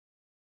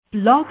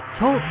Blog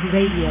Talk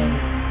Radio.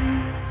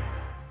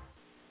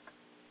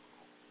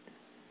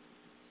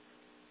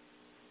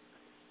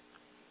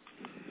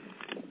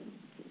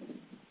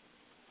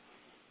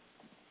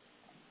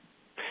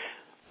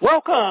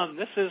 Welcome.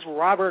 This is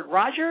Robert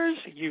Rogers.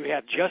 You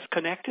have just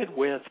connected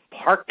with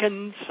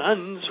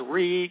Parkinson's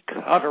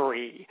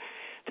Recovery.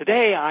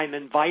 Today I'm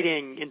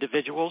inviting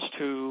individuals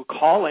to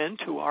call in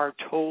to our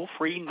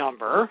toll-free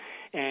number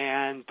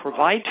and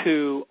provide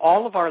to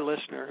all of our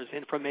listeners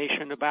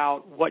information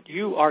about what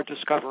you are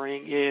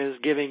discovering is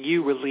giving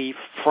you relief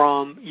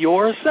from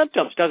your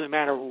symptoms. Doesn't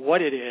matter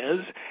what it is.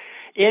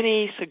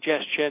 Any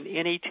suggestion,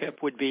 any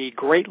tip would be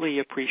greatly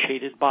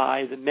appreciated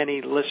by the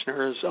many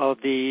listeners of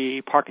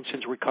the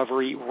Parkinson's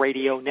Recovery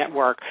Radio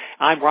Network.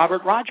 I'm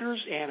Robert Rogers,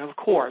 and of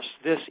course,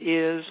 this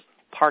is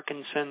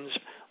Parkinson's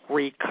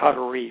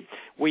Recovery.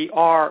 We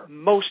are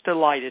most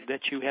delighted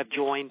that you have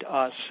joined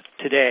us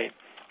today.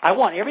 I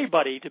want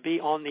everybody to be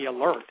on the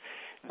alert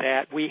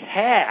that we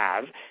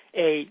have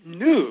a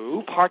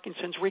new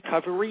Parkinson's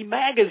Recovery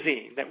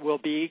magazine that will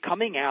be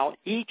coming out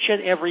each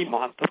and every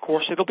month. Of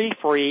course, it'll be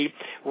free,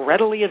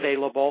 readily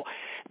available.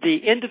 The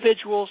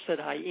individuals that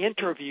I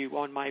interview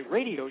on my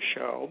radio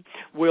show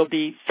will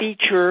be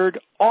featured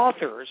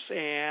authors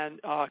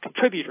and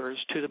contributors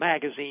to the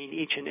magazine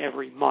each and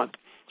every month.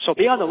 So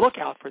be on the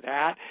lookout for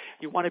that.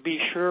 You want to be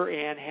sure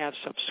and have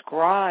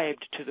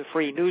subscribed to the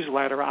free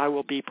newsletter. I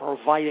will be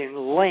providing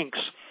links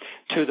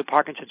to the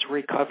Parkinson's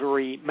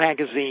Recovery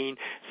magazine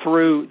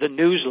through the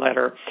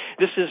newsletter.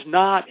 This is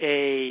not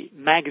a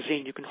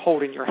magazine you can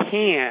hold in your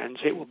hands.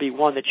 It will be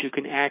one that you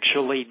can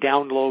actually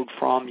download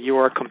from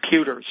your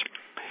computers.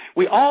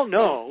 We all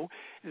know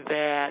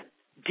that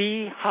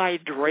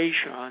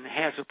dehydration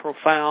has a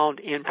profound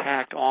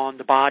impact on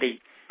the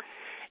body.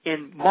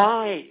 In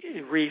my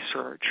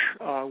research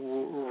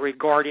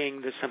regarding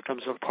the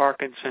symptoms of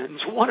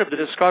Parkinson's, one of the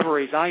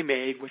discoveries I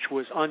made, which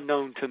was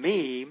unknown to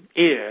me,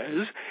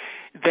 is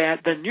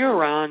that the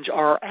neurons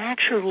are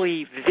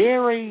actually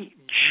very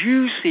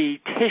juicy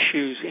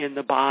tissues in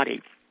the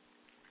body.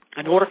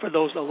 In order for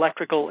those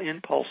electrical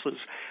impulses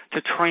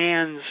to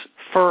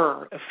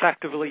transfer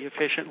effectively,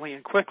 efficiently,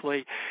 and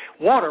quickly,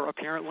 water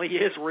apparently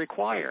is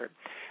required.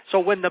 So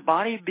when the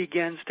body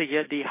begins to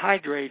get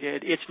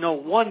dehydrated, it's no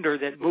wonder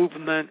that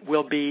movement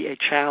will be a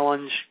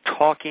challenge,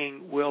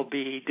 talking will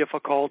be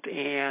difficult,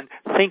 and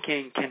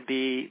thinking can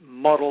be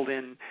muddled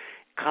and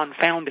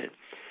confounded.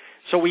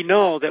 So we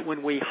know that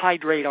when we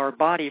hydrate our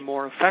body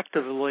more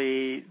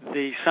effectively,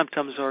 the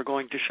symptoms are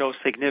going to show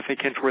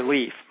significant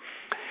relief.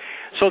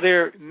 So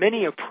there are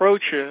many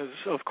approaches,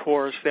 of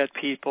course, that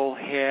people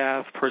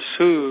have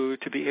pursued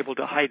to be able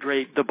to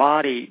hydrate the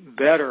body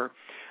better.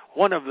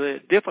 One of the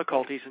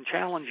difficulties and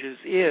challenges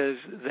is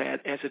that,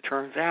 as it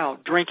turns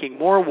out, drinking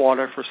more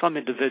water for some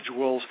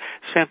individuals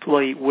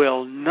simply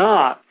will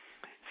not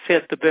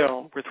fit the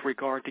bill with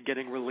regard to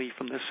getting relief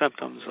from the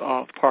symptoms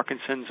of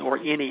Parkinson's or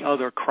any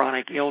other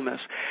chronic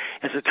illness.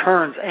 As it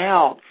turns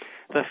out,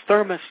 the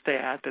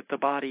thermostat that the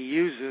body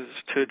uses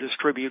to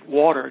distribute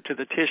water to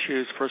the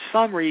tissues for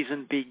some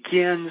reason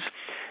begins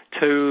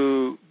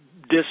to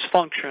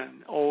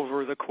dysfunction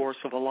over the course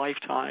of a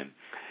lifetime.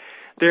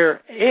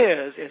 There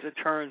is, as it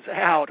turns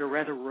out, a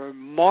rather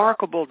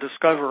remarkable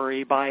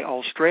discovery by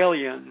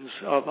Australians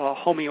of a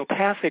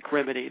homeopathic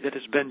remedy that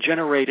has been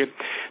generated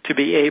to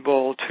be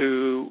able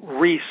to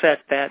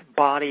reset that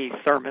body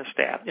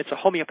thermostat. It's a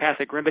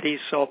homeopathic remedy,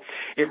 so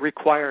it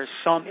requires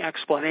some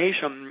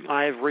explanation.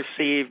 I've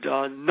received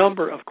a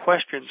number of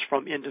questions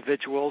from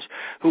individuals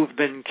who've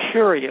been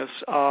curious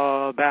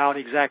about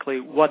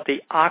exactly what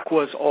the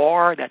AQUAS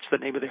are. That's the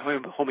name of the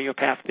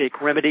homeopathic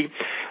remedy.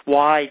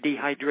 Why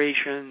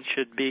dehydration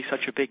should be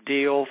such a big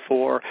deal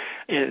for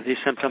the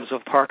symptoms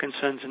of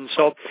Parkinson's. And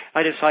so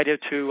I decided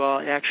to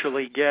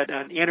actually get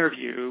an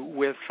interview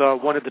with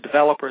one of the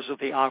developers of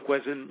the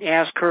AQUAS and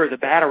ask her the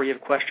battery of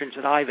questions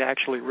that I've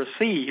actually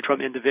received from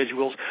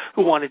individuals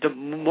who wanted to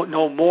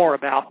know more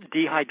about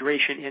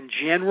dehydration in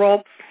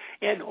general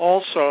and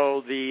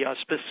also the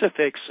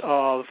specifics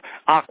of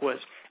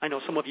AQUAS. I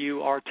know some of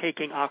you are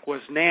taking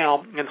AQUAS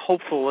now, and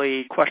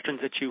hopefully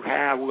questions that you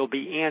have will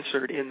be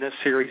answered in this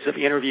series of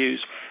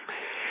interviews.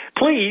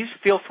 Please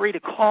feel free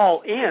to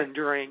call in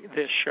during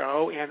this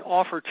show and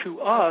offer to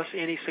us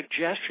any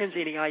suggestions,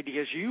 any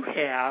ideas you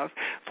have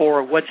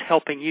for what's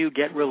helping you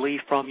get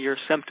relief from your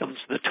symptoms.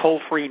 The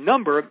toll-free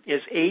number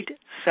is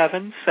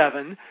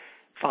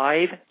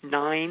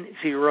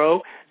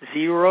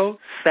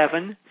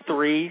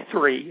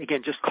 877-590-0733.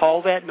 Again, just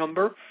call that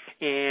number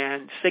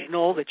and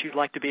signal that you'd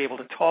like to be able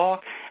to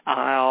talk.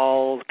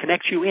 I'll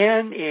connect you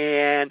in,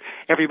 and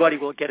everybody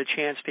will get a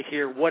chance to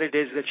hear what it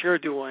is that you're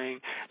doing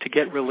to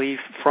get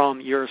relief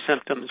from your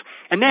symptoms.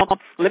 And now,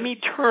 let me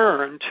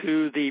turn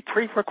to the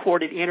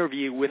pre-recorded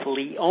interview with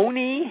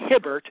Leonie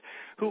Hibbert,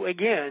 who,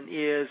 again,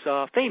 is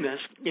famous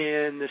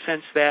in the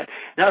sense that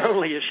not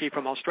only is she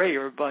from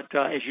Australia, but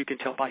as you can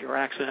tell by her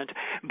accent,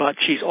 but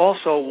she's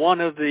also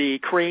one of the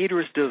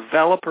creators,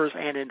 developers,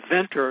 and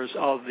inventors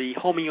of the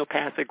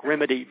homeopathic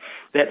remedy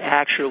that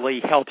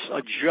actually helps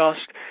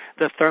adjust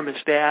the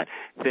thermostat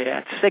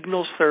that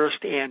signals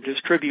thirst and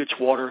distributes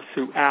water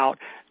throughout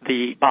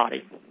the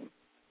body.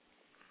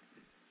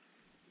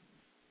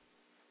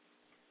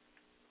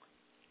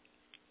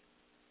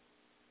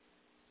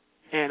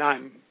 And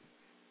I'm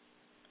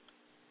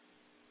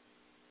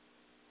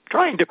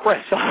trying to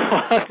press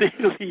on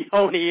the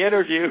Leonie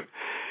interview,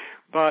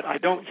 but I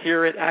don't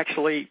hear it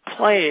actually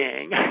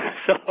playing.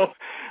 So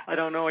I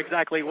don't know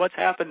exactly what's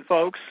happened,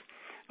 folks.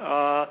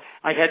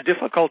 I had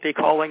difficulty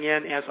calling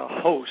in as a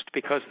host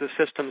because the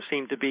system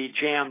seemed to be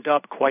jammed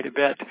up quite a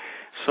bit,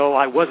 so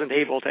I wasn't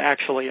able to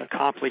actually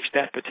accomplish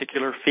that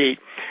particular feat.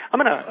 I'm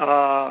going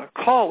to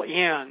call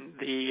in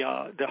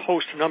the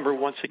host number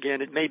once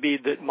again. It may be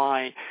that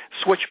my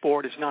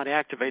switchboard is not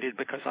activated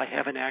because I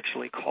haven't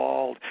actually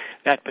called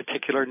that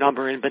particular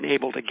number and been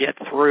able to get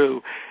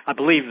through. I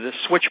believe the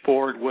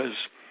switchboard was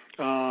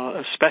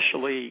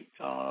especially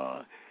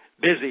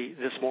busy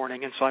this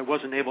morning, and so I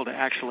wasn't able to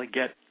actually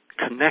get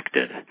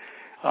connected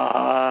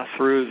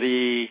through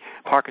the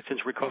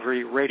Parkinson's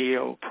Recovery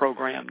Radio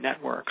Program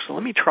Network. So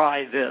let me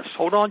try this.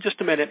 Hold on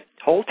just a minute.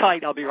 Hold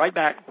tight. I'll be right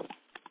back.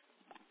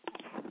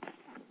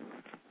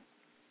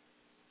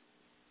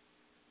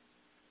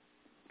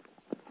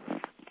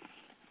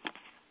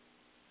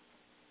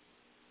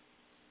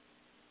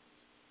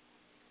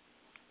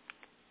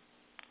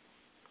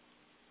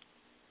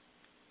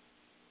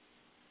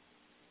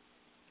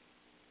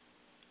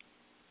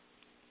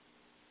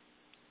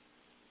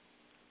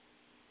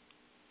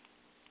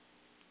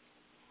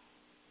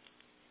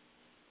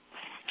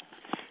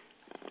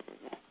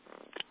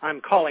 I'm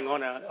calling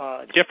on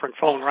a different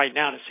phone right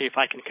now to see if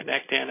I can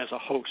connect in as a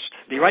host.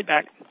 Be right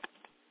back.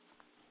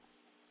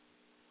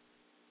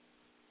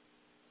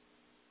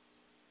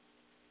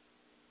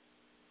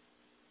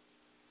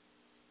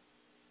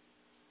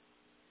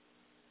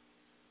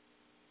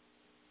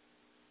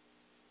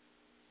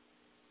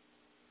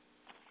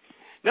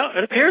 No,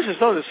 it appears as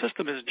though the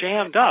system is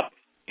jammed up,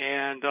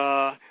 and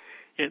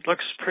it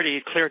looks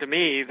pretty clear to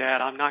me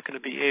that I'm not going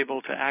to be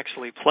able to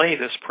actually play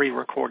this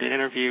pre-recorded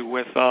interview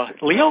with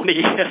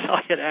Leonie as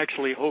I had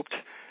actually hoped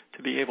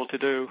to be able to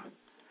do.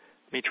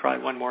 Let me try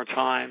one more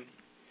time.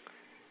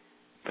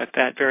 But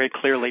that very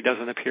clearly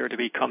doesn't appear to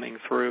be coming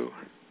through.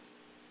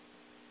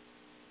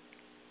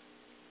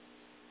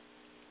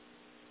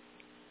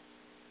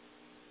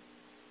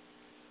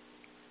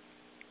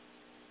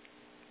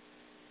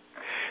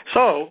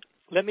 So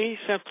let me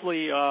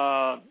simply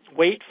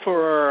wait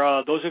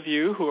for those of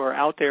you who are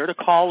out there to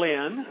call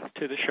in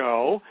to the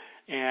show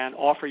and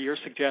offer your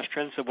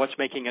suggestions of what's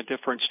making a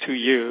difference to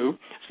you,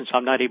 since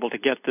I'm not able to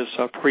get this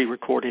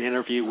pre-recorded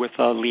interview with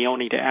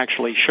Leonie to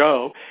actually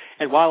show.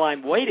 And while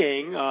I'm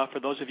waiting for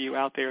those of you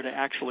out there to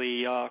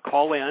actually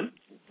call in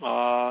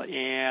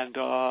and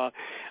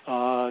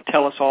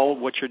tell us all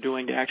what you're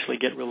doing to actually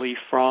get relief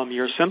from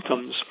your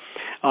symptoms,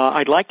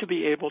 I'd like to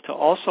be able to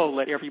also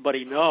let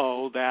everybody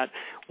know that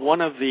one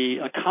of the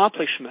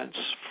accomplishments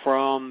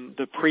from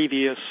the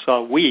previous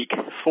week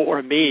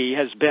for me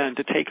has been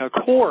to take a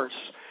course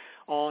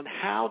on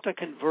how to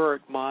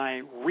convert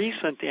my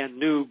recent and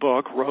new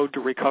book, Road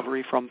to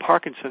Recovery from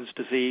Parkinson's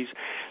Disease,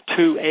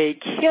 to a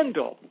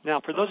Kindle.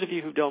 Now, for those of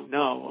you who don't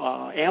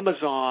know,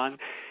 Amazon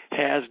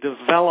has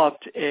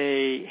developed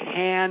a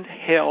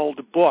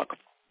handheld book.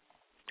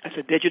 It's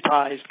a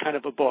digitized kind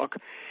of a book.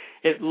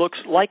 It looks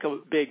like a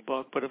big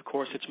book, but of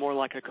course it's more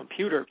like a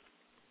computer.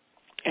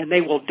 And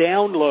they will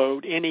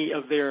download any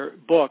of their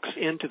books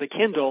into the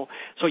Kindle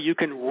so you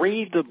can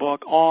read the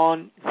book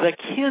on the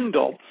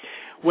Kindle.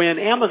 When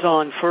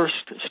Amazon first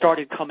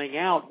started coming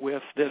out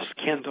with this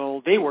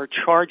Kindle, they were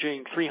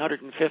charging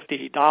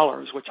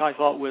 $350, which I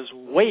thought was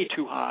way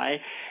too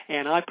high,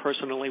 and I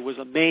personally was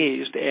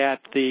amazed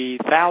at the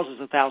thousands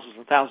and thousands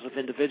and thousands of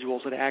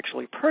individuals that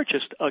actually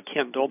purchased a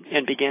Kindle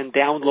and began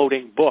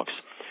downloading books.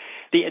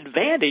 The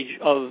advantage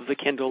of the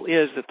Kindle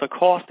is that the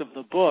cost of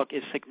the book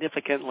is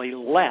significantly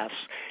less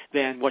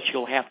than what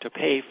you'll have to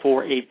pay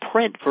for a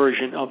print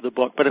version of the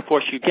book, but of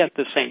course you get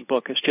the same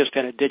book. It's just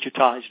in a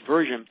digitized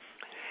version.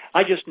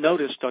 I just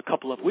noticed a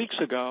couple of weeks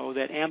ago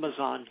that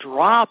Amazon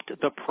dropped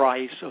the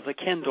price of the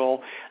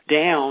Kindle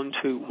down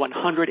to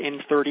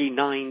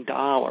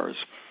 $139.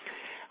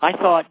 I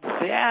thought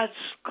that's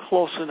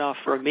close enough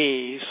for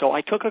me, so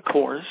I took a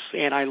course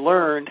and I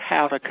learned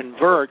how to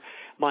convert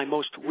my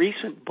most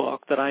recent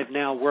book that I've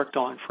now worked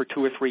on for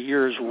 2 or 3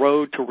 years,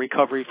 Road to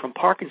Recovery from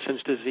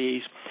Parkinson's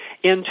Disease,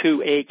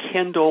 into a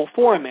Kindle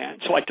format.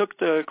 So I took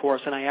the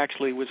course and I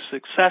actually was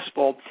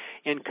successful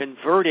in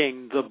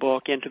converting the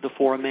book into the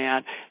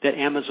format that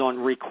Amazon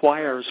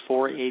requires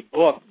for a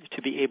book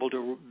to be able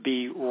to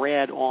be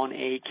read on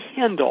a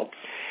Kindle.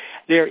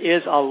 there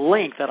is a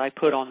link that I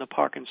put on the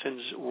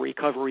Parkinson's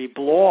Recovery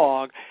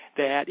blog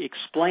that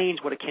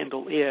explains what a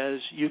Kindle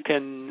is. You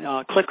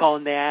can click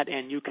on that,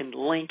 and you can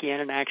link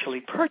in and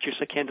actually purchase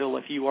a Kindle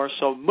if you are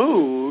so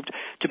moved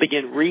to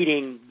begin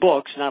reading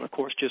books, not, of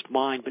course, just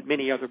mine, but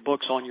many other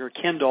books on your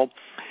Kindle.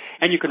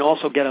 And you can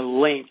also get a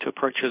link to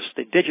purchase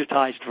the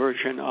digitized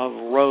version of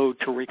Road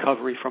to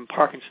Recovery from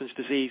Parkinson's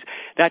Disease.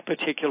 That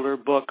particular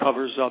book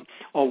covers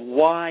a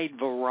wide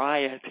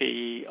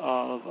variety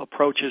of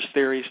approaches,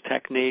 theories,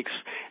 techniques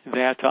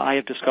that I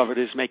have discovered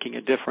is making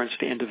a difference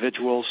to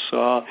individuals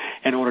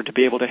in order to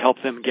be able to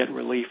help them get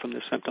relief from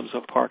the symptoms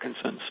of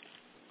Parkinson's.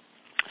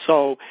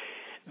 So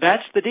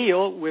that's the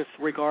deal with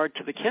regard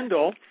to the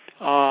Kindle.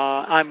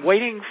 I'm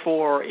waiting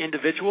for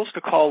individuals to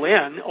call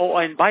in. Oh,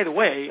 and by the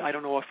way, I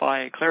don't know if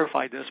I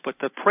clarified this, but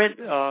the print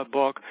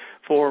book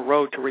for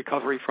Road to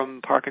Recovery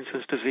from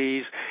Parkinson's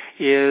Disease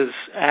is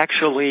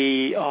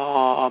actually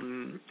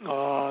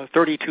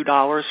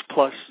 $32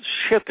 plus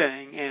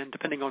shipping, and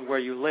depending on where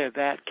you live,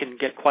 that can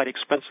get quite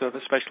expensive,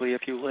 especially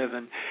if you live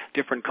in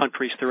different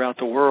countries throughout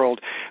the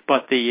world.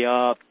 But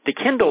the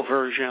Kindle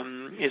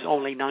version is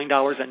only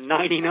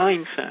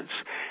 $9.99,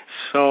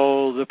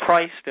 so the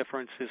price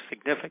difference is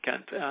significant.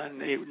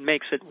 And it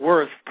makes it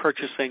worth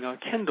purchasing a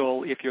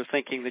Kindle if you're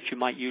thinking that you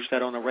might use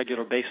that on a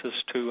regular basis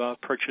to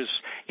purchase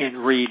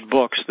and read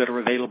books that are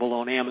available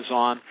on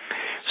Amazon.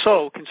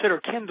 So consider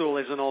Kindle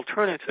as an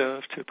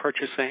alternative to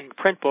purchasing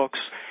print books.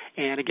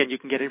 And again, you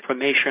can get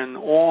information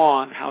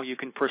on how you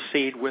can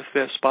proceed with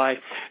this by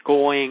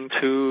going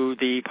to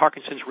the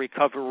Parkinson's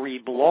Recovery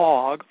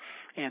blog.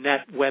 And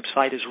that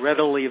website is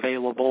readily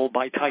available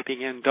by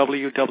typing in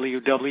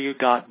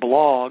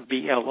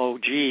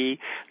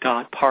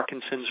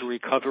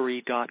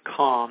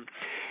www.parkinsonsrecovery.com.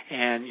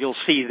 And you'll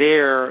see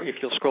there, if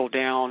you'll scroll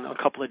down a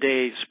couple of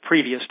days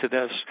previous to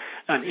this,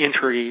 an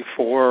entry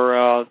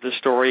for the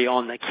story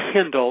on the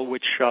Kindle,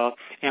 which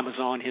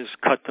Amazon has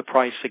cut the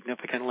price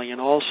significantly, and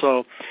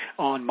also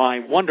on my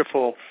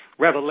wonderful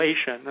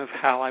revelation of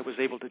how I was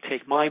able to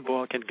take my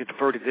book and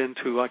convert it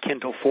into a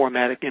Kindle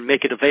format and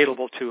make it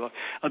available to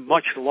a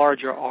much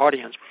larger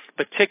audience,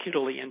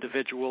 particularly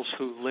individuals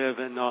who live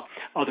in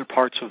other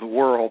parts of the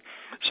world.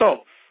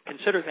 So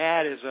consider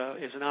that as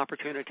an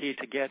opportunity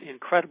to get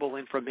incredible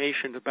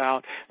information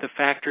about the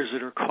factors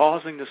that are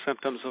causing the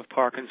symptoms of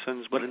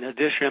Parkinson's, but in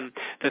addition,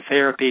 the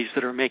therapies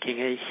that are making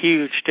a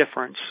huge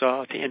difference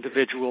to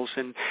individuals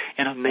and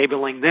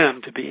enabling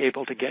them to be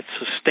able to get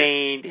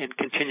sustained and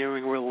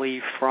continuing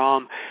relief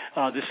from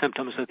the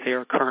symptoms that they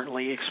are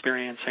currently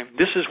experiencing.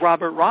 This is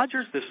Robert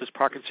Rogers. This is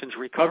Parkinson's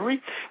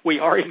Recovery. We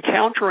are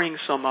encountering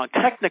some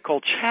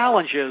technical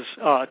challenges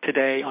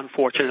today,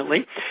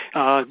 unfortunately,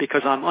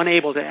 because I'm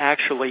unable to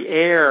actually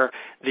air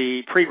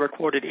the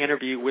pre-recorded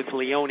interview with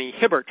Leonie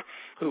Hibbert,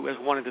 who is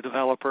one of the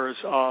developers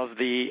of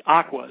the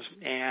AQUAS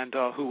and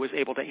who was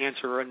able to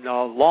answer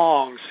a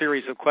long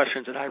series of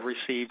questions that I've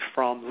received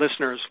from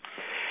listeners.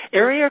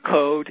 Area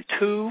code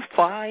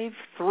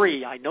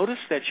 253. I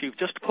noticed that you've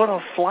just put a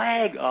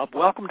flag up.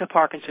 Welcome to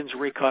Parkinson's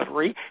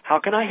Recovery. How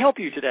can I help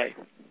you today?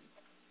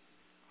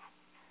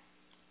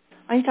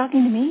 Are you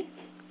talking to me?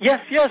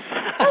 Yes.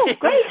 Oh,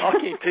 great. I'm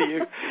talking to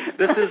you.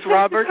 This is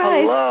Robert.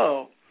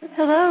 Hello.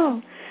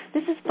 Hello.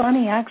 This is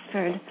Bonnie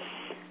Axford.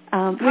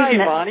 Hi,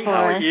 Bonnie.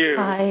 How are you?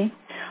 Hi.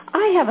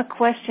 I have a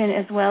question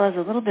as well as a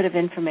little bit of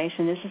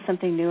information. This is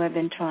something new I've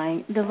been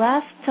trying. The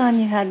last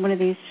time you had one of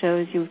these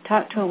shows, you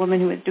talked to a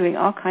woman who was doing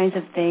all kinds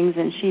of things,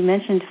 and she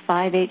mentioned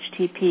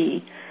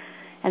 5-HTP.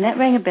 And that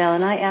rang a bell,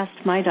 and I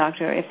asked my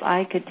doctor if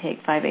I could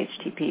take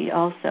 5-HTP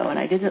also, and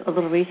I did a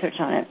little research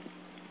on it.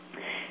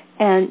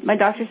 And my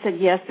doctor said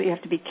yes, but you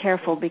have to be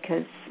careful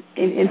because,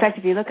 in fact,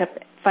 if you look up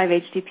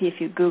 5-HTP,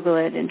 if you Google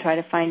it and try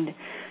to find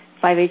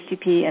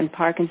 5-HTP and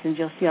Parkinson's,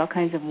 you'll see all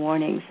kinds of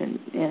warnings.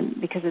 And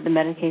because of the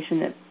medication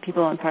that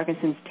people on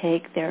Parkinson's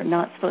take, they're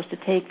not supposed to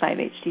take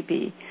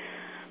 5-HTP.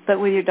 But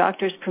with your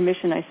doctor's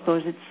permission, I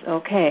suppose it's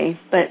okay.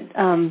 But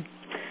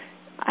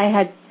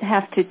I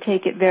have to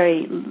take it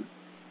very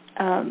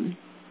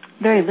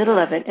little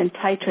of it and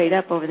titrate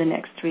up over the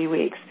next 3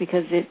 weeks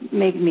because it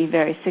made me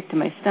very sick to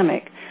my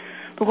stomach.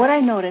 But what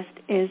I noticed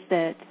is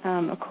that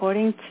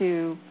according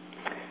to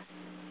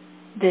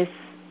this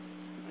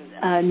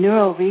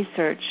neuro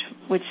research,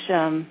 which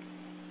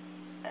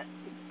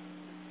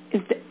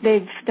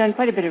they've done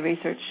quite a bit of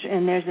research,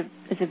 and there's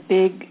a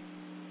big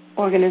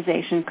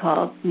organization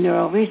called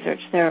Neuro Research.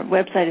 Their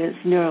website is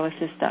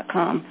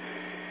neuroassist.com.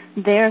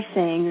 They're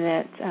saying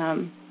that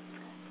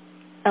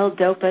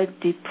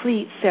L-DOPA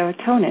depletes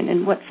serotonin,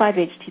 and what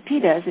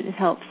 5-HTP does, it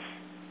helps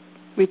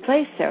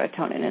replace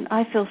serotonin, and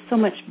I feel so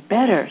much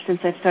better since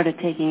I've started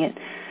taking it,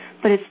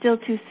 but it's still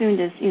too soon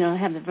to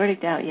have the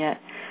verdict out yet.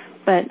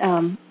 But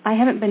I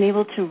haven't been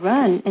able to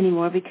run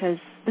anymore because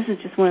this is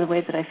just one of the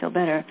ways that I feel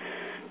better,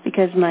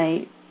 because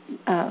my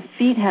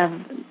feet have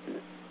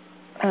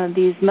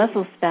these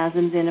muscle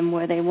spasms in them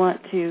where they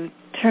want to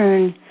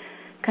turn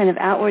kind of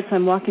outward, so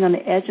I'm walking on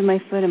the edge of my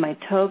foot and my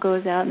toe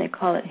goes out, and they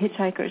call it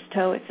hitchhiker's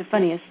toe. It's the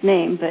funniest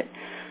name, but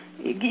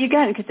you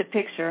got to get the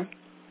picture.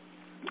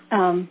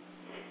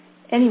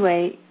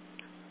 anyway,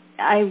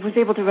 I was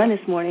able to run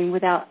this morning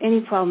without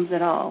any problems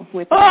at all.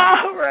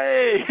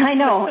 Hooray! I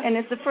know, and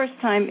it's the first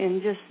time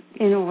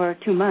in over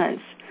 2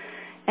 months.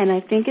 And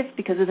I think it's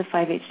because of the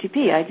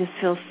 5-HTP. I just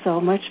feel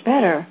so much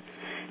better.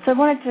 So I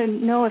wanted to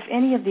know if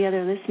any of the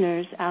other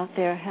listeners out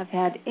there have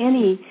had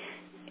any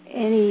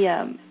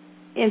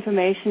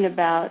information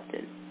about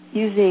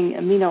using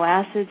amino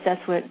acids.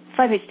 That's what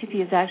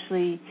 5-HTP is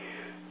actually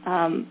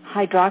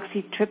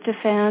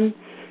hydroxytryptophan.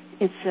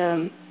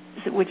 It's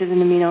which is an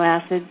amino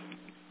acid.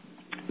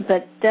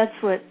 But that's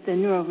what the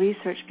neuro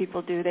research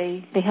people do.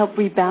 They help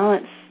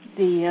rebalance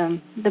the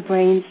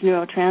brain's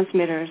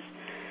neurotransmitters.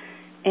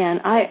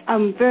 And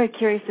I'm very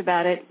curious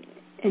about it,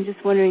 and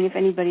just wondering if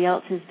anybody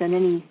else has done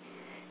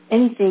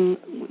anything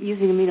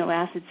using amino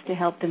acids to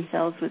help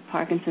themselves with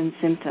Parkinson's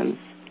symptoms.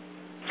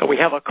 So we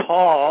have a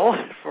call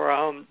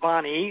from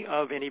Bonnie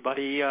of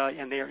anybody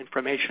and their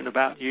information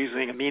about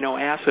using amino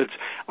acids.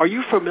 Are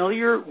you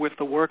familiar with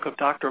the work of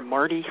Dr.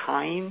 Marty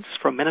Hines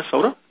from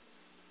Minnesota?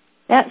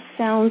 That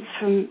sounds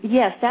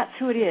yes, that's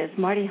who it is.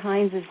 Marty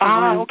Hines is the one.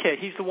 Ah, okay,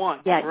 he's the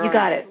one. Yeah, right. You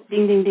got it.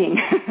 Ding, ding, ding.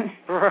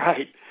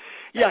 Right.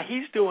 Yeah,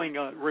 he's doing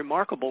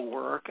remarkable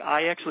work.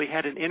 I actually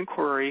had an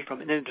inquiry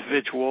from an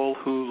individual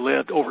who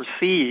lived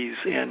overseas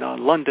in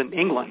London,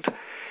 England,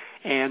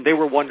 and they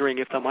were wondering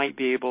if they might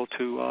be able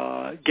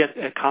to get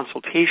a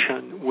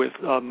consultation with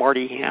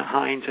Marty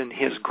Hines and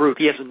his group.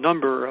 He has a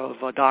number of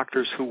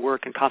doctors who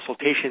work in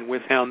consultation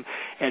with him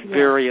at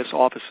various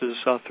offices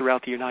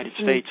throughout the United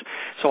States.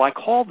 So I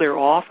called their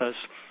office,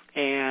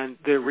 and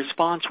the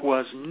response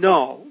was,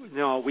 no,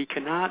 we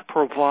cannot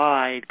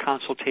provide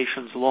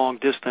consultations long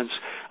distance.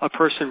 A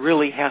person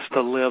really has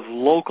to live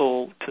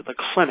local to the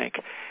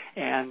clinic.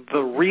 And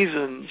the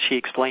reason, she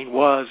explained,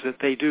 was that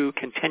they do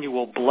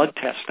continual blood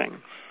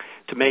testing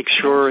to make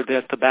sure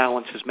that the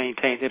balance is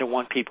maintained. They don't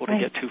want people to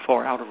get too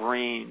far out of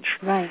range.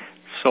 Right.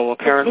 So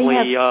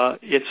apparently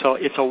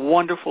it's a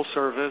wonderful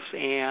service,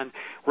 and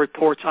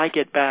reports I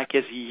get back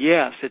is,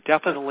 yes, it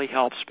definitely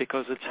helps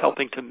because it's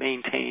helping to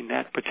maintain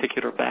that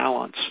particular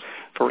balance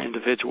for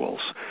individuals.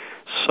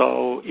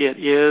 So it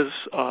is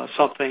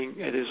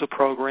it is a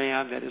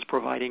program that is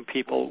providing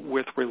people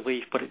with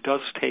relief, but it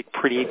does take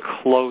pretty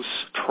close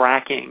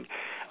tracking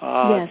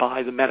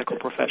by the medical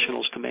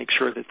professionals to make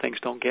sure that things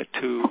don't get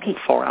too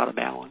far out of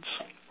balance.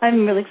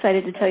 I'm really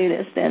excited to tell you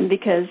this then,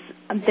 because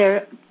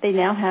they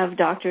now have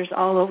doctors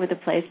all over the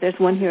place. There's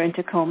one here in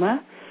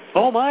Tacoma.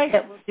 Oh, my.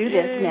 That will do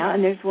this now,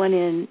 and there's one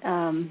in,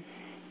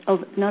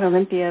 not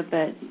Olympia,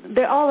 but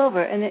they're all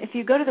over. And if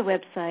you go to the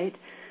website,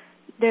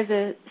 there's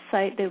a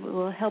site that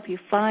will help you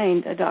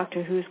find a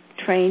doctor who's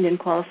trained and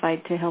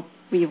qualified to help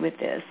you with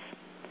this.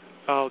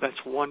 Oh,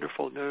 that's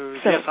wonderful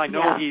news. So, yes, I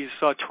know he's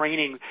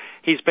training.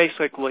 He's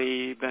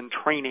basically been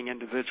training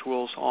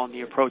individuals on the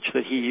approach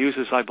that he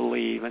uses, I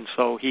believe, and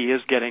so he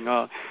is getting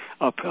a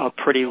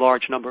pretty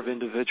large number of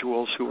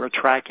individuals who are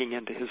tracking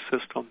into his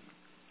system.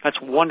 That's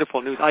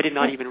wonderful news. I did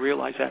not even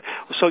realize that.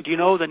 So do you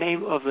know the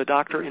name of the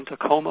doctor in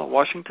Tacoma,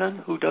 Washington,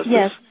 who does this?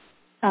 Yes,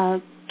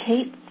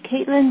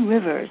 Caitlin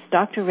Rivers,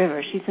 Dr.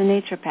 Rivers. She's a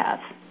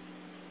naturopath.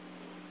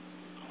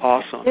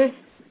 Awesome.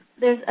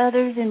 There's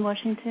others in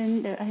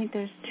Washington. I think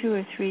there's 2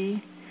 or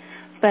 3,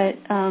 but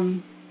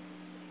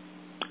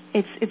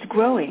it's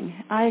growing.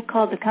 I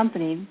called the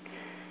company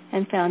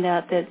and found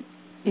out that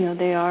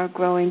they are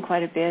growing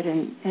quite a bit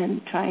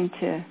and trying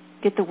to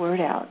get the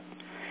word out.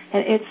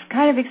 And it's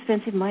kind of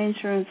expensive. My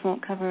insurance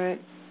won't cover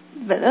it,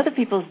 but other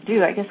people's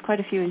do. I guess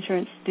quite a few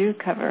insurance do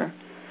cover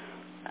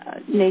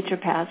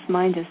naturopaths.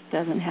 Mine just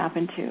doesn't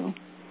happen to.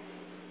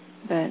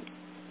 But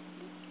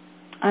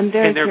I'm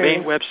very curious. And their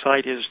main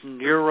website is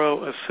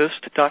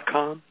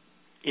neuroassist.com,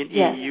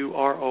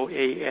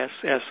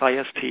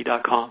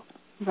 neuroassist.com.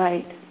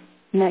 Right.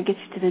 And that gets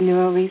you to the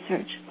neuro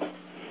research.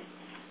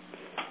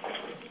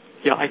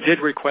 Yeah, I did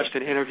request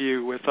an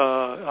interview with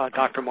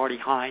Dr. Marty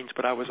Hines,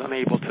 but I was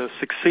unable to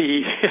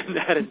succeed in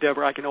that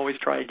endeavor. I can always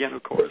try again,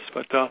 of course,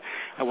 but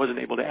I wasn't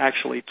able to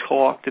actually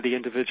talk to the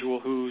individual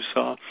who's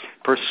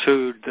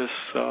pursued this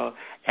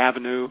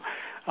avenue.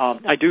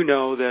 I do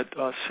know that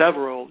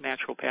several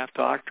naturopath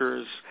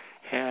doctors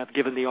have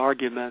given the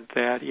argument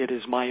that it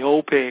is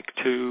myopic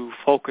to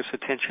focus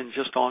attention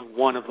just on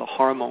one of the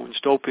hormones,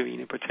 dopamine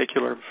in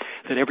particular,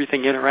 that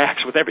everything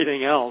interacts with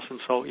everything else. And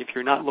so if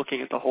you're not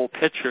looking at the whole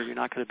picture, you're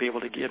not going to be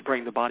able to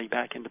bring the body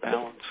back into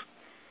balance.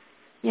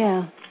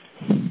 Yeah.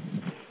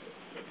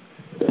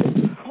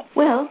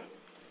 Well,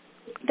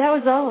 that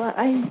was all.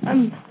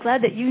 I'm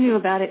glad that you knew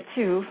about it,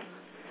 too.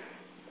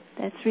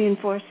 That's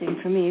reinforcing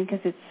for me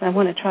because I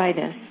want to try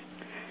this.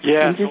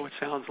 Yeah, so it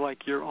sounds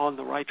like you're on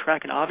the right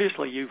track. And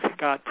obviously you've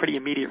got pretty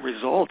immediate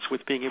results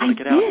with being able to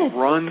get out and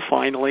run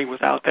finally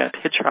without that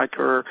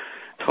hitchhiker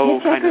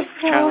toe kind of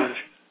challenge.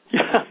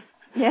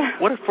 Yeah.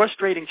 What a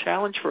frustrating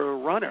challenge for a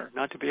runner,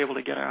 not to be able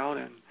to get out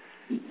and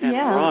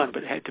run,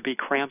 but had to be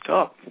cramped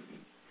up.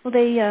 Well,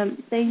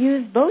 they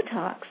use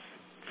Botox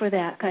for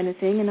that kind of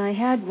thing, and I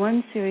had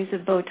one series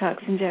of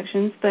Botox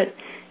injections, but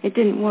it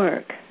didn't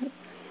work.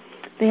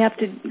 They have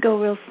to go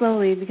real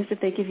slowly because if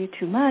they give you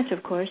too much,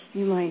 of course,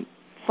 you might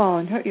fall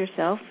and hurt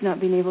yourself, not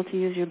being able to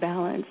use your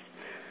balance.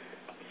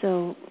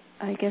 So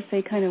I guess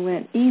they kind of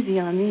went easy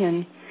on me,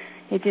 and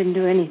it didn't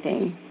do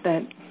anything.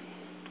 But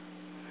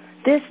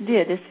this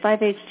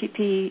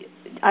 5-HTP,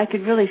 I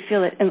could really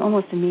feel it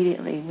almost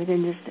immediately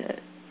within just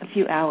a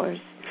few hours.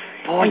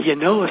 Boy, you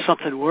know if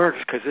something works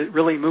because it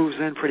really moves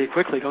in pretty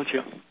quickly, don't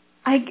you?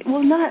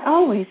 Well, not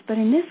always, but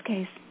in this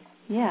case,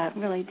 yeah, it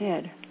really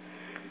did.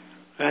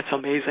 That's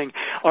amazing.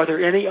 Are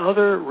there any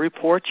other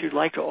reports you'd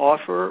like to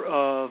offer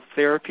of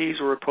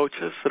therapies or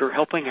approaches that are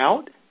helping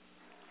out?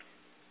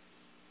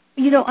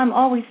 I'm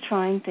always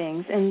trying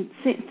things, and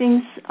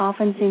things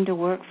often seem to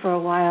work for a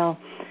while,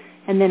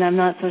 and then I'm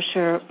not so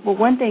sure. Well,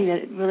 one thing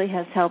that really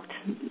has helped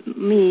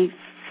me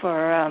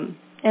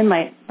and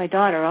my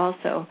daughter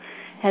also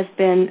has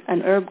been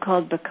an herb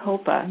called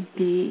Bacopa,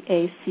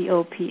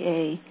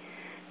 Bacopa,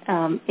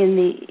 in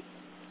the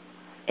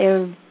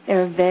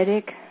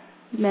Ayurvedic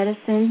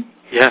medicine.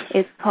 Yes.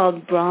 It's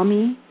called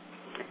Brahmi,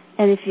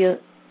 and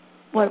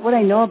what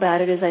I know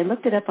about it is I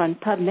looked it up on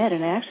PubMed,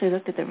 and I actually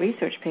looked at the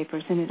research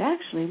papers, and it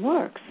actually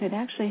works. It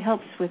actually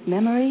helps with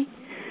memory.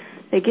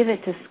 They give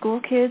it to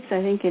school kids,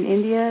 I think in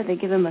India. They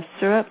give them a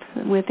syrup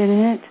with it in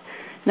it,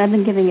 and I've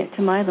been giving it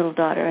to my little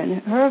daughter,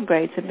 and her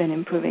grades have been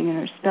improving, and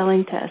her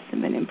spelling tests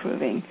have been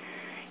improving.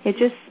 It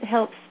just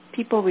helps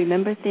people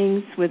remember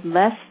things with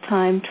less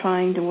time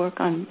trying to work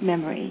on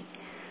memory.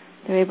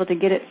 They're able to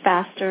get it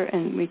faster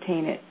and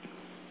retain it.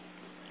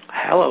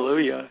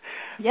 Hallelujah.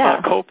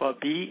 Yeah. Bacopa,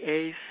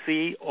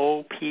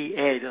 Bacopa.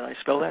 Did I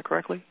spell that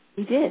correctly?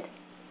 You did.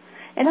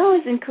 And I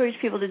always encourage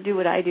people to do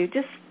what I do.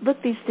 Just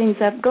look these things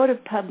up. Go to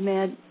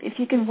PubMed. If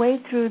you can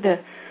wade through the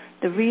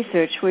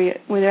research where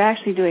they're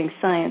actually doing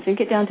science and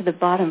get down to the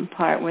bottom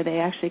part where they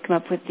actually come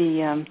up with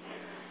the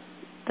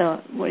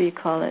what do you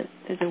call it?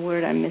 There's a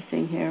word I'm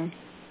missing here.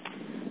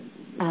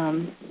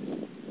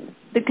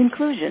 The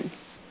conclusion.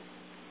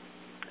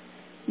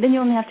 Then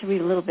you only have to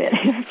read a little bit.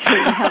 You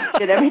have to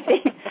read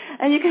everything,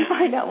 and you can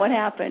find out what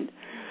happened.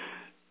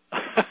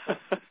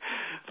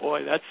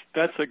 Boy,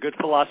 that's a good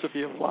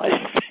philosophy of life.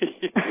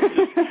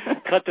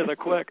 Cut to the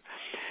quick.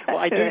 Well,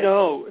 I do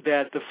know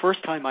that the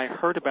first time I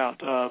heard about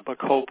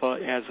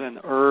Bacopa as an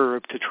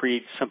herb to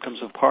treat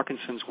symptoms of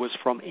Parkinson's was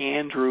from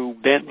Andrew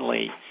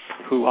Bentley,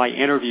 who I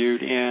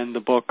interviewed in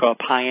the book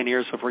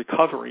Pioneers of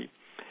Recovery.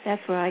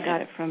 That's where I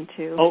got it from,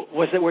 too. Oh,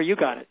 was it where you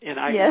got it? And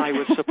yes. I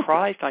was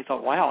surprised. I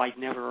thought, wow, I'd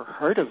never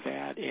heard of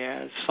that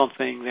as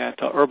something that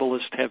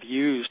herbalists have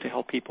used to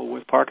help people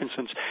with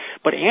Parkinson's.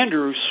 But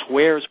Andrew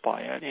swears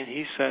by it, and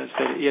he says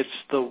that it's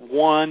the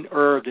one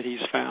herb that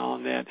he's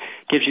found that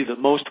gives you the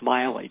most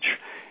mileage.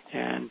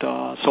 And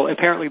so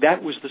apparently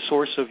that was the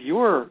source of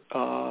your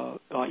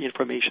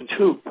information,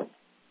 too.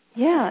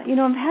 Yeah,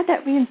 I've had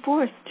that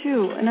reinforced,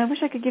 too, and I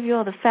wish I could give you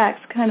all the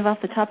facts kind of off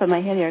the top of my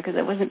head here because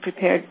I wasn't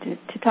prepared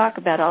to talk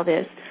about all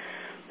this.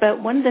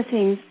 But one of the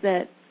things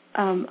that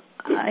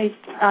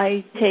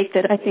I take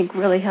that I think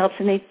really helps,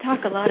 and they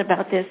talk a lot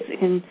about this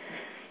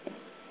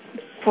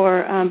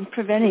for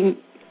preventing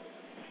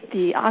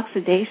the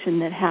oxidation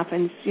that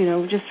happens,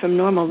 just from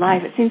normal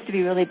life. It seems to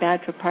be really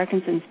bad for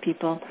Parkinson's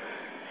people.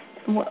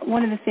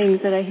 One of the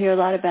things that I hear a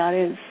lot about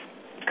is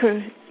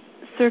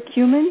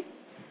curcumin.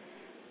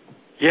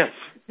 Yes.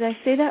 Did I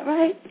say that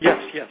right?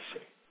 Yes.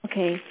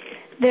 Okay.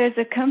 There's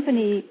a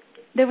company,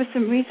 there was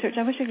some research.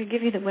 I wish I could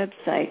give you the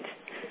website.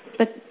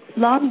 But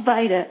Long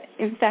Vita,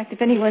 in fact, if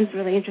anyone's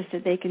really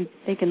interested, they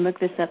can look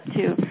this up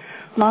too.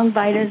 Long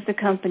Vita is the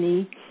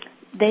company.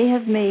 They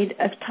have made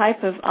a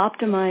type of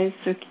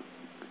optimized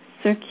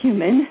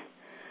curcumin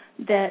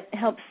that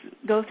helps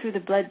go through the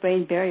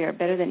blood-brain barrier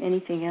better than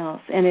anything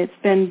else. And it's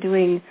been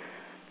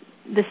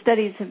the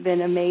studies have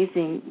been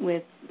amazing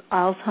with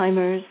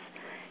Alzheimer's.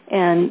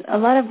 And a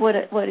lot of what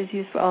is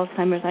used for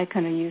Alzheimer's, I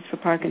kind of use for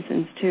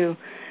Parkinson's, too.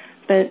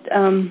 But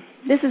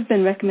this has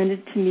been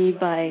recommended to me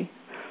by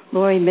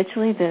Lori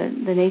Mitchell, the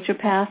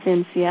naturopath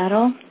in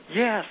Seattle.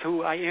 Yes,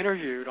 who I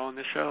interviewed on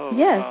the show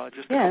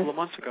just a couple of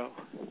months ago.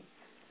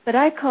 But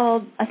I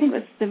called, I think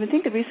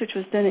the research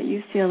was done at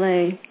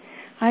UCLA.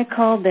 I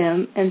called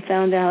them and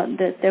found out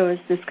that there was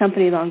this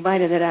company, Long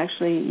Vita, that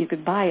actually you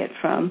could buy it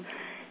from.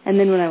 And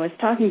then when I was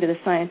talking to the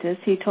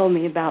scientist, he told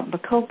me about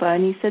Bacopa,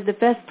 and he said the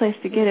best place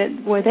to get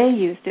it, where they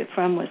used it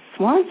from, was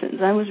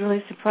Swanson's. I was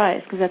really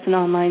surprised because that's an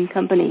online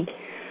company.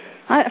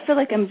 I feel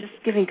like I'm just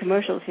giving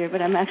commercials here,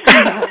 but I'm actually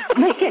not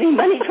making any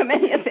money from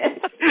any of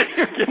it.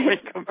 You're giving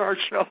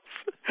commercials.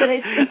 But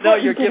no,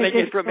 you're giving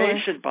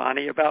information,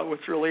 Bonnie, about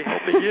what's really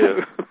helping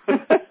you.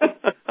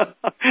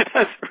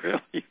 That's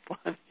really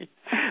funny.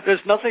 There's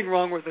nothing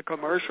wrong with a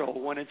commercial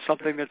when it's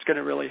something that's going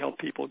to really help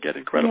people get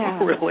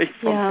incredible relief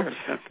from their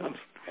symptoms.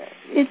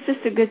 It's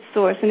just a good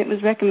source, and it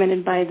was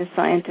recommended by the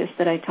scientist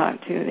that I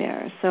talked to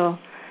there. So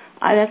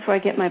that's where I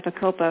get my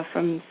Bacopa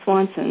from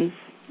Swanson's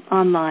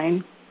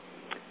online.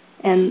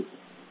 And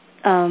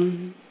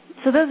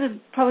so those are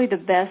probably the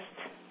best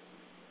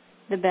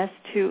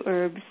two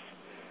herbs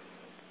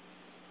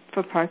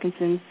for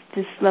Parkinson's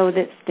to slow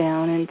this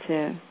down and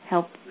to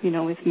help,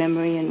 with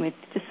memory and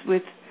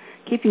with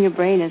keeping your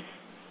brain as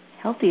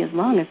healthy as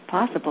long as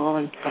possible.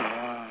 And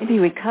maybe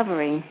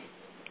recovering.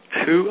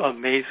 2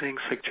 amazing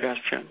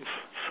suggestions.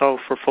 So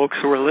for folks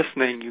who are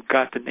listening, you've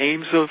got the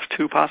names of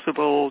 2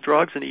 possible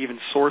drugs and even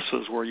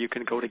sources where you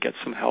can go to get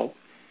some help.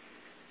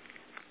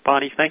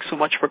 Bonnie, thanks so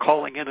much for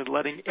calling in and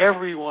letting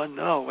everyone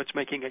know what's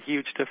making a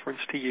huge difference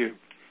to you.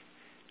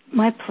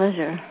 My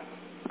pleasure.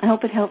 I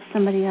hope it helps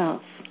somebody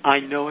else. I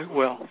know it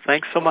will.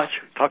 Thanks so much.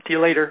 Talk to you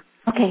later.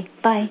 Okay,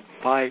 bye.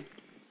 Bye.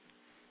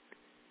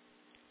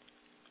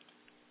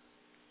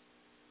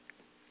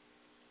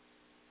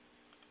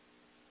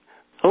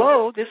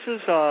 Hello, this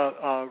is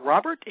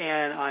Robert,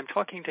 and I'm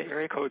talking to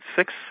area code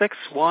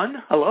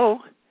 661. Hello.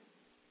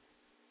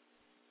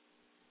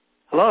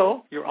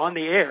 Hello, you're on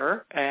the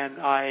air, and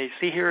I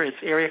see here it's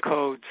area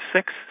code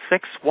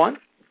 661.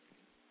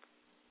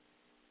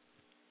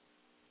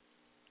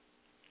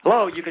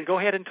 Hello, you can go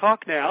ahead and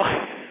talk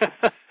now.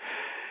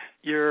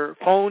 Your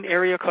phone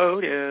area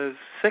code is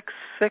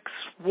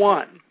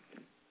 661.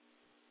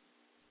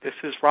 This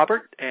is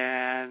Robert,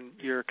 and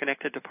you're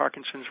connected to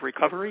Parkinson's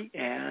Recovery,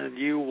 and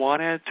you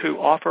wanted to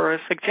offer a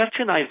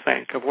suggestion, I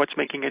think, of what's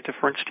making a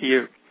difference to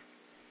you.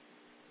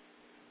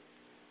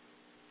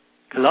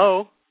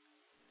 Hello?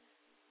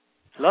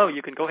 Hello,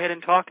 you can go ahead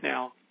and talk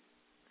now.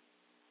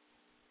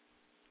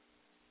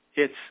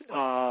 It's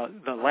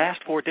the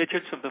last 4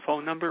 digits of the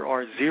phone number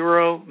are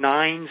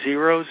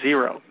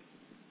 0900.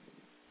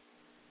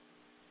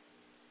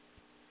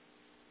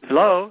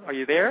 Hello, are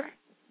you there?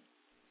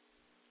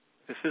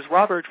 This is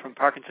Robert from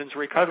Parkinson's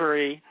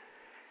Recovery.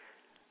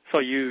 So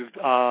you've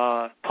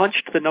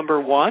punched the number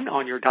 1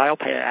 on your dial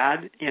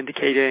pad,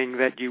 indicating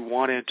that you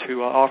wanted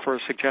to offer a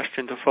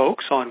suggestion to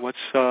folks on what's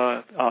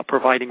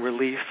providing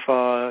relief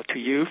to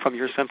you from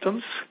your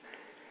symptoms.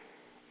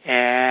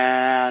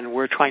 And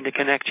we're trying to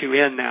connect you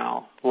in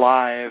now,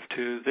 live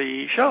to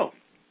the show.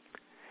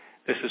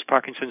 This is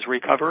Parkinson's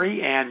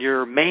Recovery, and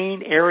your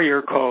main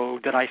area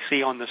code that I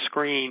see on the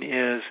screen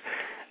is,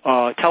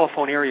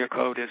 telephone area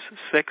code is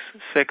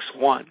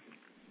 661.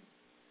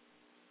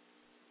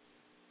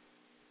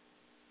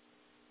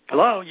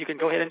 Hello, you can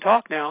go ahead and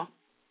talk now.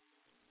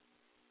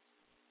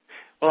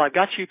 Well, I've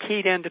got you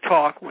keyed in to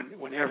talk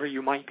whenever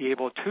you might be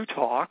able to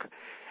talk.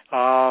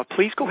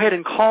 Please go ahead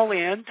and call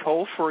in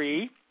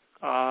toll-free,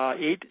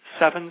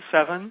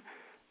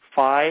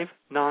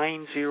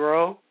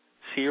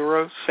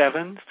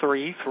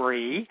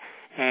 877-590-0733,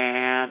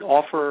 and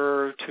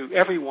offer to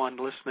everyone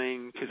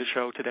listening to the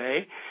show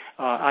today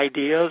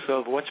ideas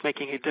of what's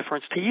making a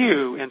difference to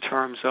you in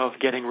terms of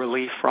getting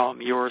relief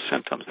from your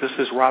symptoms. This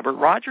is Robert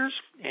Rogers,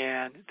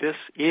 and this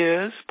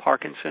is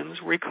Parkinson's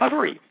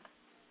Recovery.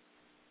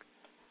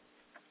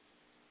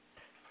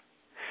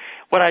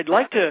 What I'd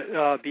like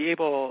to be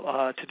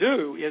able to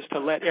do is to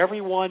let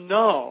everyone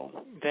know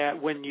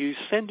that when you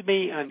send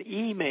me an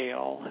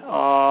email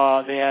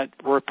that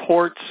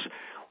reports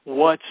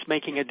what's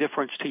making a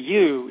difference to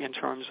you in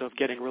terms of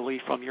getting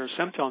relief from your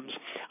symptoms,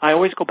 I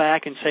always go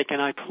back and say, can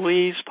I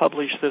please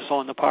publish this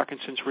on the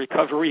Parkinson's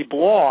Recovery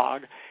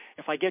blog?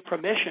 If I get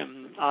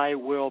permission, I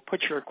will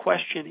put your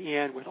question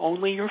in with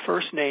only your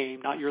first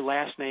name, not your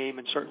last name,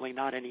 and certainly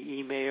not any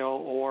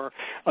email or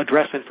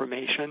address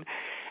information.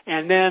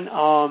 And then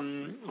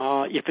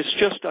if it's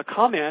just a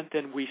comment,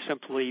 then we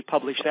simply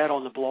publish that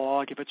on the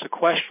blog. If it's a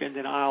question,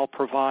 then I'll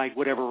provide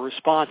whatever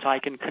response I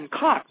can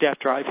concoct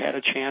after I've had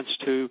a chance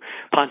to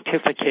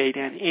pontificate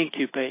and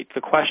incubate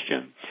the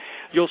question.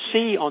 You'll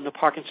see on the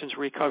Parkinson's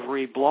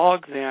Recovery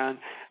blog then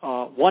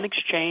one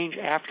exchange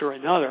after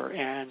another,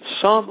 and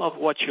some of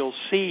what you'll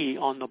see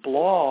on the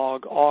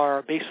blog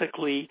are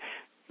basically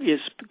is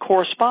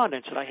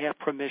correspondence that I have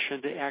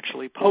permission to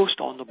actually post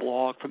on the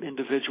blog from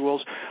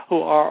individuals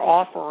who are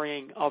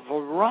offering a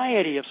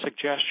variety of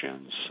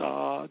suggestions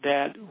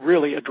that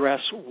really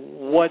address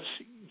what's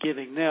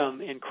giving them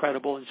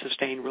incredible and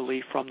sustained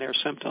relief from their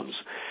symptoms.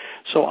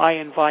 So I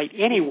invite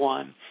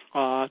anyone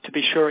to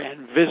be sure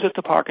and visit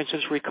the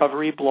Parkinson's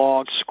Recovery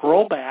blog.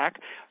 Scroll back.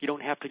 You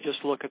don't have to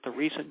just look at the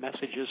recent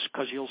messages,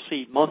 because you'll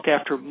see month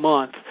after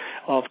month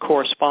of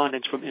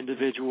correspondence from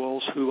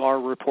individuals who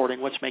are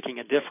reporting what's making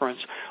a difference.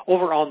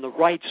 Over on the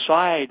right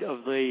side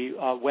of the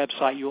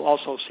website, you'll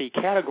also see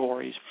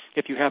categories.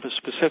 If you have a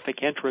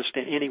specific interest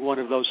in any one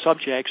of those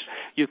subjects,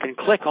 you can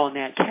click on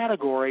that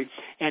category,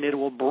 and it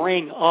will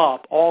bring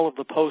up all of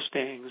the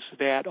postings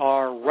that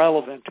are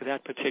relevant to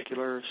that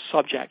particular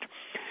subject.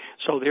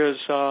 So there's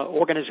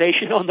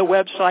organization on the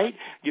website.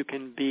 You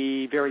can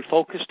be very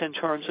focused in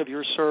terms of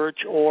your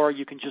search, or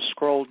you can just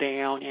scroll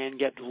down and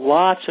get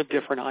lots of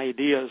different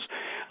ideas.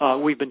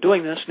 We've been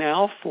doing this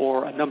now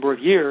for a number of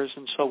years,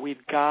 and so we've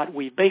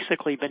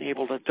basically been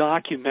able to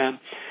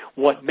document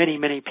what many,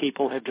 many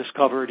people have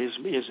discovered is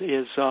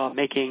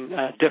making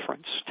a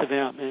difference to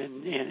them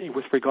in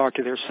with regard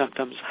to their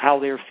symptoms, how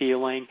they're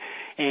feeling,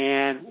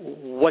 and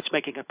what's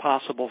making it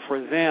possible for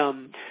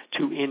them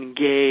to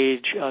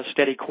engage a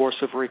steady course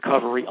of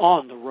recovery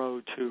on the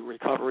road to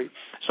recovery.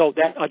 So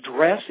that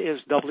address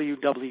is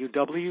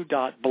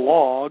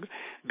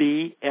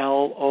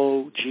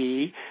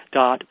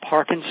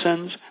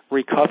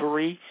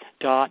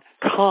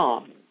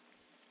www.blog.parkinsonsrecovery.com.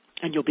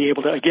 And you'll be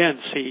able to, again,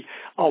 see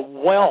a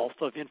wealth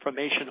of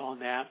information on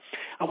that.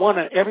 I want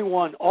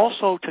everyone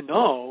also to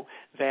know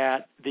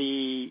that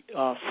the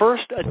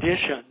first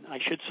edition, I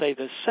should say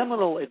the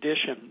seminal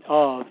edition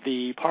of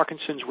the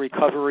Parkinson's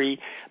Recovery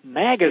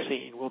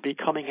magazine will be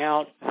coming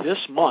out this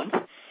month.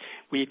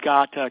 We've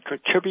got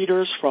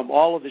contributors from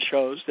all of the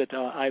shows that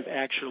I've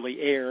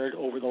actually aired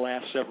over the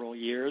last several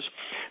years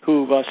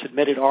who've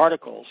submitted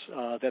articles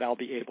that I'll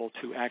be able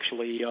to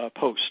actually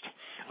post.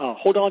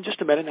 Hold on just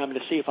a minute. I'm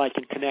going to see if I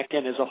can connect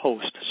in as a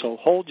host. So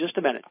hold just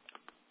a minute.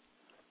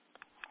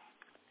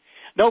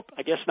 Nope,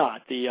 I guess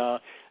not.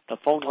 The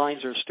phone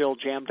lines are still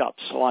jammed up,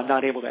 so I'm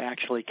not able to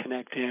actually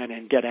connect in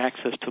and get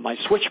access to my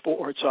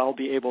switchboard, so I'll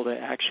be able to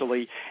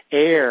actually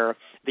air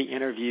the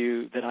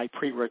interview that I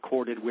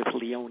pre-recorded with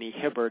Leonie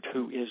Hibbert,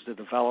 who is the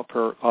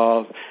developer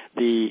of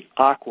the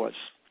AQUAS.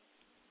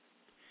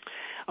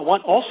 I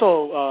want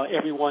also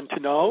everyone to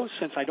know,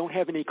 since I don't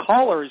have any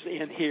callers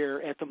in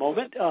here at the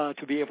moment,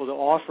 to be able to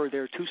offer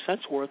their 2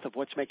 cents worth of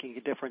what's making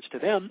a difference to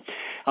them,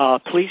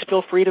 please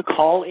feel free to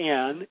call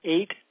in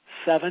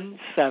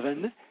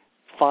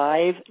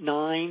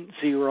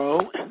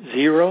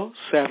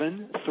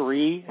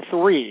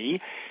 877-590-0733.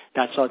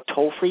 That's a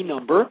toll-free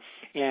number.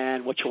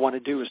 And what you want to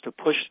do is to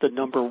push the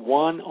number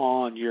 1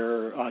 on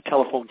your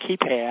telephone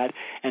keypad,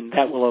 and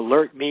that will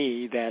alert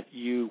me that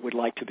you would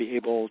like to be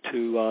able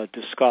to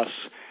discuss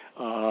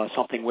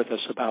something with us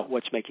about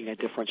what's making a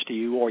difference to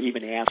you, or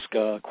even ask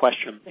a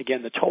question.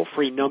 Again, the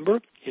toll-free number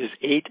is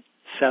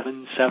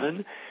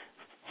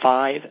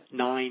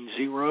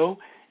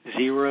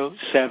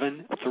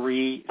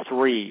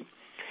 877-590-0733.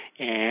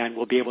 And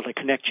we'll be able to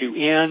connect you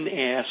in,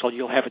 and so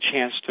you'll have a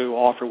chance to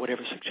offer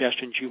whatever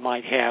suggestions you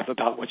might have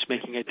about what's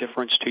making a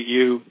difference to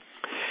you.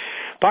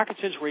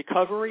 Parkinson's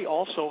Recovery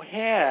also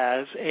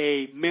has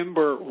a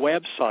member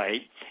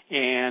website,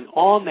 and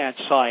on that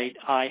site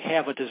I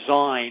have a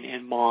design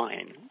in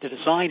mind. The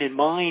design in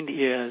mind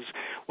is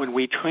when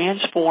we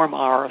transform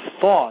our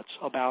thoughts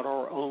about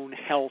our own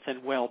health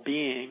and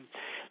well-being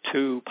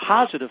to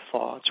positive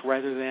thoughts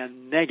rather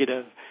than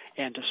negative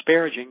and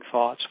disparaging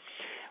thoughts,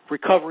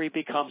 recovery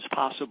becomes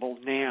possible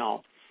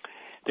now.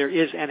 There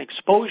is an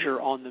exposure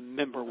on the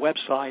member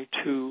website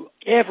to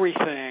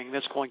everything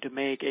that's going to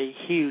make a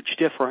huge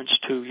difference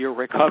to your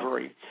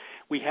recovery.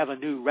 We have a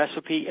new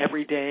recipe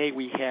every day.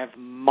 We have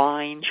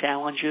mind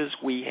challenges.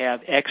 We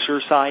have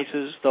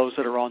exercises. Those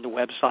that are on the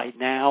website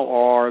now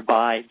are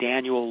by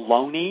Daniel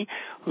Leonie,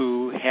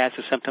 who has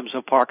the symptoms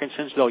of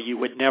Parkinson's, though you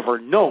would never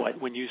know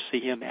it when you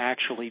see him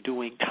actually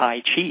doing Tai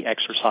Chi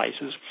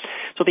exercises.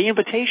 So the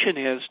invitation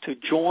is to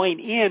join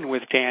in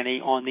with Danny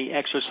on the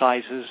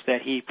exercises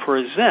that he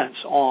presents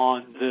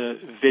on the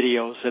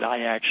videos that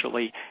I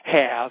actually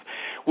have.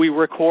 We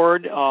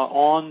record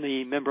on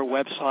the member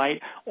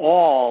website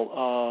all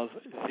of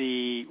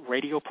the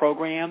radio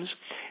programs.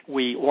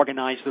 We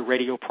organize the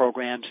radio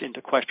programs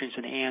into questions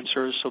and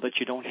answers so that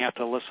you don't have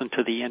to listen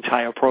to the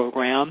entire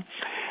program.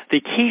 The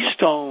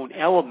keystone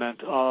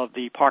element of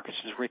the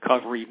Parkinson's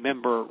Recovery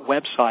member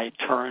website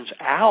turns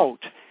out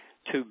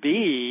to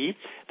be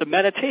the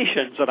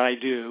meditations that I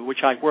do,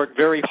 which I work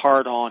very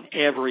hard on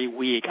every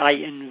week. I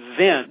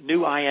invent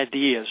new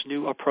ideas,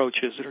 new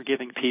approaches that are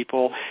giving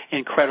people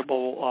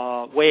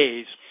incredible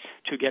ways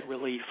to get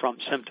relief from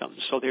symptoms.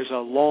 So there's a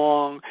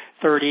long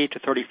 30 to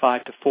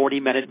 35 to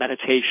 40-minute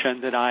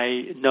meditation that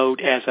I note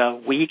as a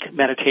week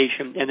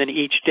meditation, and then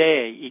each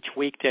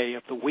weekday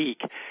of the week,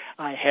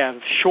 I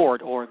have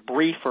short or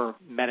briefer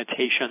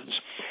meditations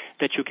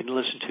that you can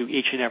listen to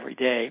each and every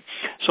day.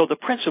 So the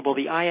principle,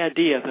 the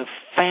idea, the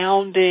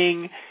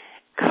founding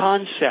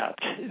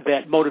concept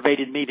that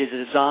motivated me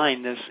to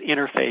design this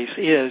interface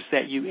is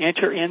that you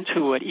enter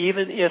into it,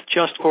 even if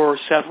just for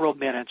several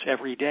minutes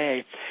every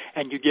day,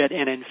 and you get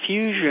an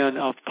infusion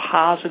of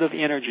positive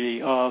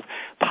energy, of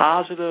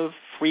positive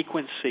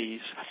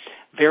frequencies,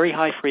 very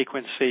high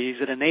frequencies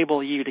that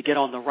enable you to get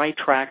on the right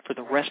track for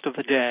the rest of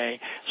the day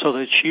so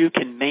that you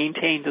can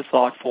maintain the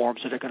thought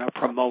forms that are going to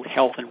promote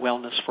health and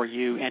wellness for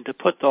you and to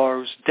put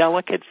those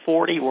delicate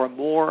 40 or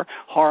more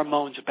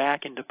hormones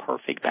back into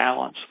perfect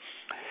balance.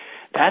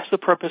 That's the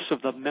purpose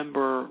of the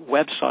member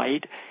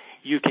website.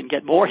 You can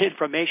get more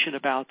information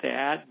about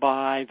that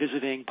by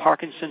visiting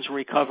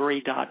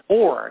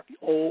parkinsonsrecovery.org,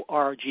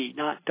 O-R-G,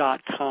 not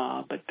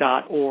 .com, but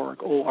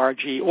 .org,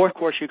 O-R-G. Or, of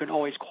course, you can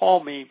always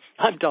call me.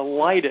 I'm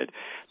delighted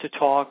to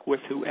talk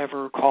with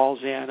whoever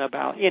calls in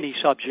about any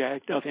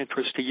subject of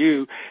interest to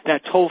you.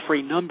 That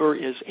toll-free number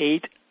is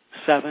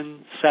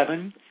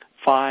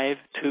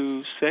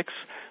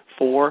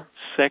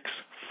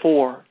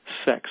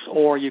 877-526-4646,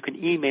 or you can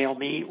email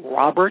me,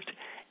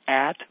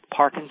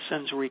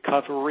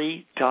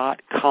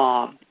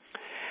 robert@parkinsonsrecovery.com.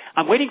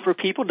 I'm waiting for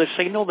people to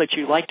signal that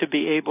you'd like to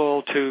be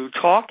able to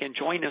talk and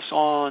join us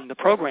on the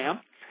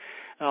program.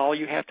 All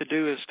you have to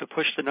do is to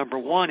push the number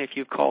 1 if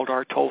you've called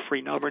our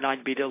toll-free number, and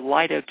I'd be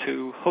delighted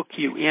to hook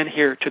you in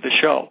here to the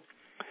show.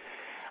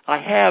 I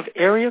have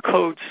area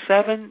code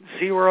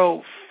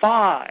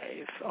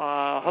 705.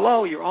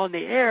 Hello, you're on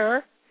the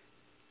air.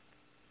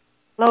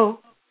 Hello.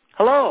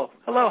 Hello.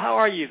 How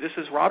are you? This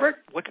is Robert.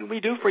 What can we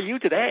do for you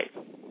today?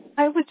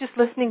 I was just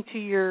listening to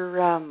your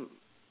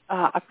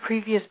a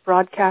previous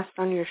broadcast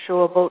on your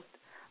show about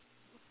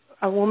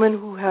a woman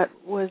who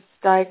was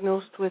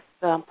diagnosed with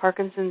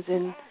Parkinson's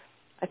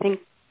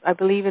I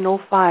believe in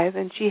 2005,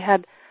 and she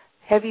had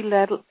heavy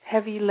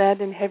lead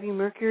and heavy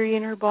mercury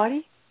in her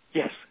body.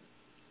 Yes.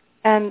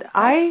 And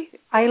I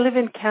live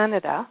in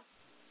Canada,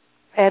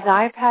 and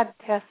I've had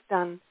tests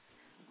done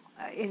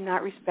in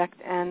that respect,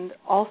 and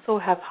also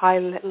have high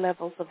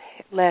levels of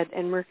lead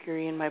and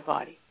mercury in my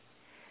body.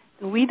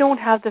 And we don't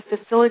have the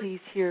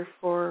facilities here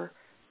for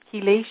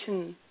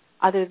chelation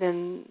other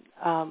than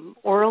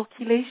oral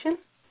chelation,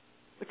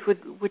 which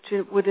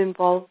would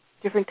involve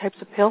different types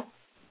of pills.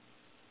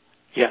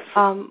 Yes.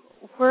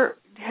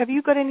 Have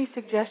you got any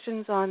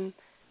suggestions on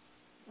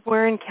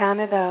where in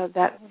Canada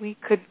that we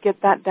could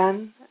get that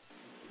done?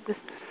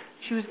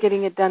 She was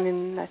getting it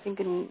done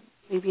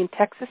maybe in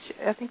Texas,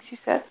 I think she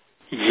said.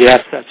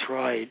 Yes, that's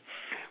right.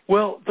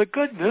 Well, the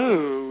good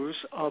news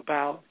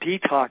about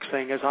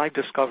detoxing, as I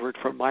discovered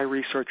from my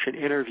research and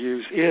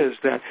interviews, is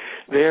that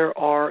there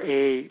are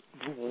a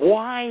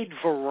wide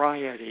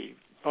variety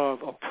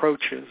of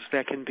approaches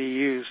that can be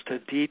used to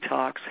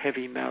detox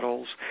heavy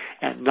metals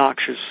and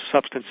noxious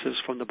substances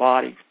from the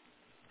body.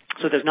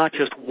 So there's not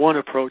just one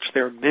approach,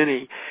 there are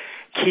many.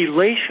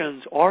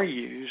 Chelations are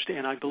used,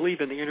 and I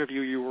believe in the interview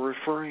you were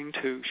referring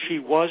to, she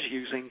was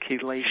using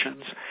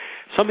chelations.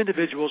 Some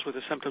individuals with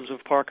the symptoms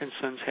of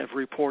Parkinson's have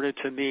reported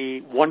to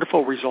me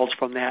wonderful results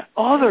from that.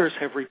 Others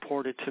have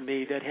reported to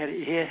me that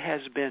it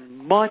has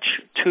been much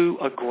too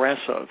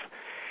aggressive,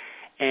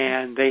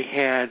 and they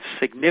had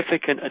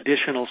significant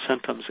additional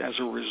symptoms as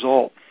a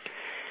result.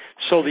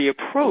 So the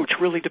approach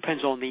really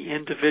depends on the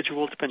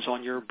individual, depends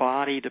on your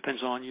body,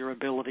 depends on your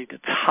ability to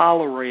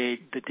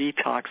tolerate the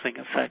detoxing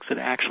effects that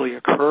actually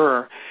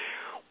occur.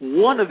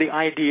 One of the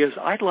ideas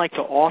I'd like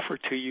to offer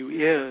to you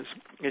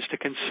is to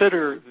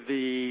consider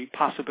the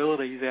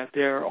possibility that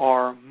there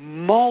are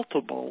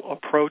multiple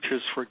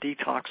approaches for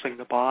detoxing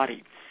the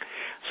body.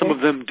 Some of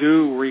them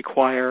do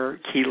require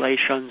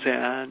chelations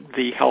and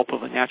the help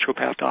of a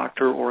naturopath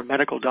doctor or a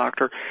medical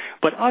doctor,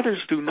 but others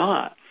do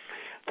not.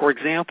 For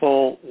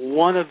example,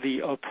 one of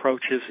the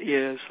approaches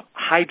is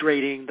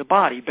hydrating the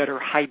body, better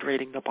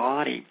hydrating the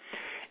body.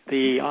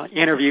 The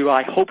interview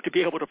I hope to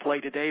be able to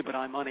play today, but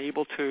I'm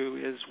unable to,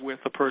 is with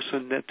a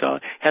person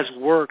that has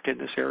worked in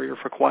this area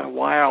for quite a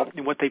while.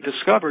 And what they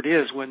discovered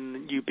is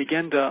when you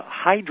begin to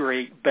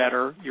hydrate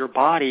better your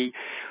body,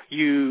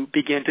 you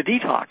begin to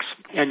detox,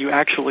 and you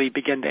actually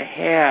begin to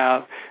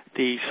have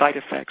the side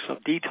effects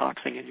of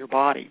detoxing in your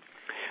body.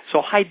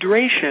 So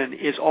hydration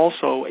is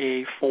also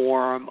a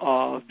form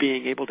of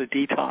being able to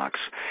detox.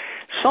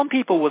 Some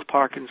people with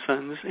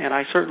Parkinson's, and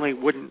I certainly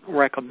wouldn't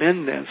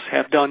recommend this,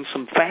 have done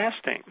some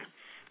fasting.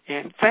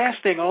 And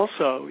fasting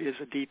also is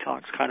a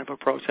detox kind of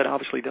approach that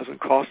obviously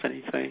doesn't cost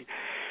anything.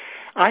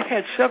 I've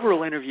had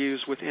several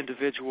interviews with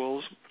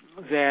individuals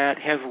that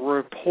have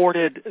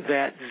reported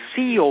that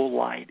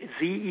zeolite,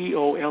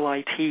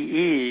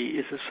 Z-E-O-L-I-T-E,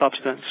 is a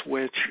substance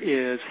which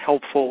is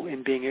helpful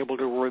in being able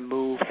to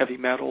remove heavy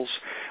metals,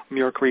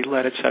 mercury,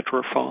 lead,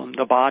 etc., from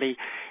the body.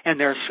 And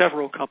there are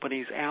several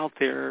companies out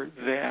there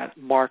that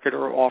market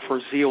or offer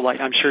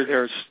zeolite. I'm sure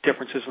there's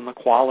differences in the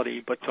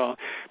quality, but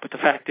the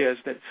fact is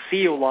that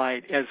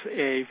zeolite as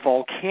a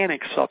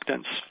volcanic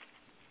substance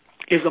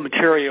is a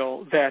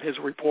material that is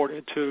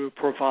reported to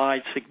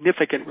provide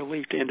significant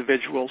relief to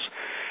individuals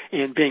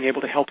in being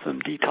able to help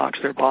them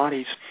detox their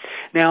bodies.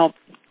 Now,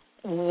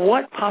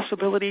 what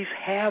possibilities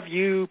have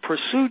you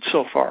pursued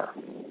so far?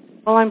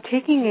 Well, I'm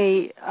taking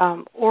a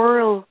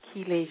oral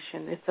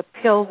chelation. It's a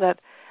pill that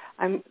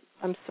I'm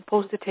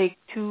supposed to take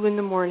 2 in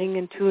the morning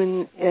and 2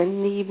 in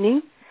the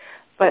evening,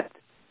 but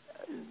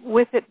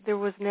with it there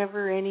was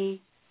never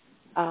any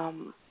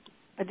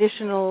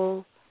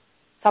additional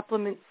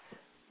supplements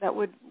that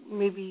would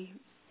maybe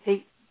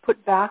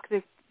put back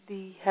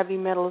the heavy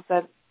metals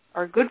that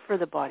are good for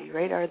the body,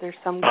 right? Are there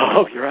some?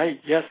 Oh, you're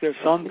right. Yes, there's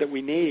some that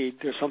we need.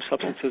 There's some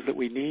substances that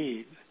we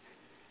need.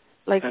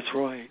 That's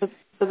right.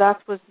 So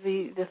that was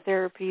the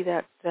therapy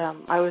that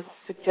I was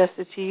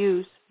suggested to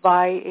use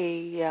by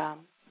a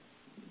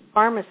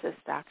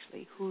pharmacist,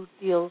 actually, who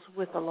deals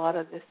with a lot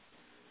of these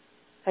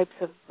types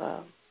of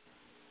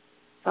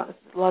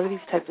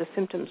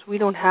symptoms. We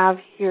don't have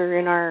here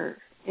in our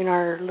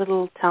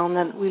little town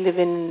that we live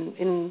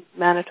in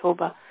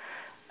Manitoba,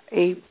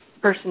 a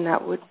person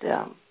that would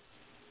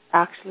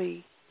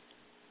actually,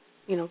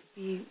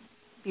 be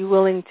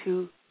willing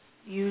to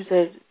use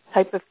a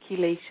type of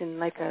chelation,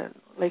 like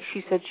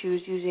she said she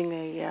was using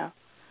a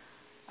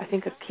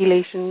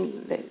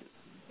chelation,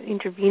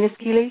 intravenous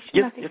chelation.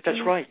 Yep,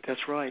 that's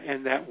right,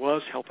 and that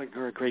was helping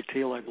her a great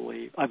deal, I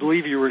believe. I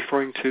believe you're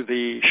referring to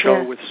the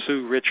show with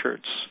Sue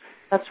Richards.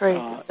 That's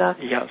right.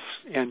 Exactly. Yes,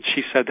 and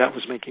she said that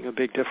was making a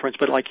big difference.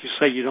 But like you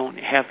say, you don't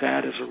have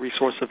that as a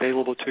resource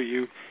available to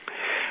you.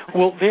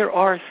 Well, there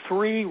are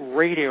 3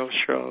 radio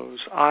shows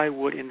I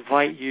would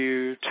invite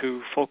you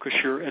to focus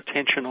your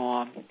attention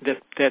on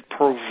that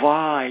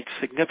provide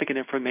significant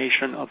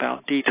information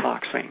about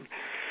detoxing.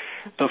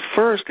 The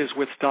first is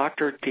with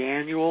Dr.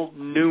 Daniel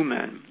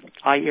Newman.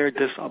 I aired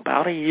this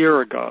about a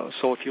year ago,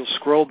 so if you'll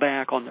scroll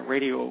back on the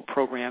radio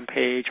program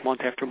page month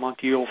after month,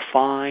 you'll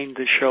find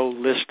the show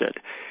listed.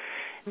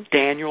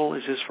 Daniel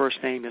is his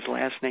first name. His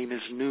last name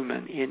is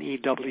Newman,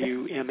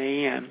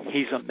 Newman.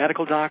 He's a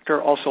medical doctor,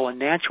 also a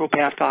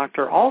naturopath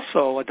doctor,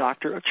 also a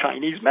doctor of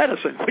Chinese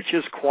medicine, which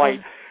is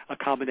quite a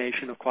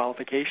combination of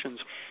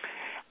qualifications.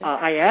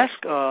 I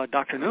asked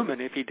Dr.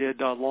 Newman if he did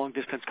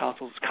long-distance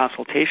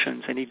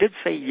consultations, and he did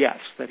say yes,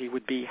 that he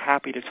would be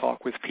happy to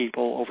talk with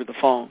people over the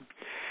phone.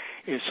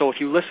 So if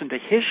you listen to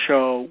his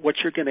show, what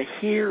you're going to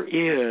hear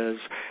is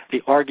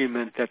the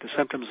argument that the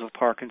symptoms of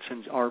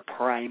Parkinson's are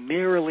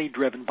primarily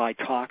driven by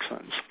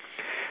toxins.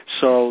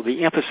 So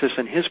the emphasis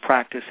in his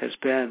practice has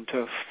been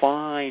to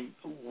find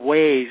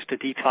ways to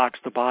detox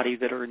the body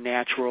that are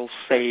natural,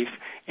 safe,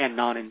 and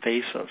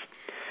non-invasive.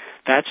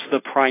 That's the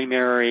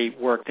primary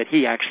work that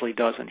he actually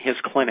does in his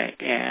clinic.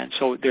 And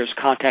so there's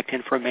contact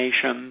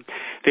information.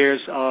 There's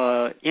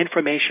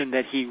information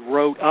that he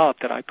wrote up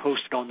that I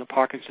posted on the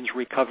Parkinson's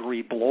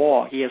Recovery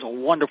blog. He has a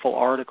wonderful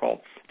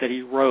article that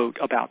he wrote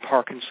about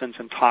Parkinson's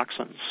and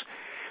toxins.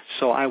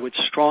 So I would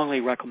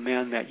strongly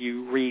recommend that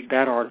you read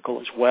that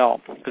article as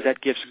well, because that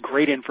gives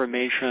great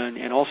information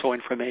and also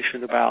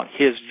information about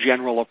his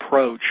general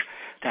approach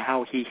to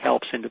how he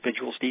helps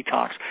individuals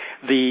detox.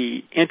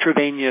 The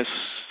intravenous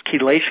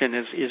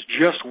chelation is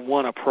just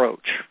one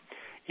approach.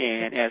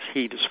 And as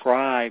he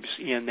describes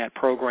in that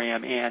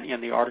program and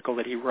in the article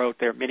that he wrote,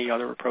 there are many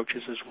other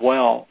approaches as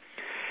well.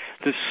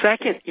 The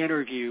second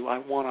interview I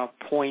want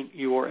to point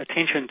your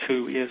attention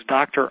to is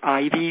Dr.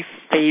 Ivy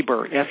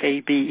Faber,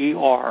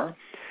 Faber.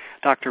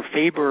 Dr.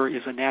 Faber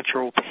is a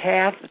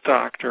naturopath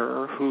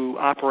doctor who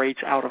operates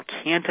out of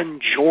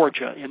Canton,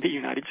 Georgia in the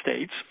United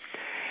States.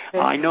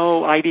 I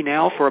know Ivy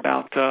now for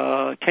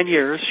about 10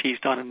 years. She's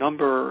done a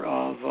number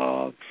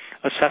of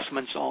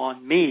assessments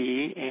on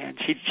me, and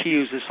she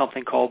uses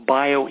something called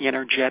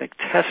bioenergetic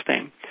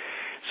testing.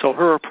 So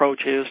her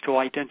approach is to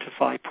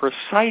identify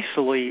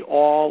precisely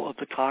all of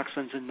the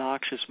toxins and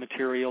noxious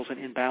materials and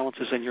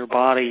imbalances in your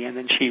body, and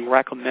then she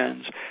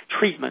recommends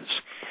treatments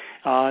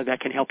that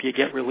can help you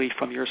get relief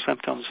from your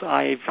symptoms.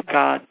 I've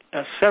got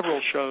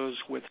several shows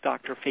with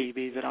Dr.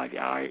 Faby that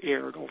I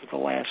aired over the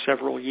last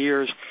several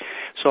years.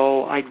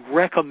 So I'd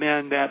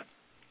recommend that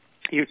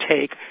you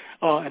take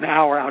an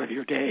hour out of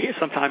your day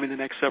sometime in the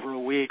next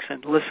several weeks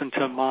and listen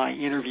to my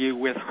interview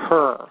with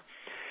her.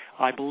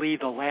 I believe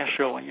the last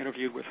show I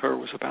interviewed with her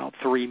was about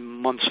 3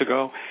 months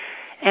ago.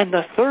 And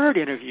the third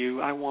interview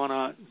I want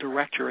to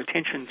direct your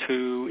attention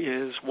to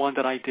is one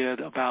that I did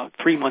about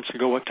 3 months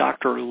ago with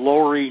Dr.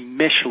 Lori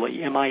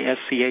Mishley,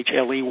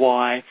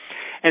 Mischley,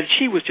 and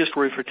she was just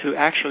referred to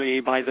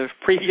actually by the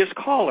previous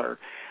caller.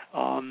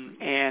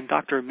 And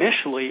Dr.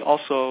 Mishley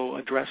also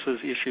addresses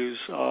issues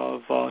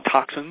of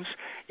toxins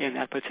in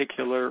that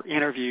particular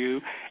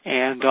interview.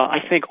 And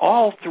I think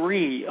all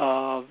 3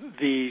 of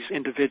these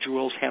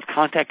individuals have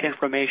contact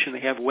information,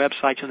 they have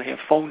websites, and they have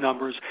phone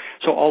numbers.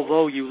 So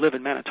although you live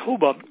in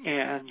Manitoba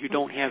and you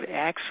don't have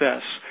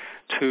access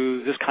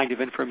to this kind of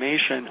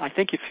information, I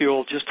think if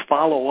you'll just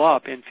follow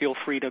up and feel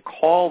free to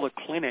call the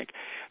clinic,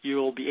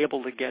 you'll be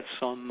able to get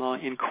some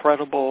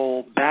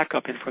incredible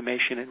backup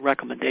information and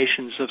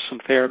recommendations of some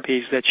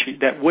therapies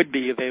that would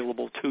be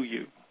available to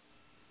you.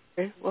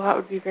 Okay. Well, that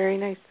would be very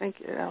nice. Thank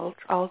you.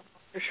 I'll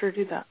for sure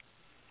do that.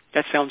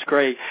 That sounds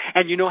great.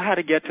 And you know how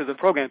to get to the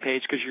program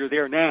page because you're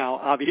there now,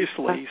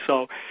 obviously.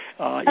 So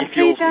if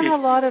you've done a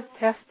lot of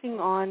testing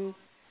on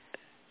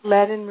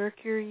lead and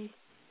mercury,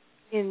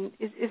 is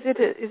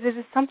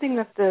it something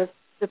that the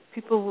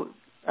people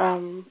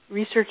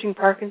researching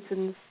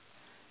Parkinson's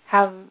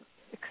have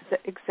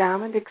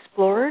examined,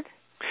 explored?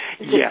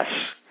 Yes.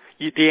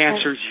 The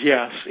answer is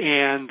yes,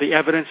 and the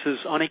evidence is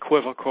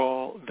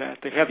unequivocal that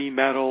the heavy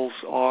metals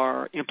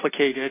are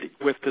implicated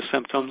with the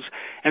symptoms,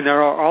 and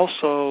there are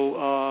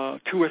also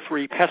 2 or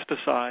 3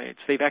 pesticides.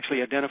 They've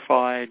actually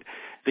identified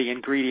the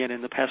ingredient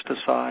in the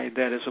pesticide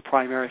that is a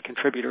primary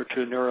contributor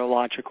to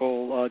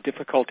neurological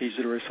difficulties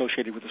that are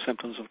associated with the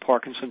symptoms of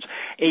Parkinson's.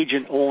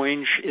 Agent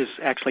Orange is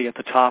actually at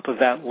the top of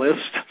that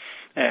list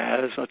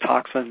as a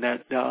toxin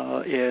that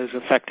is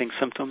affecting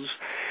symptoms.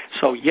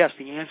 So yes,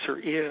 the answer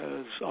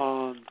is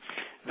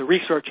the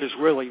research is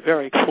really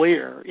very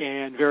clear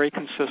and very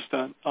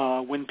consistent.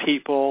 When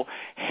people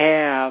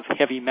have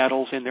heavy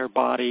metals in their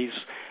bodies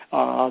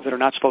that are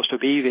not supposed to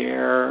be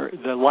there,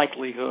 the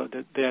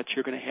likelihood that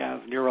you're going to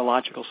have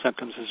neurological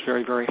symptoms is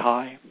very, very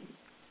high.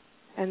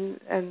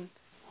 And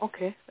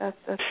okay, that's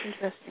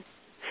interesting.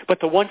 But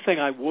the one thing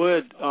I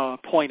would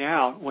point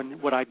out,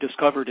 what I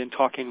discovered in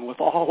talking with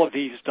all of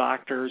these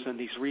doctors and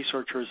these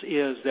researchers,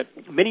 is that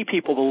many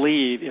people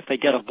believe if they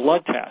get a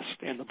blood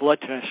test, and the blood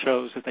test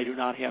shows that they do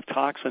not have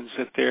toxins,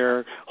 that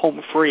they're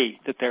home free,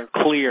 that they're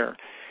clear.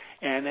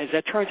 And as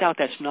it turns out,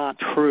 that's not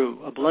true.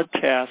 A blood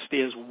test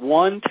is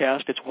one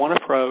test, it's one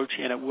approach,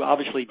 and it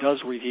obviously does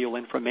reveal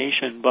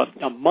information, but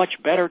a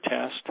much better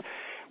test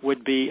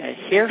would be a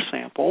hair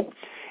sample,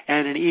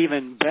 and an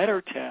even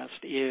better test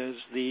is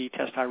the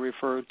test I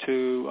referred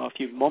to a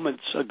few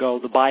moments ago,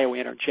 the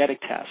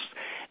bioenergetic test.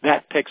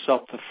 That picks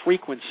up the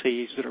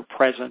frequencies that are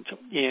present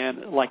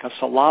in like a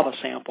saliva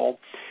sample,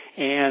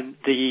 and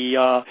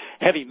the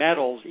heavy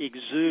metals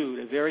exude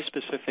a very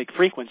specific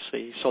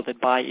frequency, so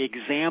that by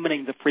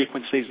examining the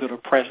frequencies that are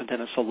present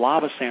in a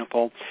saliva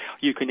sample,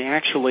 you can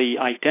actually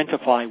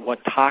identify what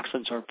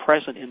toxins are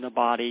present in the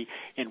body,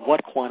 in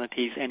what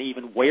quantities, and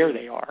even where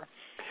they are.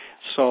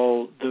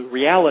 So the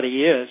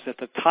reality is that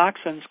the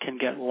toxins can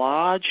get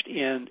lodged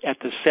at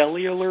the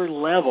cellular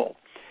level,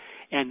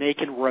 and they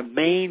can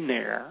remain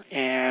there.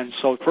 And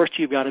so first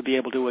you've got to be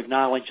able to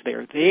acknowledge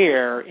they're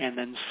there, and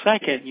then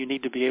second, you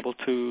need to be able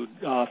to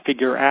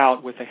figure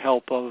out, with the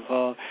help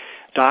of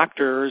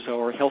doctors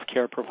or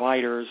healthcare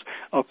providers,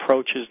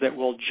 approaches that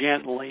will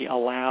gently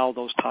allow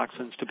those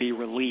toxins to be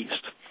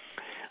released.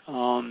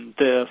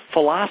 The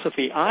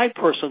philosophy I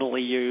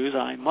personally use,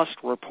 I must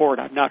report,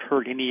 I've not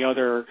heard any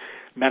other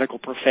medical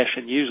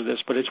profession use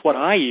this, but it's what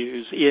I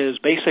use, is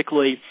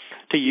basically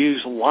to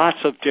use lots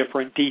of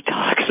different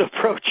detox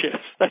approaches.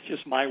 That's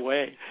just my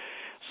way.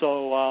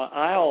 So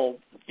I'll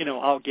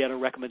get a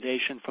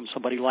recommendation from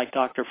somebody like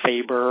Dr.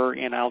 Faber,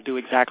 and I'll do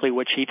exactly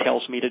what she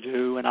tells me to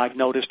do, and I've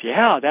noticed,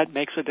 that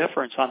makes a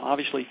difference. I'm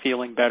obviously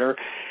feeling better.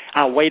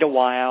 I'll wait a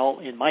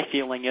while, and my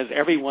feeling is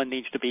everyone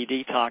needs to be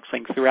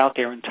detoxing throughout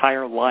their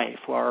entire life.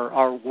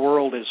 Our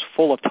world is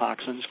full of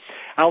toxins.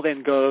 I'll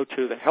then go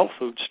to the health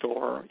food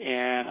store,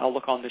 and I'll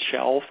look on the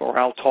shelf, or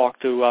I'll talk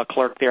to a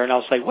clerk there, and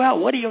I'll say, well,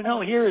 what do you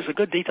know? Here is a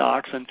good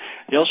detox, and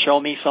they'll show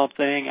me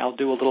something. I'll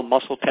do a little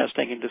muscle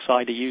testing and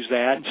decide to use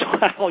that, and so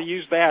I'll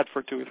use that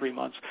for 2 or 3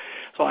 months.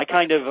 So I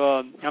kind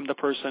of am the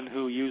person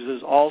who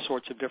uses all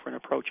sorts of different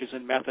approaches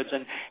and methods,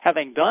 and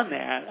having done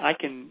that, I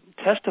can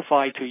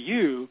testify to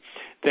you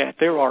that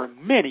there are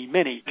many,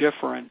 many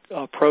different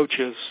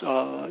approaches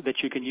that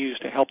you can use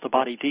to help the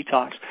body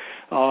detox.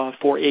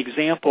 For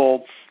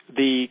example,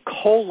 the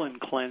colon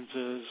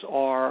cleanses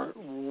are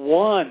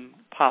one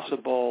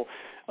possible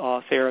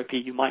therapy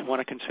you might want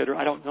to consider.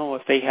 I don't know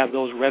if they have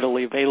those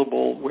readily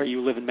available where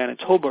you live in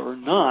Manitoba or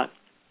not,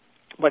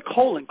 but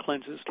colon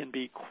cleanses can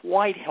be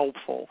quite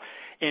helpful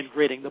in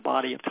ridding the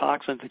body of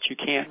toxins that you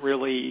can't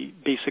really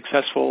be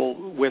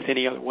successful with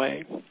any other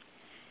way.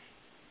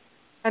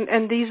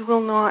 And these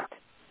will not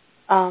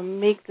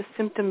make the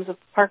symptoms of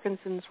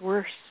Parkinson's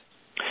worse?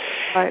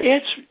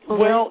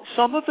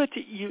 Some of it.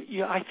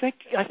 I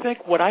think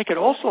what I could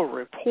also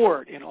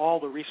report in all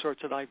the research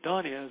that I've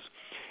done is,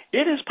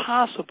 it is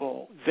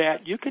possible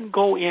that you can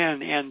go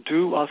in and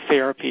do a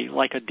therapy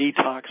like a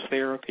detox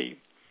therapy,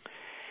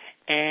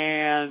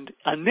 and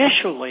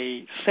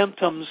initially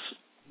symptoms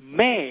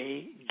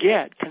may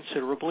get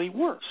considerably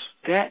worse.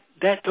 That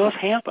does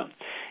happen.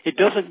 It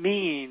doesn't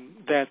mean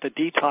that the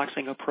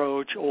detoxing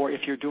approach, or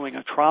if you're doing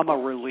a trauma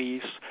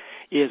release,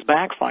 is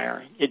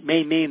backfiring. It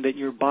may mean that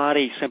your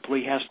body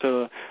simply has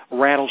to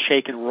rattle,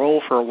 shake, and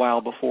roll for a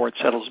while before it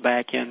settles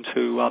back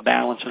into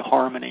balance and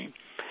harmony.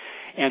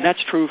 And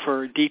that's true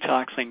for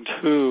detoxing,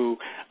 too.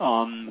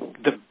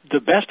 The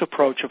best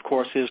approach, of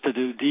course, is to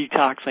do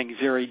detoxing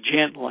very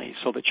gently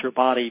so that your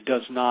body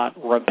does not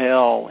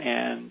rebel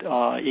and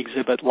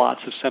exhibit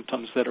lots of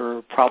symptoms that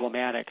are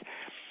problematic.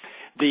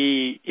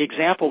 The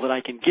example that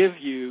I can give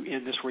you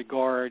in this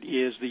regard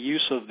is the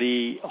use of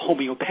the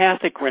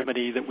homeopathic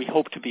remedy that we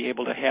hope to be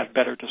able to have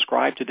better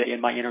described today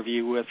in my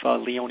interview with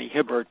Leonie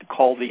Hibbert,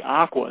 called the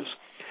AQUAS.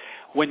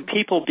 When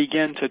people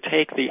begin to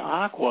take the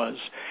AQUAS,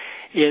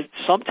 it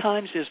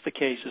sometimes is the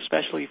case,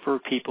 especially for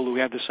people who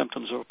have the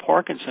symptoms of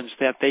Parkinson's,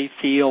 that they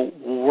feel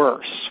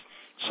worse.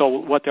 So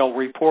what they'll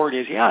report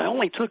is, I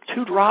only took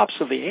 2 drops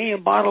of the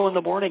AM bottle in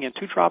the morning and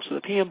 2 drops of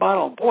the PM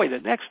bottle, and boy, the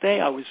next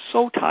day I was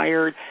so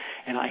tired,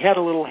 and I had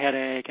a little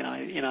headache, and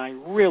I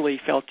really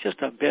felt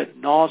just a bit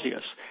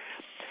nauseous.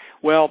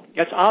 Well,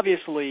 that's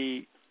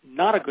obviously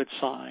not a good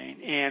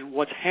sign, and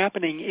what's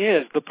happening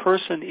is the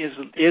person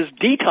is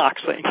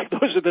detoxing.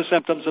 Those are the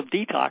symptoms of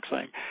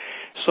detoxing.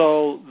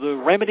 So the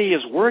remedy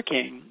is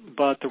working,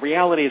 but the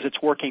reality is it's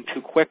working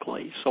too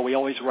quickly. So we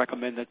always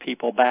recommend that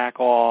people back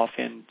off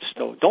and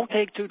still don't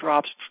take 2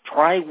 drops,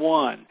 try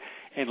 1,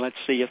 and let's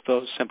see if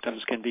those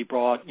symptoms can be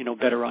brought,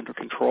 better under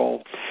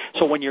control.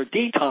 So when you're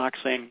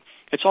detoxing,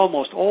 it's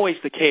almost always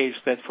the case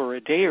that for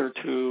a day or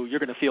 2, you're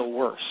going to feel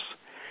worse.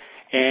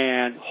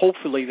 And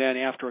hopefully then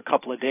after a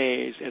couple of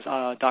days, as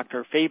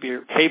Dr.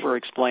 Faber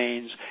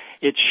explains,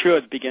 it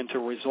should begin to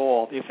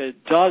resolve. If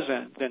it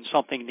doesn't, then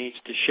something needs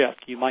to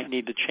shift. You might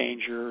need to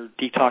change your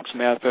detox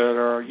method,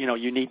 or,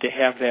 you need to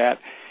have that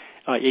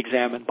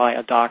examined by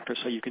a doctor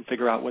so you can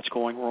figure out what's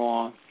going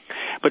wrong.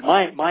 But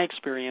my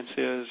experience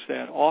is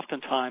that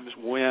oftentimes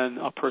when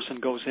a person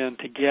goes in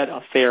to get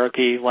a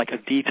therapy, like a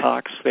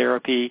detox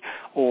therapy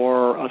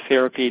or a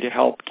therapy to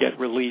help get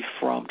relief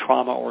from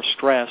trauma or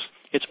stress,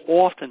 it's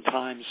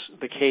oftentimes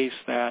the case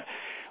that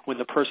when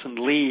the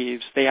person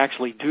leaves,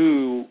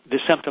 the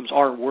symptoms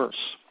are worse.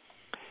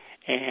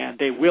 And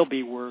they will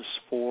be worse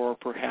for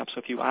perhaps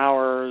a few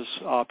hours,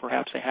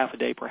 perhaps a half a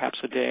day, perhaps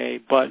a day.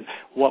 But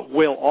what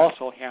will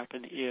also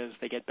happen is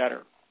they get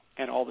better.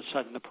 And all of a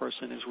sudden the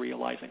person is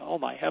realizing, oh,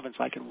 my heavens,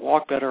 I can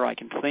walk better, I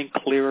can think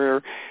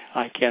clearer,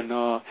 I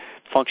can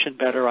function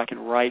better, I can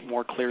write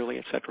more clearly,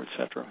 et cetera, et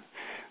cetera.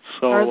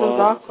 So, are those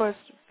AQUAS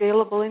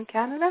available in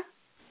Canada?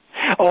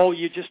 Oh,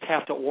 you just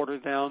have to order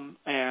them,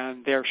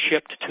 and they're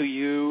shipped to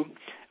you.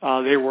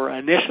 They were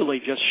initially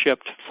just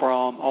shipped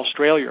from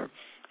Australia,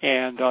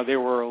 and there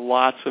were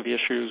lots of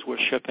issues with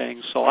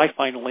shipping. So I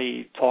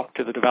finally talked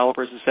to the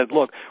developers and said,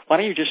 look, why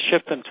don't you just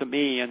ship them to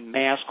me in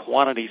mass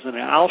quantities,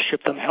 and I'll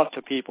ship them out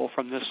to people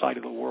from this side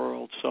of the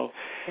world. So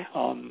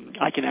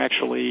I can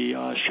actually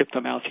ship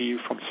them out to you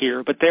from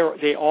here. But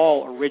they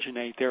all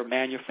originate, they're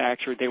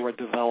manufactured, they were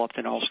developed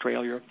in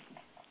Australia.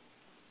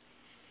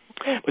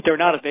 But they're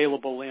not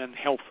available in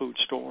health food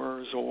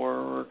stores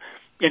or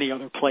any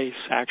other place,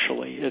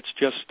 actually. It's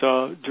just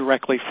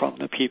directly from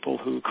the people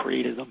who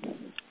created them.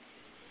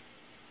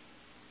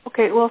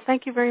 Okay, well,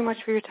 thank you very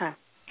much for your time.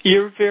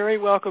 You're very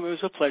welcome. It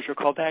was a pleasure.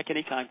 Call back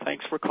anytime.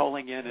 Thanks for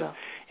calling in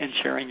and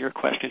sharing your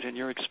questions and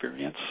your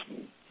experience.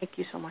 Thank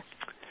you so much.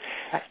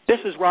 Bye. This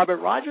is Robert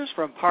Rogers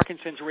from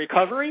Parkinson's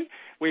Recovery.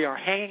 We are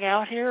hanging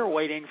out here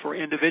waiting for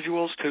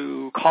individuals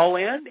to call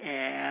in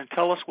and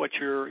tell us what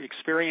your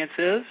experience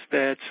is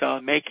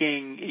that's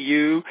making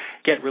you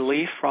get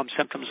relief from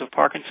symptoms of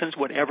Parkinson's,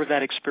 whatever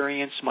that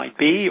experience might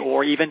be,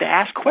 or even to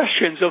ask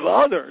questions of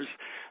others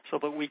so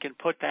that we can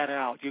put that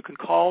out. You can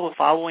call the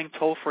following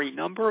toll-free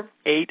number,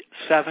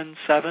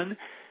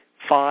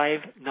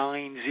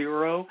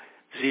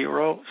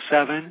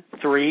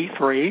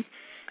 877-590-0733.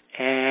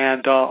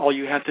 And all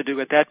you have to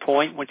do at that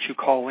point, once you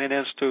call in,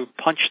 is to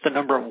punch the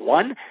number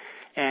 1,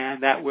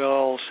 and that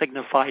will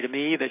signify to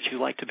me that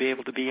you'd like to be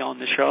able to be on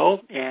the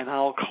show, and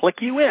I'll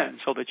click you in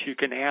so that you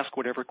can ask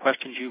whatever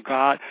questions you've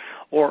got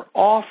or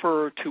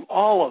offer to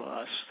all of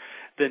us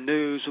the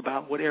news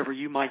about whatever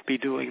you might be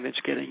doing that's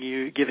giving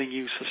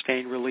you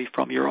sustained relief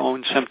from your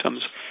own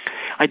symptoms.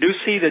 I do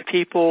see that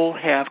people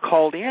have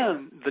called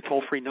in the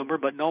toll-free number,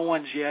 but no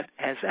one's yet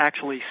has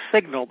actually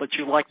signaled that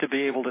you'd like to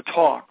be able to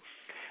talk.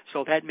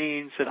 So that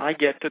means that I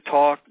get to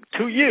talk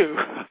to you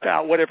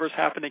about whatever's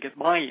happening at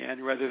my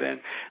end rather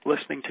than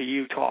listening to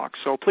you talk.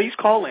 So please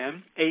call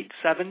in,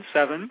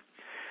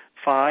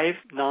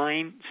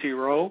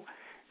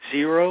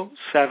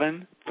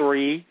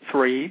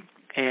 877-590-0733.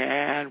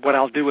 And what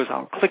I'll do is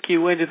I'll click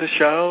you into the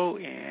show,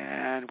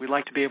 and we'd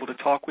like to be able to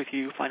talk with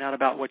you, find out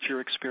about what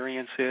your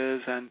experience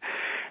is, and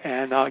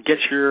get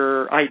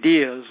your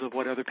ideas of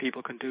what other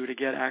people can do to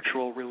get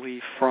actual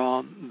relief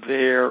from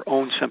their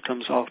own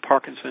symptoms of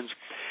Parkinson's.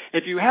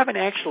 If you haven't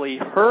actually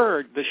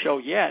heard the show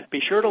yet,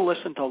 be sure to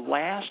listen to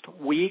last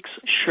week's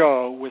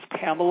show with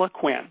Pamela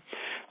Quinn,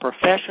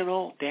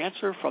 professional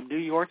dancer from New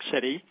York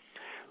City,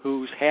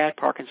 who's had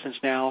Parkinson's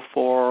now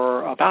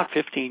for about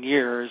 15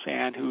 years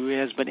and who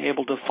has been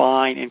able to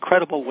find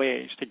incredible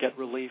ways to get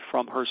relief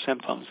from her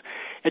symptoms.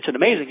 It's an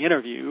amazing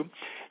interview.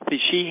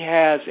 She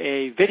has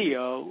a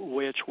video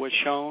which was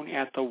shown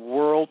at the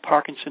World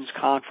Parkinson's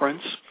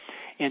Conference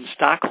in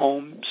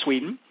Stockholm,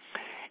 Sweden,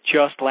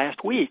 just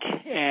last week,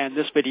 and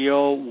this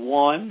video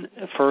won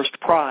first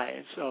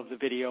prize of the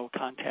video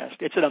contest.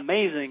 It's an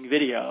amazing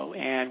video,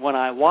 and when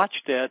I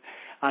watched it,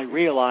 I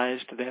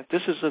realized that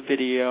this is a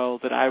video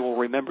that I will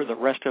remember the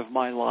rest of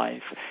my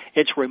life.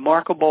 It's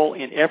remarkable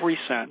in every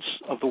sense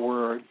of the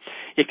word.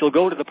 If you'll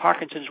go to the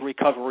Parkinson's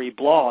Recovery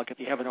blog, if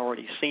you haven't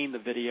already seen the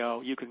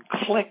video, you can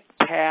click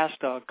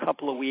past a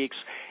couple of weeks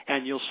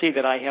and you'll see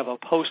that I have a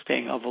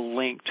posting of a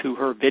link to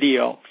her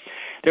video.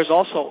 There's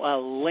also a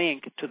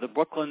link to the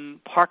Brooklyn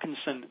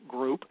Parkinson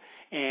group,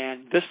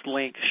 and this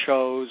link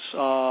shows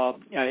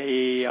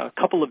a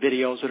couple of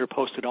videos that are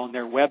posted on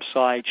their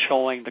website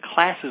showing the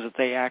classes that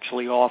they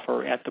actually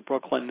offer at the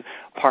Brooklyn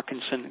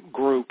Parkinson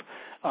group.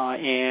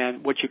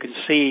 And what you can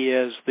see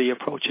is the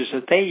approaches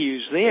that they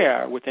use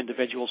there with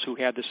individuals who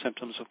have the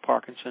symptoms of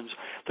Parkinson's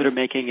that are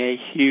making a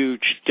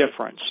huge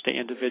difference to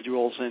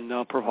individuals in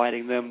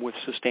providing them with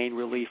sustained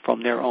relief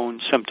from their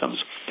own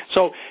symptoms.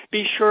 So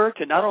be sure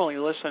to not only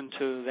listen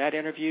to that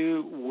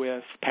interview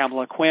with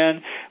Pamela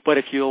Quinn, but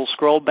if you'll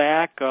scroll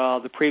back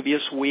the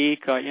previous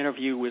week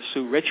interview with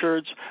Sue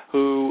Richards,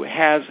 who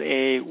has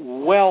a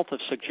wealth of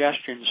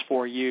suggestions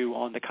for you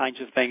on the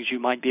kinds of things you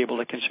might be able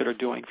to consider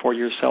doing for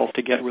yourself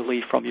to get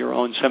relief from your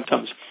own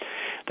symptoms.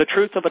 The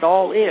truth of it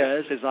all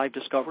is, as I've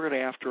discovered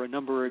after a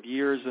number of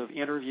years of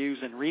interviews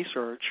and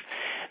research,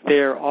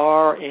 there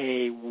are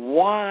a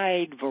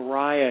wide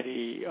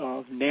variety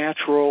of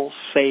natural,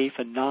 safe,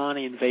 and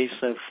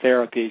non-invasive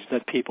therapies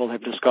that people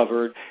have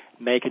discovered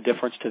make a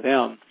difference to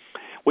them.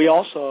 We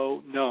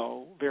also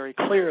know very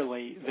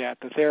clearly that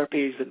the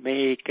therapies that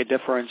make a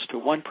difference to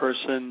one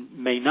person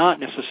may not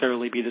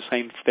necessarily be the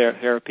same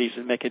therapies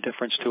that make a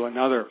difference to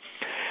another.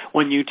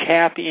 When you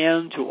tap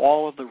into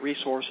all of the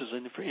resources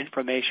and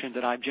information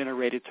that I've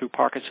generated through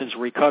Parkinson's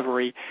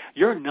recovery,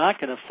 you're not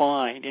going to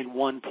find in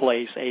one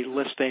place a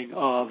listing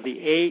of the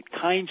 8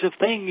 kinds of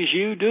things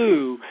you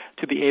do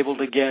to be able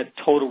to get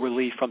total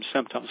relief from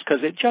symptoms,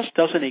 because it just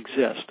doesn't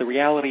exist. The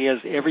reality is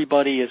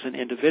everybody is an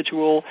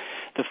individual.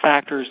 The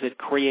factors that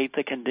create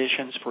the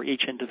conditions for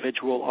each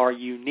individual are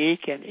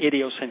unique and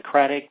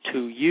idiosyncratic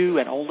to you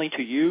and only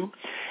to you.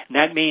 And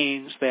that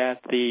means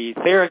that the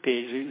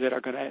therapies that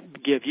are going to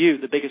give you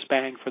the biggest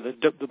bang for the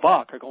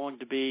buck are going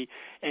to be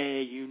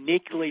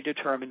uniquely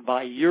determined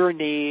by your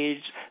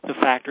needs, the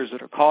factors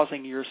that are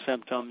causing your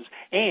symptoms,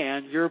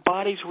 and your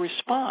body's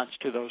response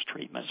to those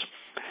treatments.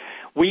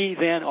 We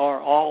then are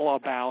all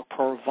about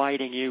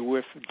providing you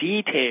with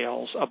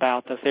details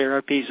about the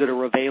therapies that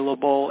are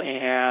available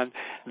and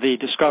the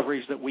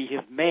discoveries that we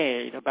have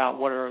made about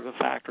what are the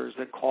factors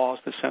that cause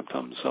the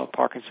symptoms of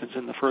Parkinson's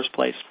in the first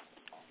place.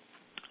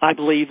 I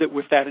believe that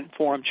with that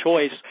informed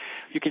choice,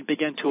 you can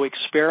begin to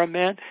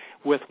experiment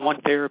with one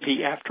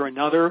therapy after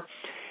another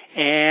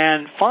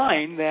and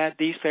find that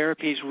these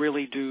therapies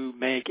really do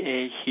make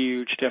a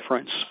huge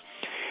difference.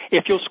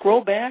 If you'll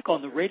scroll back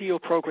on the radio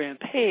program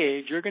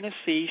page, you're going to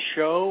see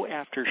show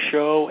after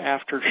show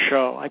after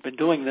show. I've been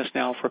doing this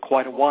now for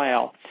quite a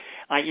while.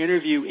 I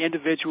interview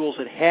individuals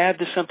that have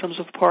the symptoms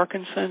of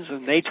Parkinson's,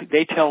 and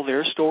they tell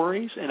their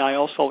stories, and I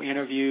also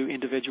interview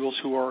individuals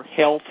who are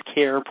health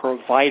care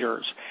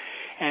providers.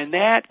 And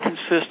that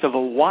consists of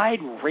a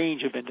wide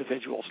range of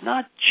individuals,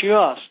 not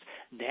just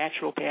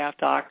naturopath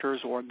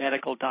doctors or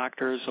medical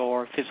doctors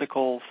or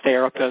physical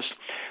therapists,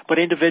 but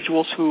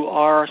individuals who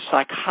are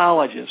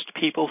psychologists,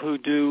 people who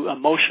do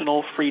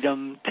emotional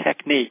freedom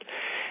technique,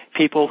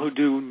 people who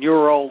do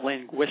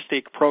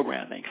neuro-linguistic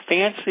programming,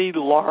 fancy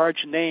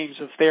large names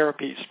of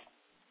therapies,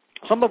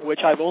 some of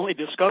which I've only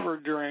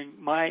discovered during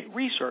my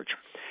research.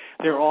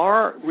 There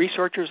are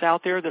researchers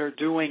out there that are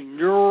doing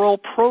neural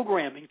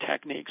programming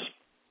techniques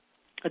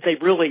that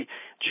they've really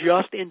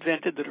just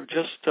invented, that are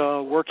just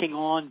working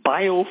on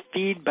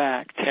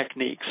biofeedback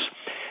techniques.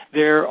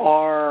 There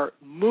are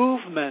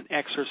movement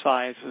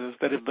exercises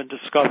that have been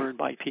discovered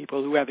by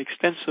people who have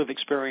extensive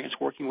experience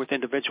working with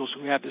individuals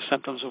who have the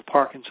symptoms of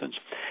Parkinson's.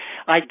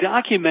 I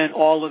document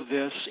all of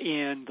this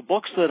in the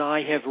books that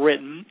I have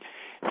written,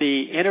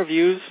 the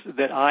interviews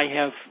that I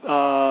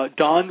have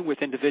done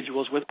with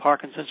individuals with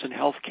Parkinson's and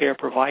healthcare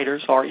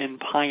providers are in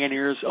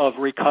Pioneers of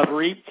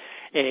Recovery,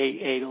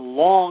 a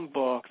long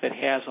book that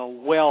has a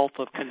wealth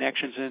of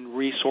connections and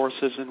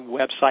resources and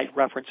website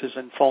references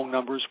and phone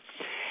numbers.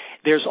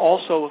 There's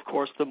also, of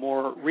course, the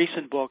more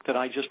recent book that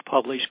I just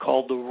published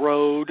called The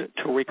Road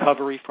to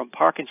Recovery from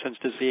Parkinson's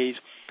Disease.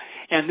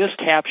 And this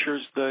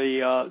captures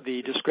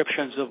the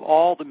descriptions of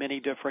all the many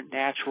different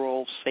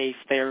natural, safe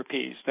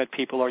therapies that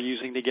people are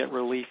using to get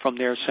relief from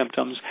their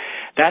symptoms.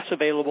 That's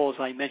available, as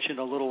I mentioned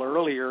a little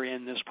earlier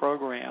in this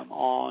program,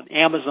 on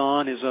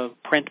Amazon as a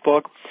print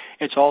book.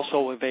 It's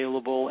also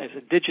available as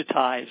a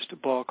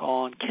digitized book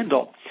on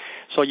Kindle.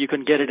 So you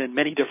can get it in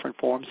many different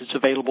forms. It's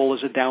available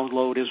as a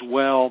download as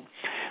well.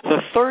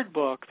 The third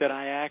book that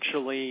I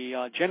actually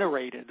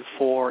generated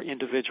for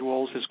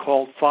individuals is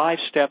called 5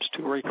 Steps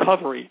to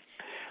Recovery.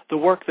 The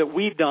work that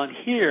we've done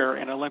here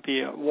in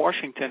Olympia,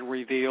 Washington,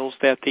 reveals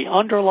that the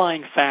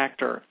underlying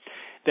factor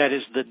that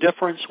is the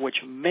difference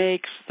which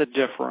makes the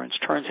difference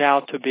turns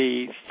out to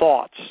be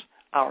thoughts.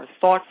 Our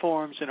thought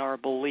forms and our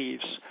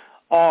beliefs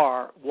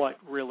are what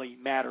really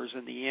matters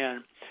in the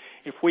end.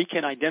 If we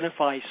can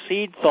identify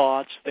seed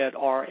thoughts that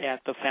are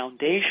at the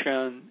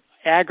foundation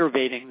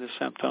aggravating the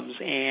symptoms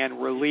and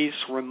release,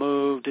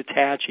 remove,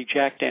 detach,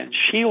 eject, and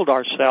shield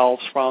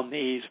ourselves from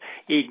these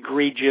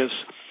egregious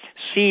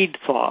seed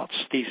thoughts,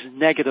 these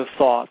negative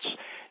thoughts,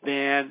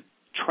 then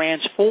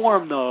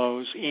transform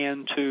those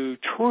into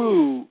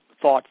true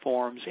thought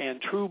forms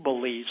and true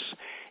beliefs,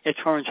 it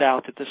turns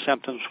out that the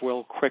symptoms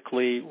will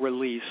quickly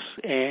release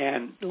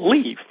and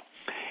leave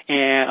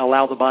and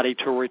allow the body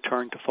to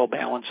return to full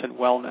balance and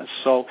wellness.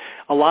 So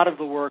a lot of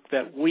the work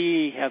that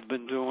we have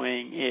been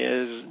doing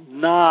is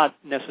not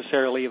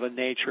necessarily of a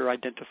nature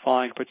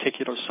identifying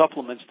particular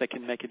supplements that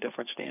can make a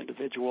difference to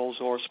individuals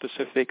or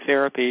specific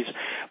therapies,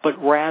 but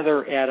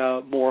rather at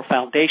a more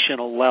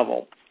foundational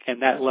level.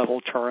 And that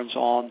level turns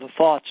on the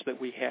thoughts that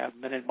we have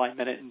minute by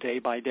minute and day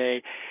by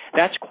day.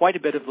 That's quite a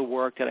bit of the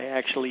work that I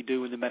actually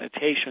do in the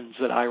meditations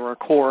that I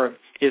record,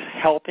 is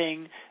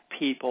helping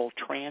people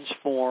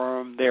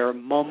transform their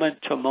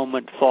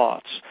moment-to-moment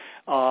thoughts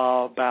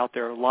about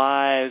their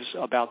lives,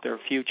 about their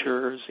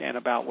futures, and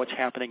about what's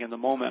happening in the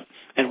moment.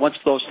 And once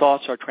those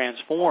thoughts are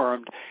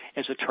transformed,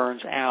 as it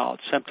turns out,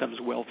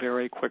 symptoms will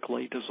very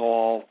quickly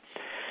dissolve.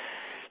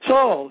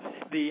 So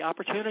the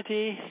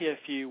opportunity, if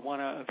you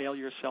want to avail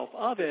yourself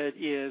of it,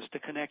 is to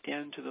connect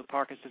into the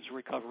Parkinson's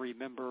Recovery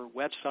member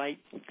website.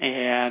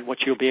 And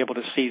what you'll be able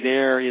to see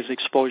there is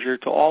exposure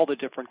to all the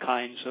different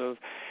kinds of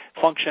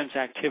functions,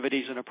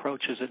 activities, and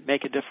approaches that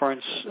make a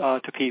difference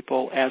to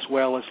people, as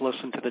well as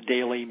listen to the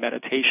daily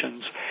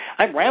meditations.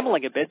 I'm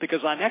rambling a bit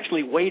because I'm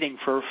actually waiting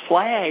for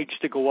flags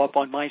to go up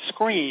on my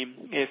screen.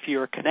 If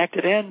you're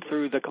connected in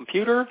through the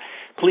computer,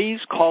 please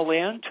call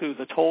in to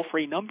the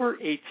toll-free number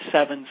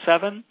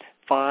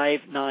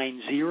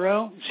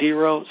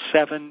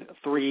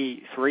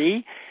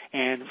 877-590-0733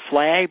 and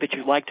flag that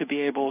you'd like to be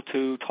able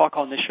to talk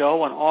on the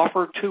show and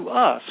offer to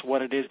us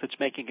what it is that's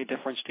making a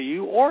difference to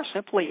you, or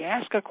simply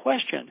ask a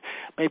question.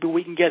 Maybe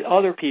we can get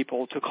other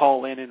people to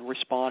call in and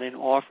respond and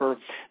offer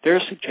their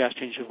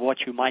suggestions of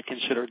what you might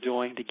consider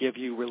doing to give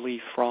you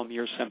relief from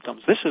your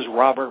symptoms. This is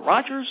Robert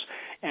Rogers,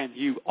 and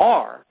you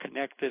are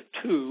connected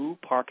to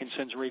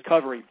Parkinson's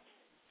Recovery.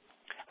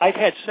 I've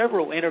had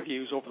several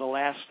interviews over the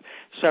last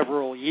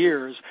several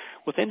years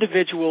with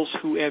individuals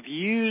who have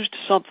used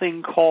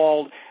something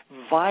called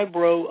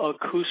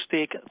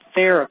vibroacoustic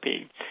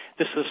therapy.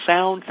 This is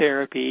sound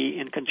therapy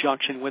in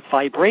conjunction with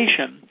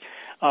vibration.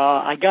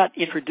 I got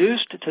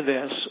introduced to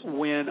this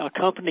when a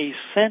company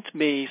sent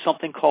me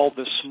something called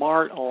the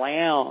Smart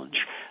Lounge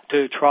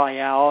to try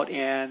out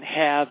and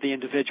have the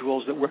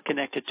individuals that we're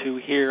connected to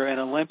here in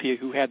Olympia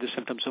who had the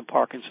symptoms of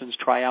Parkinson's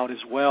try out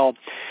as well.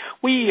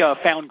 We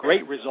found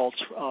great results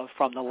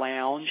from the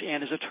lounge,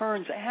 and as it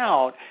turns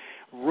out,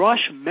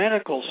 Rush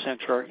Medical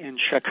Center in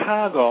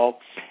Chicago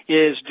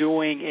is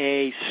doing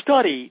a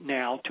study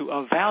now to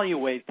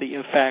evaluate the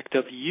effect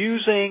of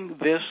using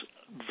this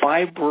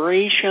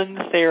vibration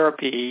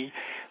therapy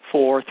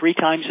for 3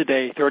 times a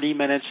day, 30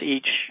 minutes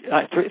each,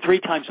 3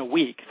 times a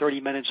week, 30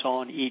 minutes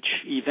on each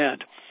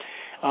event,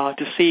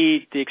 to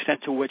see the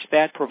extent to which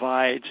that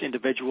provides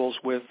individuals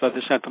with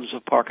the symptoms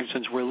of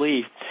Parkinson's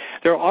relief.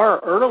 There are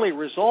early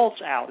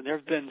results out, and there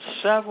have been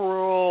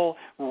several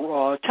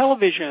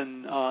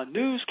television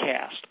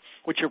newscasts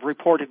which have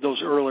reported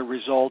those early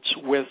results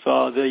with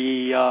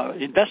the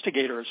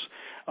investigators.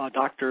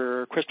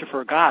 Dr.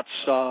 Christopher Gotts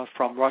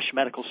from Rush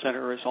Medical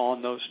Center is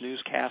on those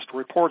newscasts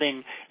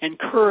reporting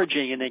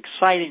encouraging and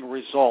exciting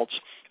results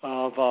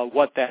of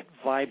what that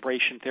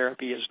vibration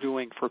therapy is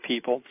doing for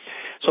people.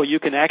 So you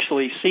can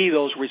actually see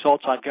those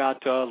results. I've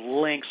got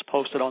links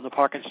posted on the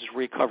Parkinson's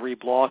Recovery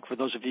blog for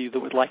those of you that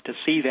would like to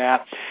see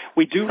that.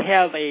 We do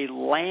have a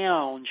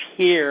lounge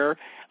here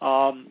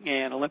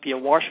in Olympia,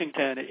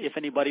 Washington. If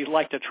anybody'd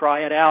like to try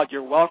it out,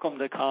 you're welcome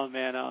to come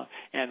and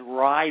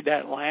ride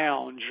that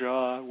lounge.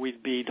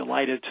 We'd be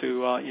delighted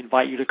to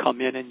invite you to come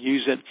in and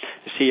use it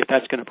to see if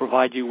that's going to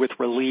provide you with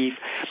relief.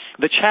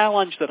 The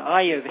challenge that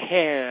I have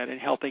had in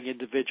helping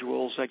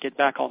individuals get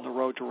back on the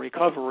road to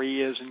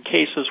recovery is in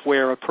cases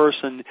where a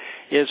person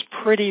is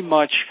pretty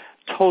much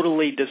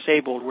totally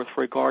disabled with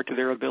regard to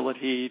their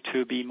ability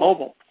to be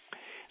mobile.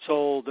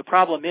 So the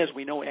problem is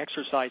we know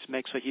exercise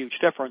makes a huge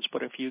difference,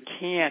 but if you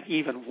can't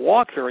even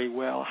walk very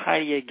well, how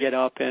do you get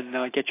up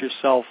and get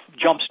yourself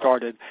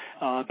jump-started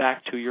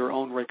back to your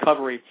own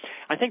recovery?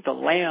 I think the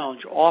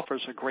lounge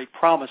offers a great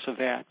promise of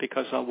that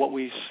because what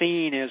we've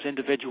seen is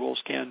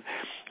individuals can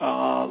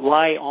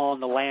lie on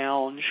the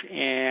lounge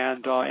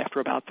and after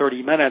about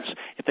 30 minutes,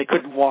 if they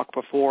couldn't walk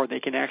before, they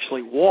can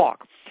actually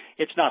walk.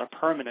 It's not a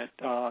permanent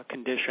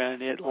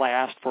condition. It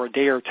lasts for a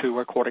day or two,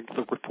 according to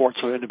the reports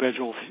of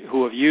individuals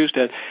who have used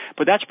it.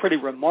 But that's pretty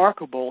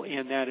remarkable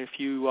in that if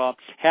you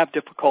have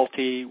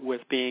difficulty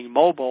with being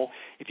mobile,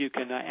 if you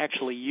can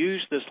actually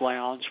use this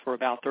lounge for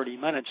about 30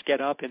 minutes,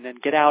 get up and then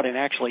get out and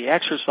actually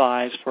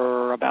exercise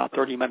for about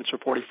 30 minutes or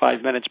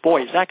 45 minutes,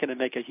 boy, is that going to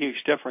make a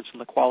huge difference in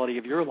the quality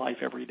of your life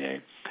every day.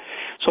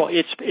 So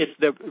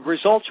the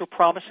results are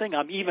promising.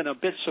 I'm even a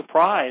bit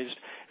surprised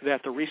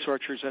that the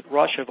researchers at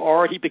Rush have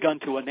already begun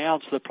to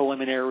announce the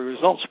preliminary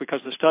results because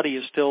the study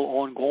is still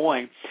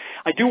ongoing.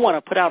 I do want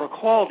to put out a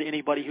call to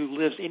anybody who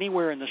lives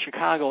anywhere in the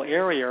Chicago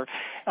area.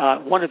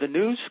 One of the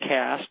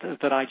newscasts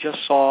that I just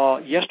saw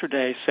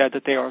yesterday said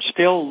that they are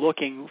still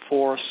looking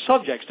for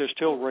subjects. They're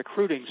still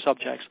recruiting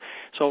subjects.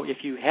 So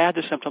if you had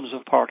the symptoms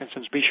of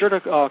Parkinson's, be sure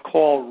to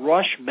call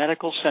Rush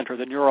Medical Center,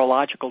 the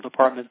neurological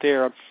department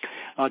there.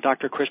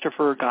 Dr.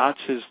 Christopher Gotts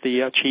is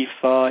the chief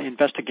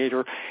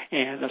investigator,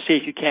 and see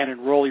if you can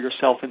enroll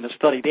yourself in the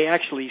study. They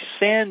actually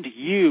send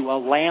you a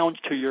lounge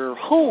to your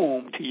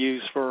home to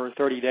use for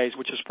 30 days,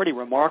 which is pretty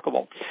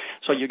remarkable.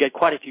 So you get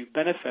quite a few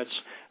benefits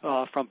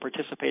from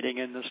participating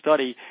in the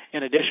study,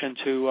 in addition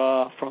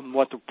to from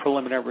what the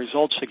preliminary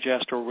results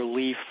suggest, or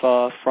relief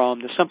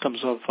from the symptoms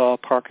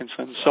of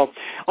Parkinson's. So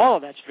all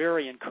of that's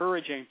very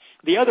encouraging.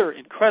 The other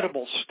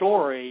incredible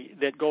story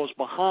that goes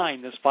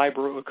behind this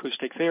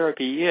vibroacoustic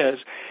therapy is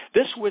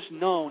this was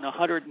known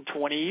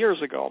 120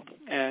 years ago,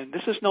 and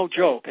this is no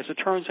joke. As it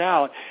turns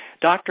out,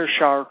 Dr.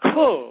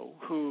 Charcot,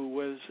 who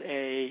was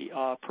a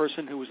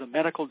person who was a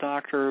medical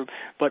doctor,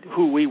 but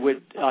who we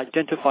would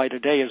identify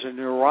today as a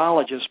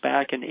neurologist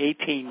back in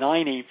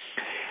 1890,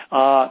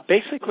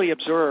 basically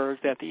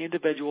observed that the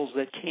individuals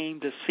that came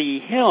to see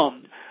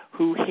him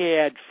who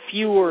had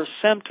fewer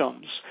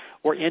symptoms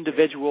were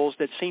individuals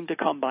that seemed to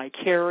come by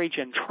carriage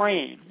and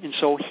train. And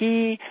so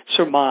he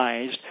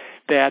surmised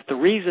that the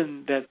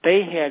reason that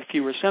they had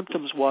fewer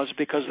symptoms was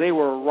because they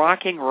were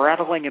rocking,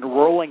 rattling, and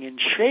rolling and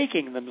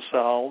shaking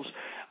themselves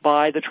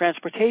by the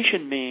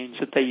transportation means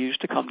that they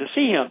used to come to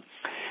see him.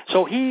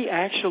 So he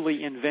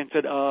actually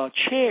invented a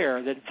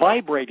chair that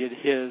vibrated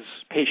his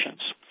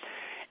patients.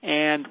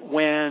 And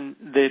when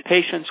the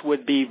patients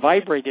would be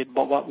vibrated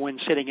when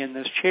sitting in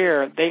this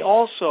chair, they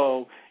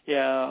also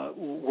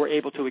were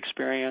able to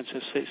experience a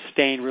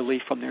sustained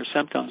relief from their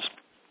symptoms.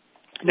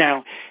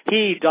 Now,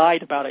 he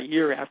died about a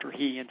year after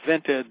he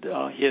invented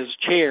his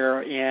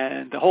chair,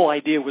 and the whole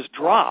idea was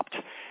dropped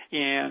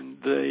in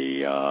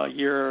the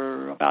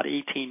year about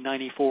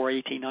 1894,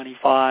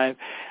 1895.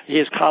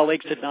 His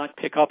colleagues did not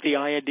pick up the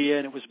idea,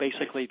 and it was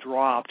basically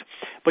dropped.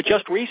 But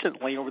just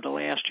recently, over the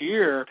last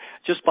year,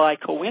 just by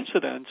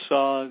coincidence,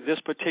 this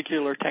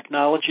particular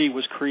technology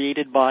was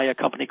created by a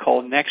company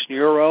called Next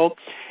Neuro,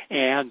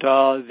 and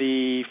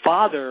the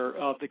father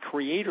of the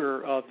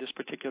creator of this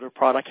particular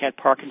product had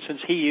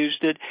Parkinson's. He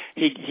used it.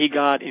 He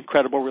got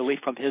incredible relief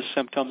from his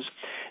symptoms.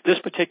 This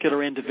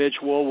particular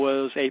individual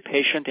was a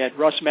patient at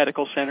Russ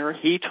Medical Center.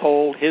 He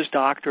told his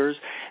doctors.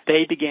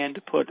 They began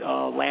to put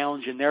a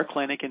lounge in their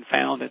clinic and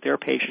found that their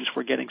patients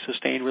were getting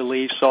sustained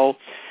relief. So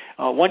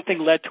one thing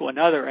led to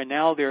another, and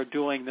now they're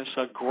doing this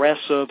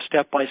aggressive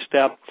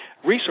step-by-step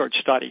research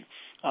study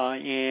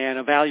and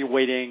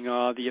evaluating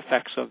the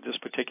effects of this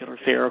particular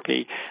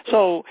therapy.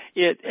 So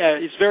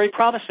it's very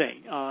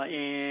promising.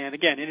 And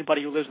again,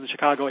 anybody who lives in the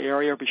Chicago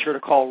area, be sure to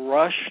call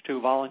Rush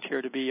to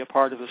volunteer to be a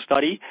part of the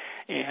study,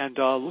 and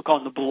look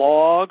on the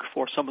blog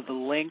for some of the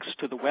links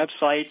to the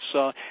websites.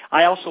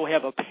 I also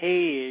have a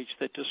page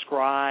that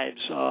describes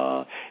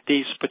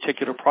these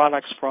particular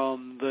products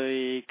from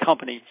the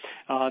company,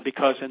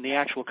 because in the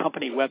actual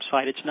company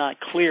website, it's not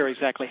clear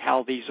exactly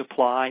how these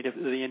apply to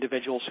the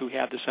individuals who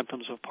have the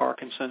symptoms of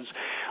Parkinson's.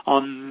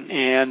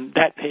 And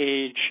that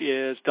page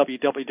is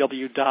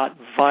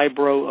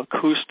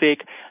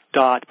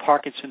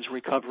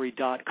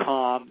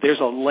www.vibroacoustic.parkinsonsrecovery.com. There's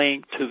a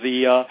link to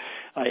the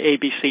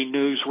ABC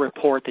News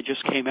report that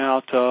just came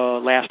out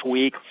last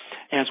week,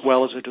 as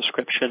well as a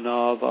description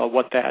of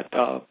what that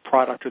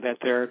product or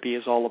that therapy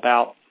is all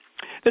about.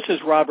 This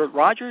is Robert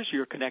Rogers.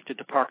 You're connected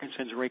to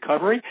Parkinson's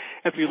Recovery.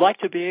 If you'd like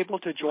to be able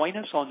to join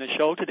us on the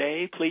show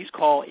today, please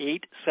call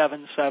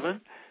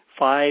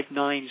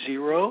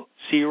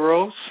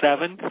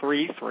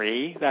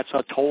 877-590-0733. That's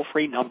a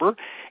toll-free number.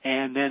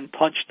 And then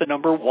punch the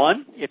number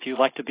 1 if you'd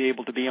like to be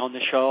able to be on the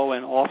show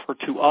and offer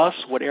to us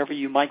whatever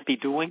you might be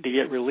doing to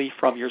get relief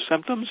from your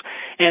symptoms.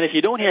 And if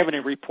you don't have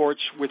any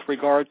reports with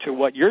regard to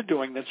what you're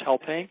doing that's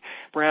helping,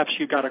 perhaps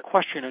you've got a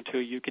question or two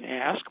you can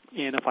ask.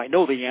 And if I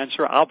know the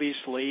answer,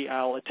 obviously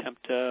I'll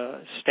attempt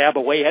to stab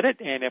away at it.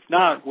 And if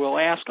not, we'll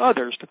ask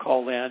others to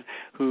call in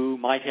who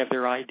might have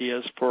their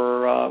ideas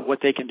for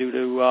what they can do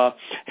to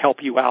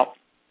help you out.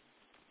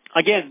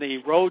 Again, The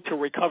Road to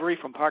Recovery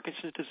from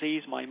Parkinson's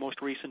Disease, my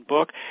most recent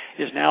book,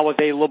 is now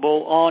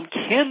available on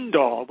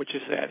Kindle, which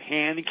is that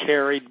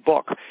hand-carried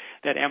book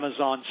that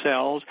Amazon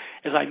sells.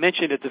 As I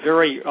mentioned at the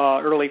very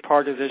early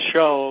part of this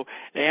show,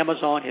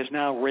 Amazon has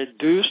now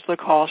reduced the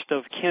cost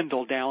of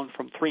Kindle down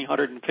from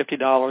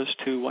 $350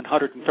 to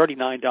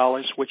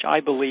 $139, which I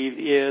believe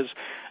is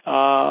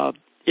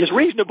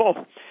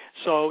reasonable.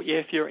 So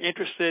if you're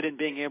interested in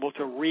being able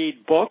to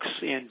read books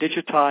in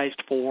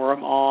digitized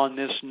form on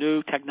this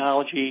new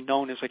technology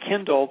known as a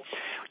Kindle,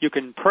 you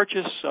can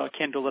purchase a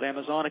Kindle at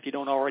Amazon if you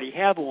don't already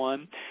have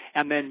one,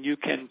 and then you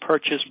can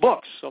purchase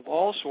books of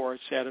all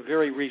sorts at a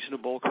very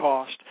reasonable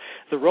cost.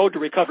 The Road to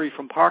Recovery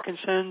from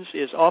Parkinson's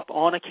is up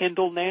on a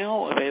Kindle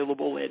now,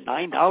 available at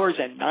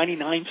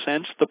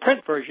 $9.99. The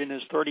print version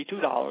is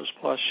 $32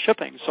 plus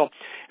shipping. So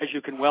as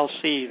you can well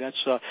see,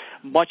 that's a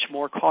much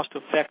more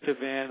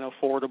cost-effective and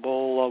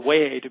affordable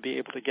way to be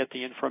able to get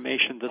the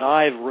information that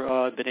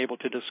I've been able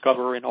to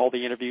discover in all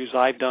the interviews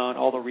I've done,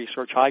 all the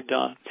research I've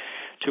done,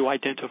 to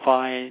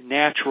identify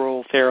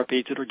natural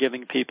therapies that are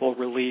giving people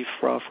relief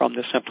from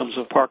the symptoms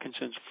of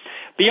Parkinson's.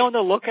 Be on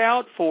the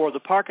lookout for the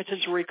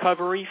Parkinson's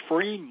Recovery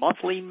Free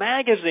Monthly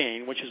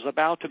Magazine, which is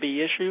about to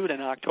be issued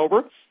in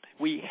October.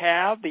 We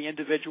have the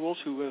individuals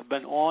who have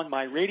been on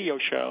my radio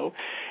show,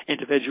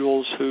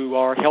 individuals who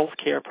are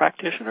healthcare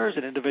practitioners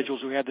and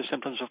individuals who have the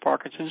symptoms of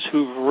Parkinson's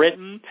who've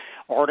written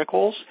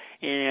articles,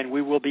 and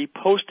we will be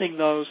posting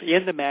those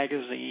in the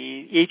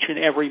magazine each and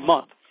every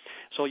month.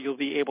 So you'll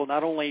be able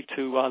not only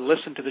to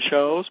listen to the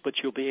shows, but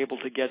you'll be able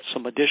to get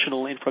some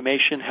additional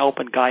information, help,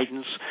 and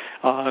guidance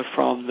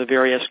from the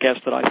various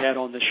guests that I've had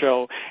on the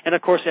show. And,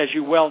 of course, as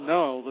you well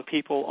know, the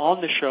people on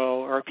the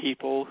show are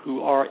people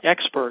who are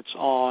experts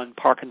on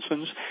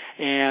Parkinson's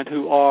and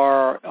who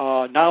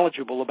are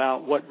knowledgeable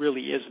about what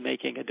really is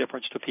making a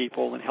difference to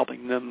people and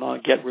helping them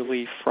get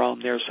relief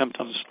from their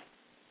symptoms.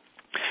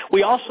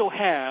 We also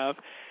have,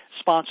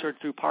 sponsored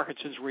through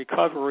Parkinson's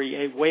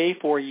Recovery, a way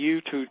for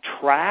you to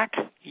track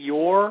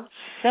your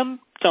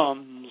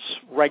symptoms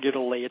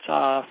regularly. It's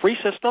a free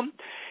system.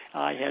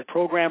 I had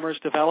programmers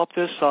develop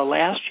this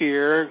last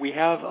year. We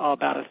have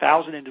about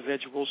 1,000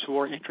 individuals who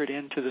are entered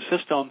into the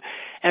system.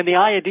 And the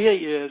idea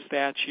is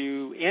that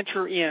you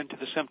enter into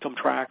the symptom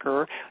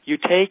tracker. You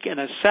take an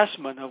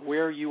assessment of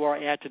where you are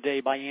at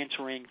today by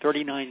answering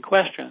 39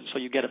 questions. So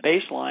you get a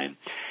baseline.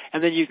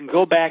 And then you can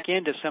go back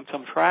into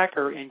symptom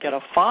tracker and get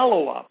a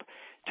follow-up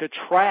to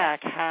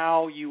track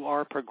how you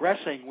are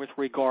progressing with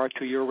regard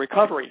to your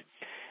recovery.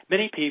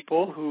 Many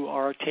people who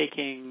are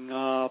taking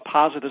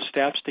positive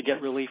steps to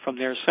get relief from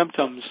their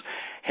symptoms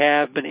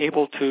have been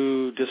able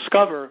to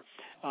discover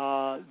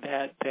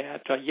that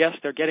yes,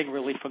 they're getting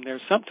relief from their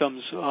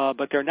symptoms,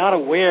 but they're not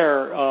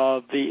aware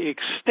of the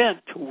extent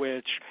to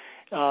which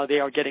they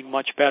are getting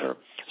much better.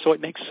 So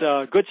it makes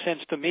good sense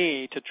to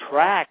me to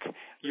track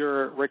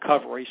your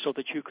recovery so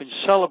that you can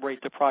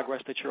celebrate the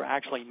progress that you're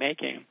actually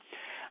making.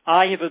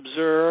 I have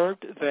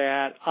observed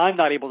that I'm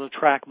not able to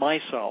track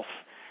myself.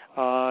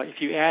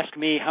 If you ask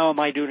me how am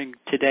I doing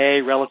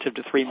today relative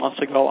to 3 months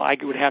ago, I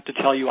would have to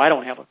tell you I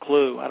don't have a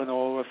clue. I don't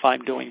know if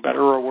I'm doing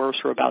better or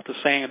worse or about the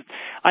same.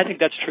 I think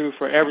that's true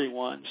for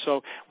everyone.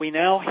 So we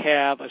now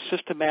have a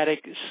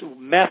systematic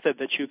method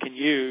that you can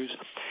use,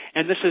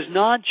 and this is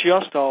not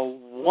just a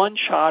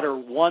one-shot or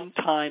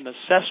one-time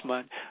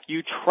assessment.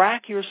 You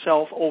track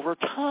yourself over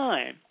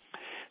time.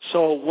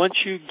 So once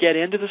you get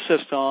into the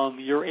system,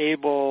 you're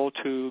able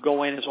to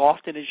go in as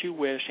often as you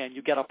wish, and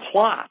you get a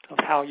plot of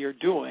how you're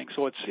doing.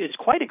 So it's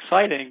quite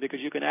exciting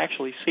because you can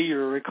actually see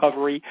your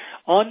recovery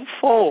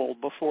unfold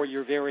before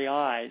your very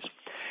eyes.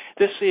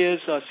 This is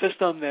a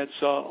system that's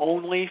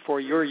only for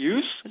your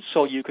use,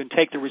 so you can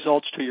take the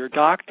results to your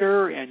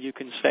doctor and you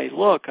can say,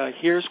 look,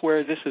 here's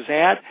where this is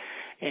at.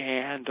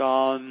 And,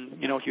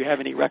 if you have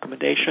any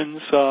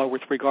recommendations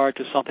with regard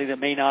to something that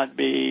may not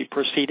be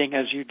proceeding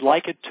as you'd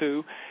like it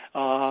to,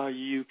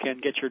 you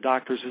can get your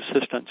doctor's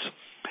assistance.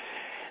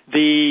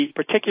 The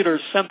particular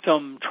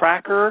symptom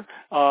tracker,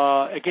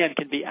 again,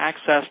 can be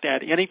accessed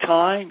at any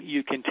time.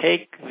 You can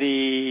take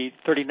the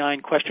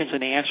 39 questions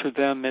and answer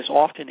them as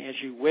often as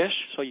you wish,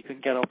 so you can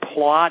get a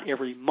plot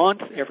every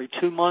month, every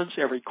 2 months,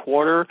 every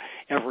quarter,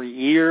 every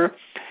year.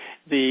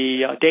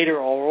 The data are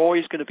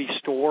always going to be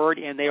stored,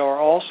 and they are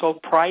also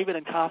private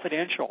and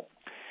confidential.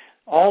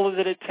 All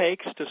that it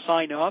takes to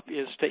sign up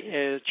is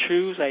to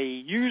choose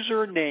a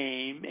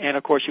username, and,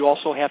 of course, you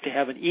also have to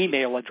have an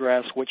email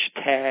address which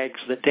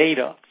tags the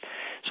data.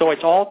 So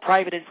it's all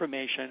private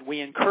information. We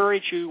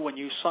encourage you when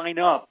you sign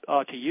up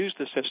to use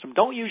the system,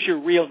 don't use your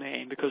real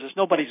name because it's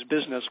nobody's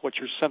business what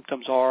your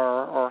symptoms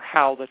are or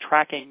how the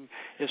tracking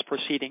is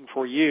proceeding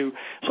for you.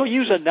 So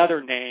use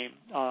another name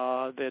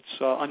that's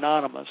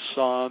anonymous.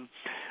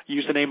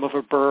 Use the name of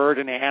a bird,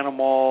 an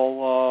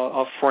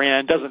animal, a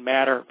friend, doesn't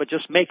matter, but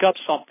just make up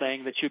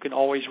something that you can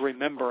always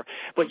remember.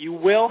 But you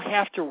will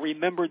have to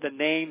remember the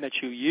name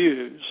that you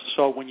use.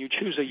 So when you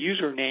choose a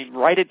username,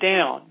 write it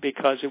down,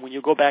 because when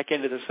you go back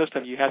into the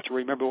system, you have to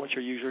remember what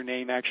your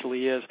username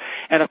actually is.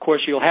 And, of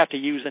course, you'll have to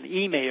use an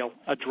email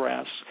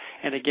address.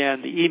 And,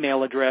 again, the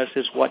email address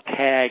is what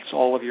tags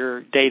all of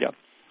your data.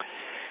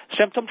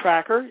 Symptom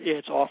Tracker,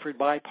 it's offered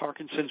by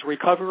Parkinson's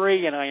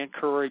Recovery, and I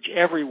encourage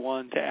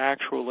everyone to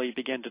actually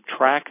begin to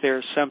track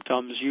their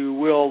symptoms. You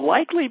will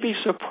likely be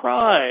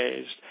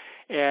surprised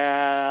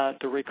at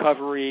the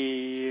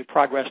recovery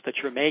progress that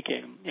you're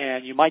making,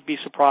 and you might be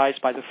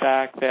surprised by the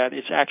fact that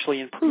it's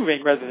actually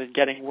improving rather than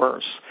getting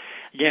worse.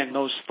 Again,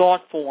 those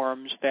thought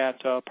forms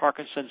that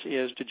Parkinson's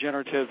is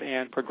degenerative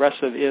and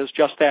progressive is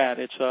just that.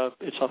 It's a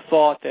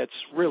thought that's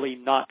really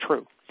not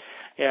true,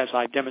 as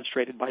I've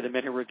demonstrated by the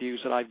many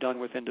reviews that I've done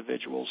with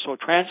individuals. So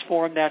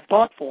transform that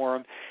thought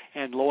form,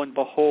 and lo and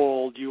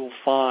behold, you'll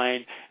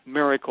find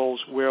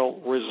miracles will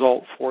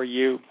result for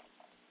you.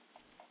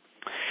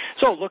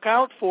 So look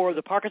out for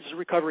the Parkinson's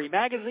Recovery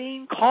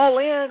magazine. Call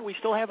in. We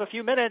still have a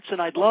few minutes, and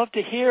I'd love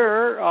to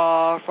hear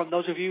from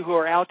those of you who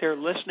are out there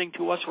listening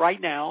to us right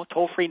now.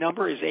 Toll-free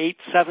number is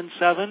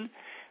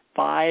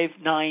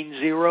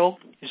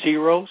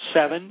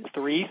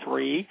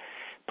 877-590-0733.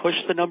 Push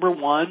the number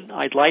 1.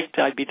 I'd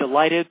be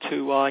delighted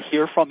to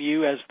hear from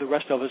you, as the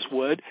rest of us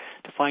would,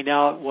 to find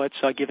out what's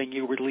giving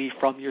you relief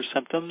from your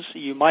symptoms.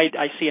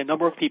 I see a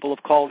number of people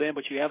have called in,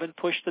 but you haven't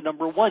pushed the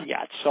number 1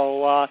 yet.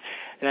 So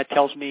that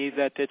tells me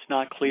that it's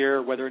not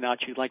clear whether or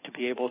not you'd like to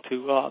be able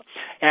to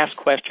ask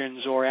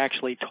questions or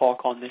actually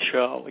talk on the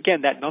show.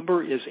 Again, that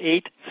number is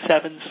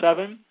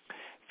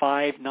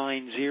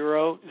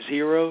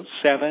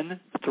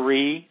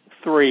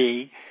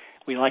 877-590-0733.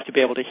 We'd like to be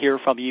able to hear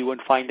from you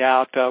and find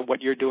out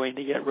what you're doing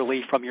to get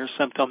relief from your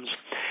symptoms.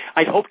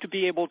 I hope to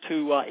be able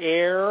to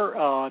air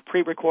a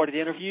pre-recorded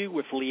interview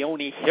with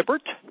Leonie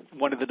Hibbert,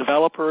 one of the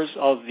developers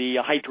of the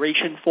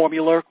hydration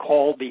formula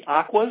called the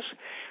AQUAS.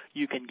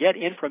 You can get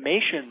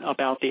information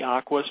about the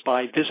AQUAS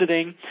by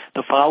visiting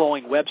the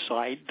following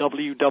website,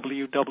 www.aquas.us.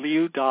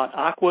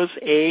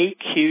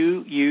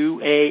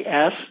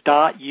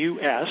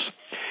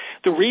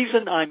 The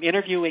reason I'm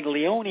interviewing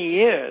Leonie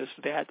is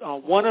that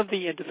one of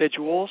the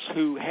individuals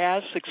who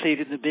has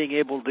succeeded in being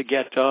able to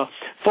get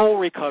full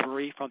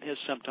recovery from his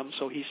symptoms,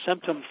 so he's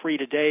symptom-free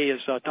today,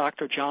 is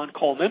Dr. John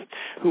Coleman,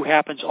 who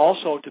happens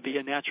also to be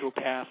a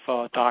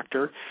naturopath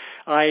doctor.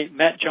 I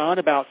met John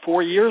about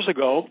 4 years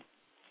ago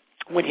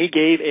when he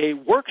gave a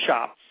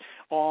workshop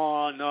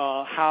on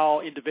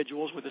how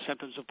individuals with the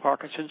symptoms of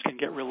Parkinson's can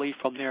get relief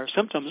from their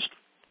symptoms,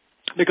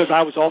 because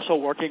I was also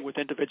working with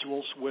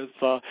individuals with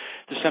the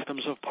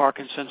symptoms of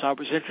Parkinson's. I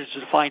was interested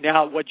to find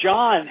out what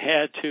John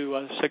had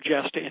to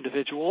suggest to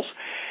individuals.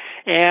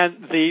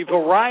 And the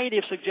variety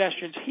of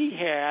suggestions he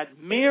had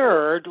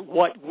mirrored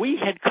what we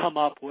had come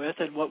up with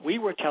and what we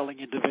were telling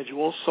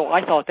individuals, so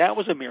I thought that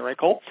was a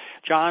miracle.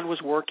 John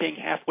was working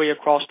halfway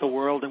across the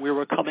world, and we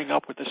were coming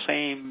up with the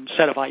same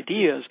set of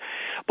ideas.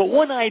 But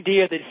one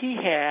idea that he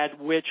had,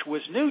 which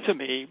was new to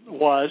me,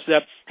 was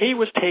that he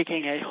was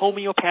taking a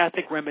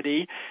homeopathic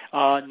remedy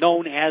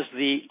known as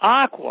the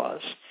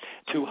AQUAS.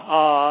 The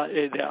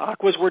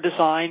AQUAS were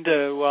designed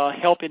to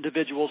help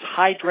individuals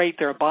hydrate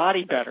their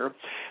body better.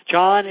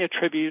 John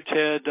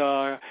attributed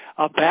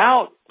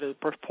about the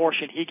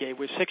proportion he gave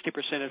was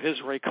 60% of his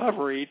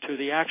recovery to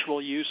the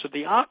actual use of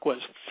the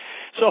AQUAS.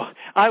 So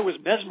I was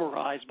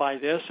mesmerized by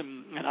this,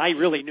 and I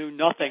really knew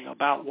nothing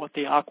about what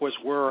the AQUAS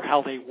were or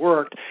how they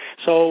worked.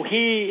 So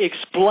he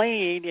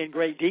explained in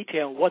great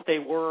detail what they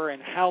were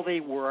and how they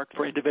worked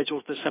for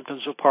individuals with the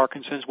symptoms of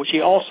Parkinson's, which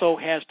he also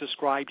has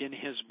described in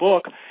his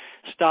book,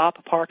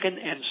 Stop Parkin'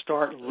 and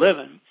Start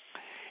Living.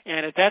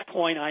 And at that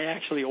point, I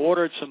actually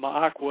ordered some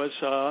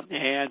AQUAS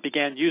and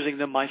began using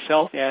them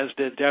myself, as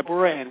did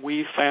Deborah, and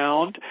we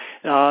found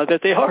that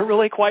they are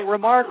really quite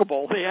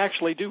remarkable. They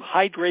actually do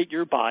hydrate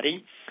your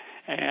body,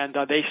 and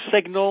they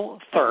signal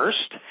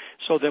thirst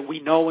so that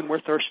we know when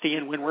we're thirsty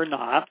and when we're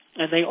not.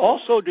 And they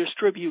also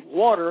distribute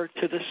water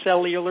to the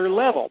cellular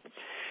level.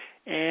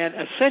 And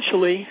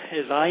essentially,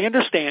 as I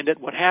understand it,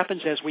 what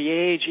happens as we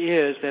age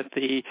is that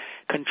the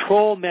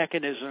control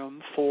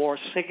mechanism for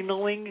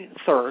signaling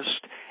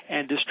thirst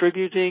and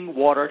distributing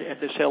water at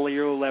the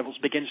cellular levels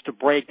begins to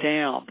break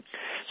down.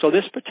 So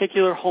this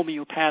particular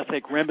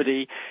homeopathic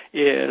remedy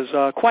is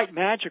quite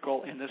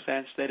magical in the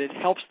sense that it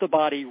helps the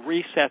body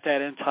reset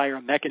that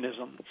entire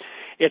mechanism.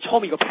 It's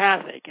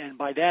homeopathic, and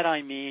by that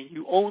I mean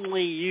you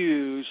only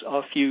use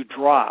a few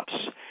drops.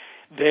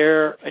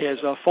 There is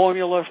a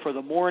formula for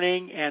the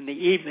morning and the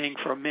evening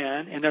for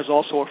men, and there's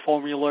also a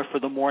formula for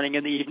the morning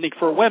and the evening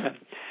for women.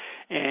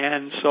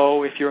 And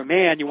so if you're a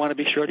man, you want to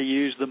be sure to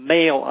use the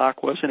male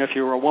AQUAS, and if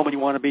you're a woman, you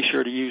want to be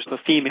sure to use the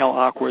female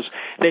AQUAS.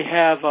 They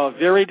have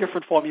very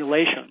different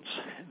formulations.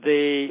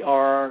 They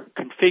are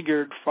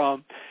configured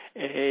from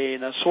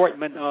an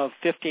assortment of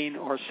 15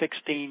 or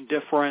 16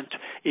 different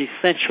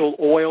essential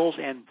oils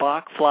and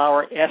Bach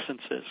flower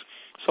essences.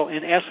 So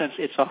in essence,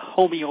 it's a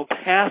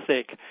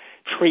homeopathic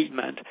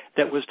treatment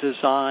that was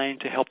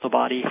designed to help the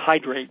body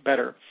hydrate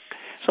better.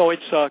 So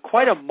it's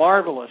quite a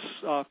marvelous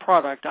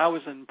product. I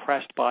was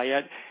impressed by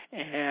it,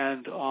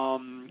 and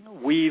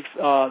we've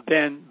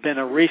been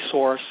a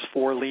resource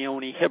for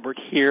Leonie Hibbert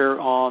here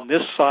on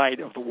this side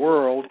of the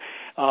world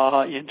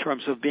in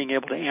terms of being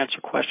able to answer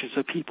questions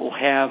that people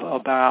have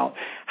about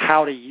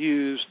how to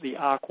use the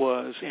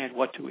AQUAS and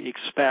what to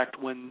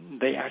expect when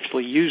they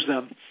actually use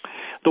them.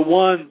 The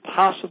one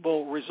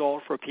possible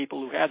result for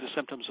people who have the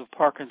symptoms of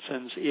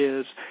Parkinson's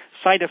is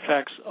side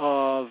effects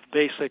of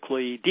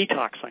basically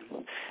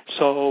detoxing.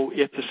 So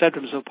if the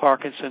symptoms of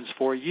Parkinson's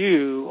for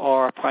you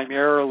are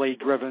primarily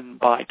driven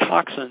by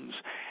toxins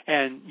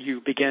and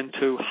you begin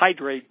to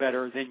hydrate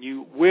better, then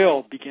you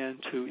will begin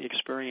to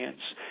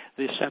experience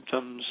the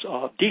symptoms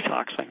of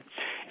detoxing.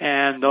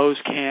 And those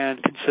can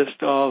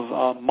consist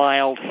of a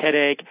mild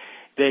headache.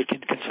 They can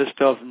consist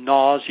of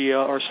nausea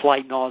or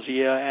slight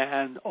nausea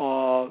and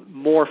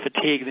more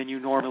fatigue than you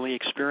normally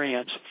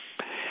experience.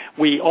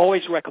 We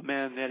always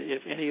recommend that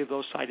if any of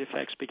those side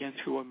effects begin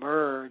to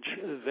emerge,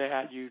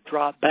 that you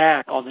drop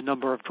back on the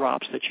number of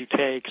drops that you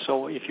take.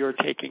 So if you're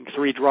taking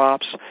 3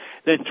 drops,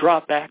 then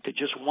drop back to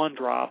just 1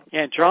 drop.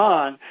 And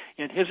John,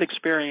 in his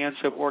experience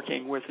of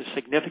working with a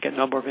significant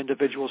number of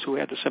individuals who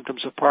had the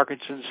symptoms of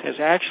Parkinson's, has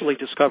actually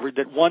discovered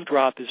that 1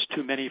 drop is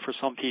too many for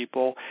some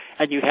people,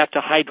 and you have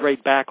to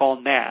hydrate back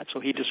on that.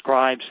 So he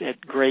describes at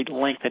great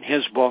length in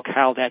his book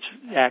how that's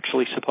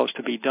actually supposed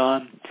to be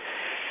done.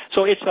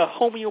 So it's a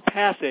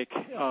homeopathic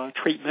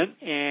treatment,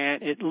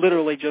 and it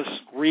literally just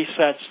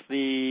resets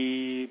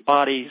the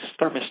body's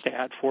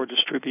thermostat for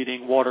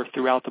distributing water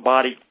throughout the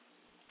body.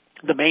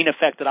 The main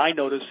effect that I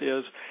notice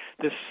is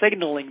this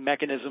signaling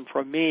mechanism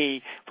for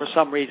me, for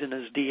some reason,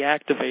 is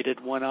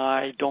deactivated when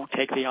I don't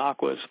take the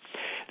AQUAS.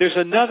 There's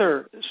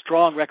another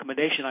strong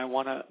recommendation I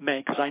want to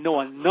make, because I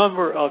know a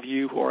number of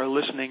you who are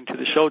listening to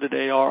the show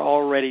today are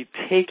already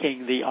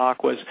taking the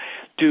AQUAS.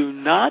 Do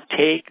not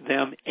take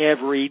them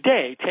every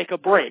day. Take a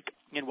break.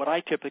 And what I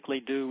typically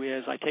do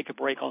is I take a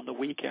break on the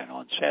weekend.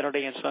 On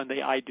Saturday and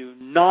Sunday, I do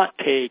not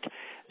take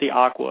the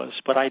AQUAS,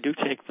 but I do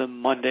take them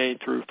Monday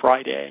through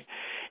Friday.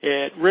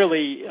 It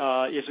really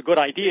is a good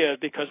idea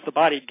because the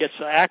body gets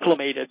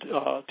acclimated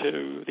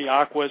to the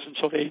AQUAS, and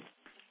so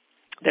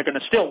they're going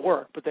to still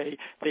work, but they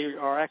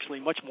are actually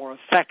much more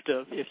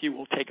effective if you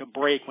will take a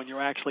break when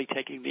you're actually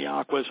taking the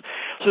AQUAS.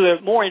 So the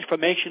more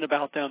information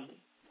about them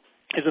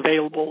is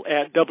available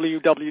at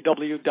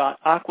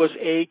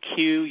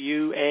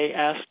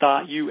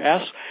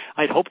www.aquas.us.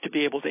 I'd hope to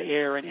be able to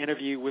air an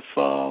interview with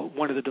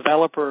one of the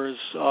developers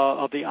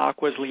of the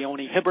AQUAS,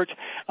 Leonie Hibbert,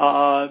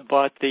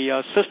 but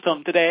the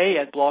system today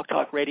at Blog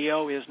Talk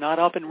Radio is not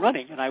up and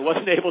running, and I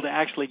wasn't able to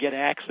actually get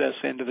access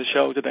into the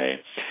show today,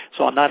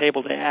 so I'm not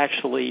able to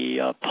actually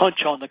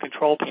punch on the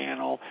control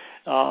panel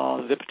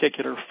the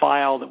particular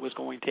file that was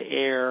going to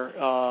air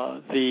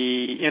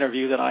the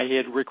interview that I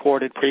had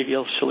recorded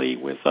previously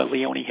with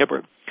Leonie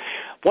Hibbert.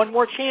 One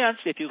more chance,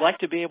 if you'd like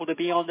to be able to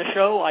be on the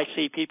show. I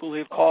see people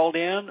who've called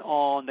in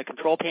on the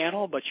control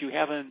panel, but you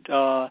haven't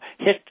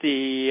hit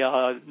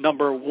the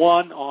number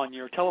 1 on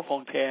your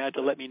telephone pad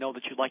to let me know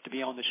that you'd like to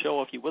be on the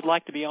show. If you would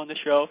like to be on the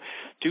show,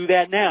 do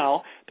that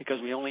now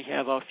because we only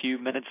have a few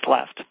minutes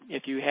left.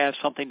 If you have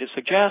something to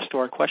suggest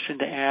or a question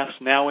to ask,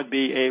 now would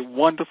be a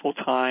wonderful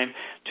time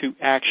to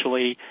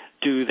actually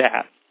do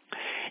that.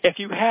 If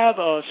you have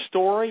a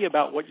story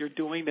about what you're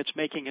doing that's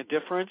making a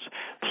difference,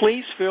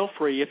 please feel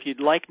free, if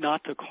you'd like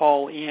not to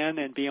call in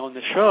and be on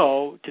the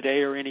show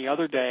today or any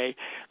other day,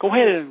 go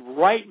ahead and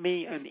write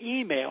me an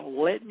email.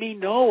 Let me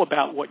know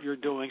about what you're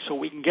doing so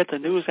we can get the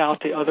news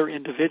out to other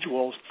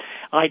individuals.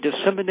 I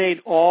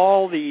disseminate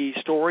all the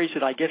stories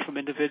that I get from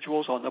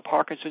individuals on the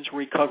Parkinson's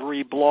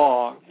Recovery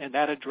blog, and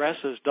that address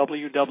is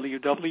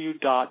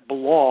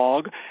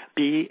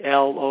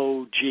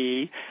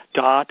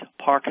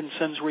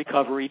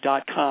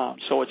www.parkinsonsrecovery.com.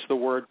 So it's the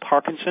word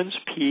Parkinson's,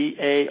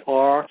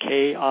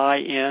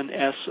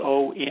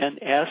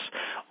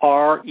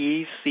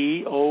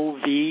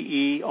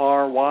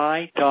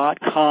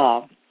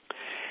 PARKINSONSRECOVERY.com.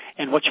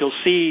 And what you'll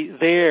see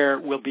there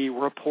will be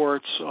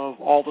reports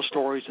of all the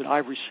stories that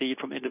I've received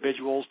from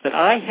individuals that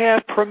I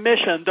have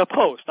permission to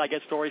post. I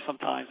get stories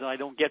sometimes that I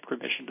don't get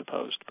permission to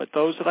post. But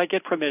those that I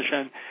get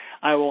permission,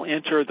 I will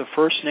enter the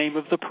first name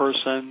of the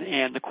person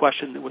and the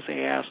question that was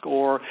asked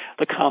or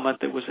the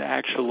comment that was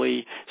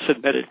actually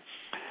submitted.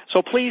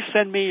 So please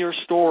send me your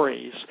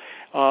stories.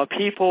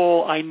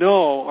 People I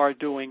know are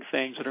doing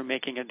things that are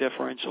making a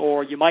difference,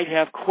 or you might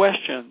have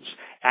questions.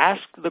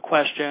 Ask the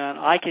question.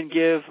 I can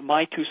give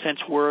my 2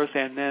 cents worth,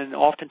 and then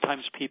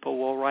oftentimes people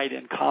will write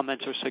in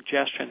comments or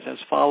suggestions as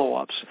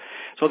follow-ups.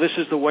 So this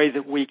is the way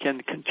that we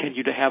can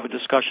continue to have a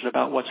discussion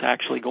about what's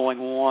actually going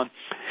on.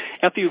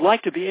 If you'd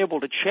like to be able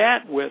to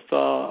chat with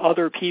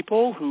other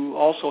people who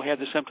also have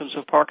the symptoms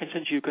of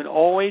Parkinson's, you can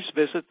always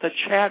visit the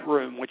chat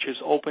room, which is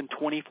open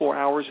 24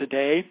 hours a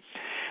day.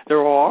 There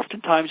are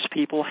oftentimes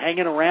people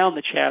hanging around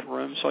the chat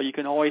room, so you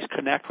can always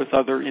connect with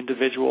other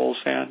individuals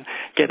and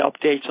get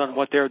updates on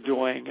what they're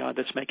doing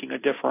that's making a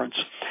difference.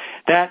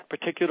 That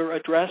particular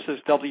address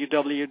is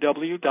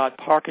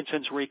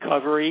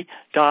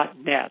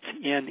www.parkinsonsrecovery.net,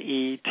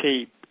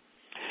 N-E-T.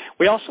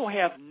 We also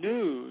have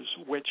news,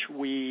 which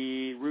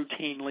we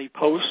routinely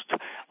post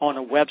on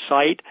a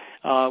website,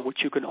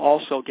 which you can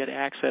also get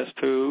access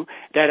to.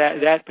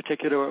 That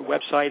particular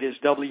website is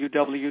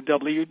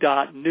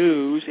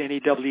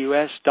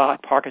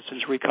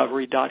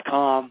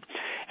www.news.parkinsonsrecovery.com.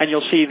 And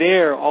you'll see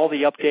there all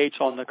the updates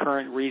on the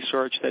current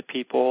research that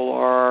people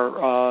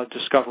are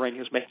discovering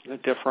is making a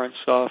difference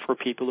for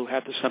people who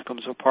have the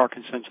symptoms of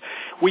Parkinson's.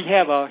 We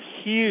have a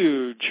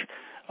huge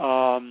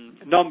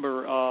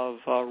number of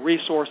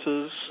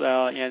resources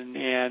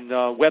and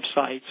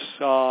websites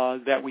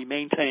that we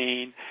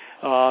maintain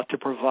to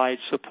provide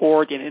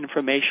support and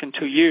information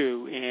to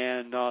you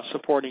and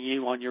supporting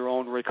you on your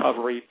own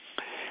recovery.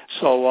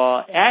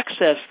 So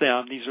access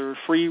them. These are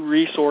free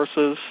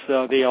resources.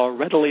 They are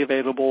readily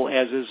available,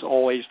 as is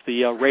always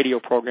the radio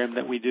program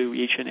that we do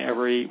each and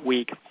every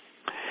week.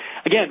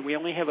 Again, we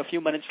only have a few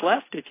minutes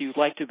left. If you'd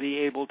like to be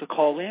able to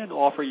call in,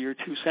 offer your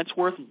 2 cents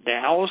worth,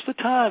 now's the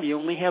time. You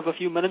only have a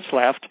few minutes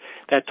left.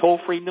 That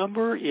toll-free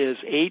number is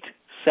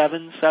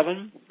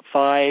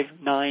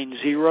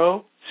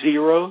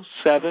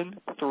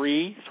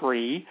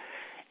 877-590-0733,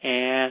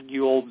 and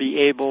you'll be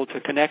able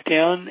to connect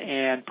in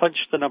and punch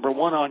the number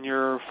 1 on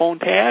your phone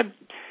pad.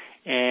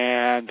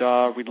 And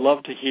we'd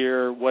love to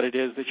hear what it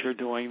is that you're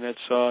doing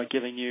that's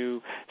giving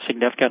you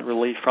significant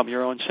relief from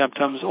your own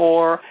symptoms,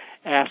 or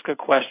ask a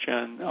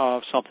question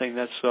of something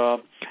that's of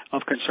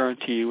concern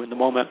to you in the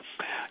moment.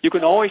 You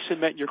can always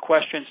submit your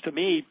questions to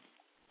me.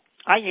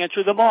 I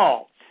answer them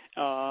all.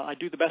 I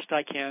do the best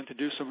I can to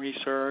do some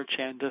research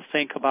and to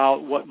think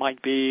about what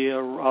might be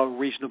a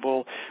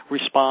reasonable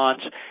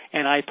response,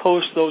 and I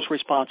post those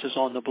responses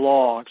on the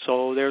blog.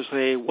 So there's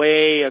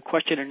a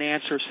question and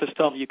answer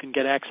system you can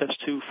get access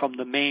to from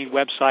the main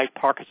website,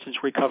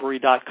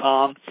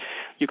 parkinsonsrecovery.com.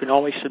 You can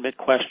always submit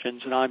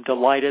questions, and I'm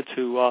delighted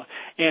to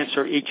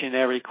answer each and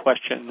every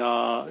question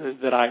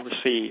that I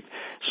receive.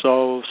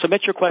 So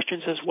submit your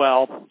questions as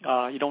well.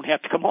 You don't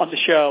have to come on the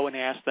show and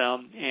ask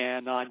them,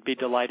 and I'd be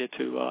delighted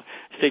to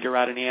figure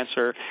out an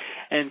answer.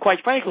 And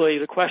quite frankly,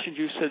 the questions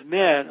you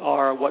submit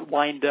are what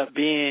wind up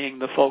being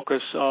the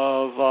focus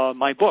of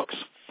my books.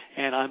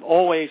 And I'm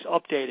always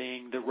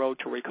updating the Road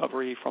to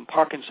Recovery from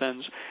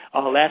Parkinson's.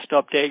 Last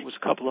update was a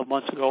couple of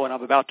months ago, and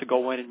I'm about to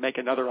go in and make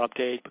another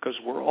update because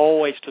we're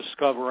always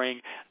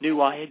discovering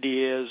new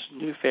ideas,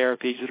 new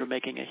therapies that are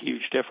making a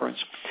huge difference.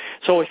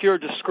 So if you're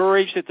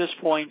discouraged at this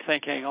point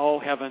thinking, oh,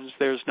 heavens,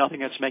 there's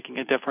nothing that's making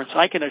a difference,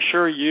 I can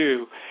assure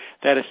you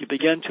that if you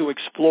begin to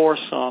explore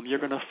some, you're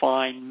going to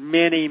find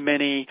many,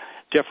 many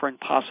different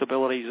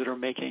possibilities that are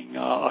making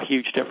a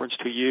huge difference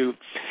to you.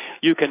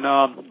 You can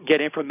get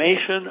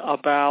information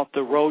about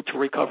the Road to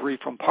Recovery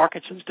from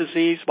Parkinson's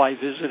disease by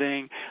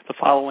visiting the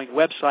following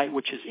website,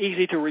 which is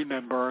easy to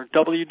remember,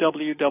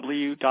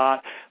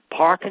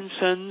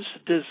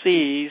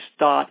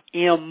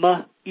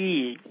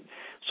 www.parkinsonsdisease.me.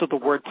 So the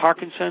word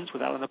Parkinson's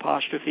without an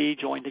apostrophe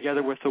joined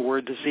together with the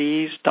word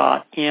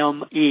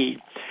disease.me.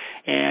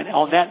 And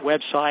on that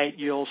website,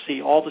 you'll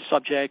see all the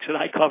subjects that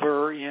I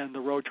cover in the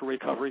Road to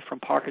Recovery from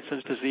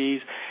Parkinson's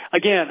disease.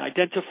 Again,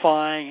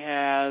 identifying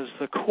as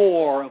the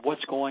core of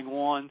what's going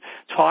on,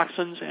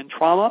 toxins and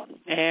trauma,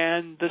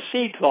 and the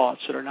seed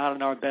thoughts that are not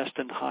in our best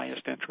and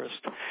highest interest.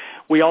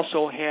 We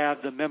also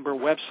have the member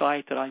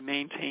website that I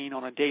maintain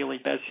on a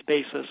daily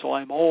basis, so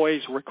I'm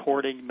always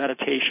recording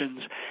meditations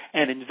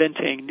and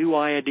inventing new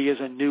ideas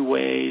and new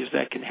ways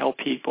that can help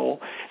people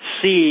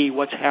see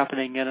what's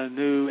happening in a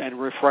new and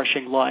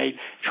refreshing light,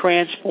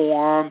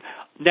 transform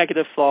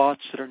negative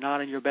thoughts that are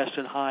not in your best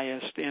and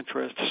highest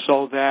interest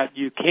so that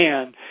you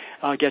can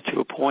get to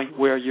a point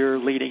where you're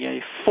leading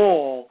a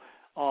full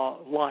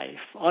life,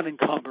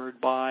 unencumbered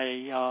by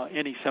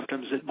any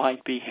symptoms that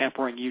might be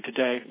hampering you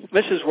today.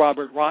 This is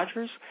Robert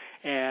Rogers,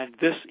 and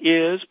this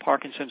is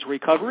Parkinson's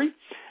Recovery.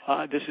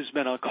 This has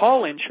been a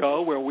call-in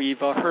show where we've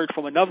heard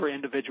from a number of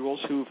individuals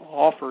who've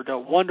offered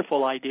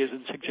wonderful ideas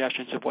and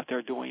suggestions of what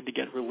they're doing to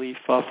get relief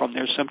from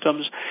their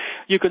symptoms.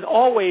 You can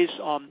always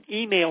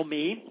email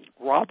me,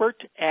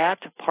 Robert at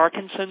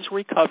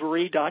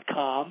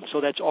parkinsonsrecovery.com.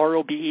 So that's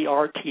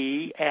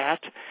ROBERT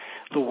at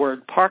the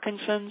word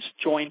Parkinson's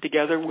joined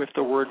together with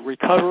the word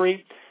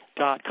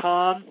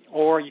recovery.com,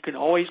 or you can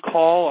always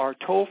call our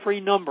toll-free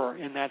number,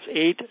 and that's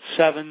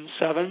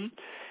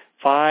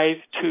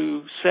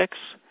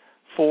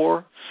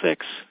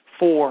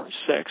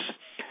 877-526-4646.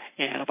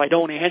 And if I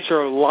don't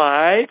answer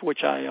live,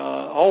 which I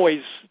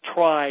always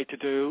try to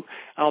do,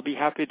 I'll be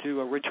happy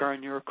to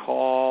return your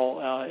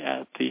call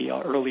at the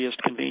earliest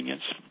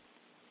convenience.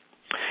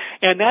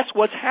 And that's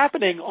what's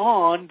happening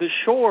on the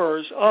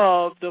shores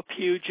of the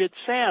Puget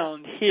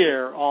Sound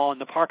here on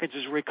the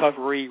Parkinson's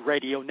Recovery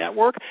Radio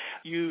Network.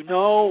 You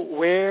know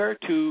where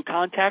to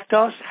contact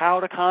us,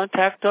 how to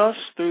contact us,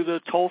 through the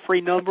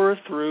toll-free number,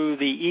 through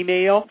the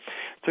email,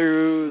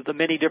 through the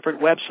many different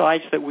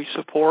websites that we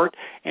support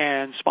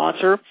and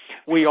sponsor.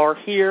 We are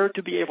here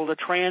to be able to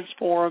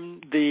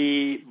transform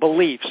the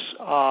beliefs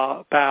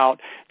about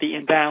the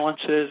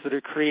imbalances that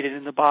are created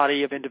in the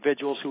body of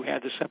individuals who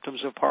have the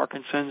symptoms of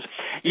Parkinson's.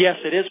 Yes,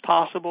 it is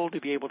possible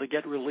to be able to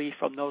get relief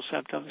from those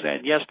symptoms,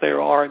 and yes,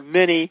 there are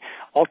many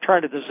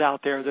alternatives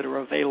out there that are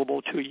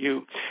available to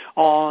you.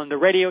 On the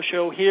radio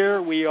show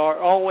here, we are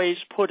always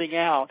putting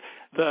out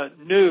the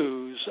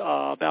news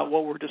about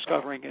what we're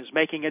discovering is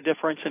making a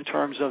difference in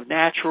terms of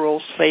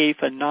natural, safe,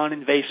 and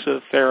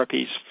non-invasive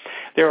therapies.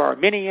 There are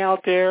many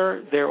out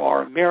there. There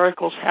are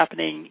miracles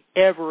happening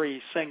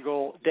every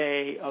single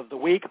day of the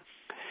week.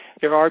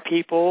 There are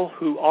people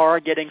who are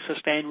getting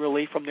sustained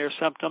relief from their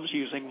symptoms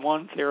using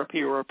one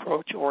therapy or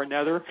approach or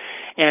another.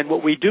 And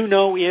what we do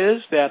know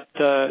is that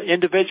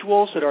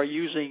individuals that are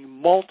using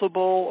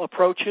multiple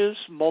approaches,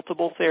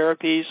 multiple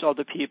therapies, are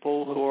the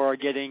people who are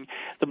getting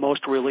the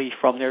most relief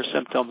from their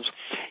symptoms.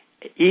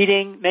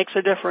 Eating makes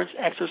a difference.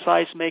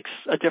 Exercise makes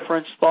a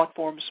difference. Thought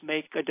forms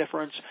make a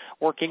difference.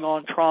 Working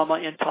on trauma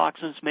and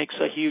toxins makes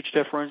a huge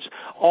difference.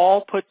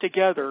 All put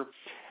together,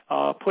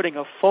 putting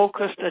a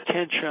focused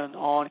attention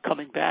on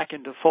coming back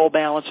into full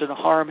balance and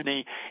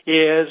harmony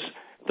is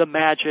the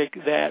magic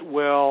that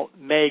will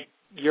make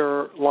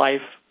your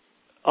life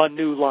a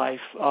new life,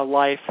 a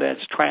life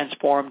that's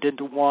transformed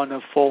into one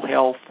of full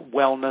health,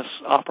 wellness,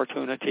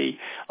 opportunity,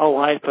 a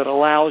life that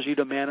allows you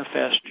to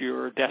manifest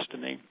your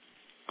destiny.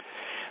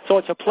 So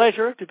it's a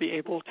pleasure to be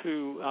able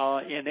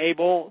to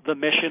enable the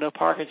mission of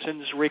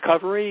Parkinson's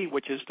Recovery,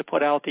 which is to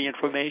put out the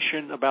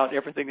information about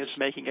everything that's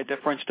making a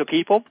difference to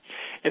people.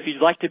 If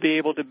you'd like to be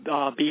able to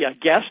be a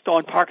guest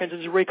on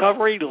Parkinson's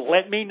Recovery,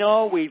 let me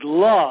know. We'd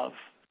love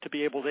to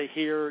be able to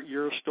hear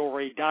your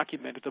story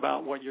documented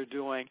about what you're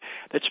doing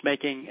that's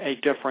making a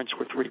difference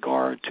with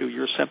regard to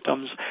your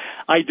symptoms.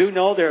 I do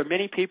know there are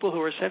many people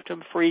who are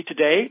symptom-free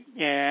today,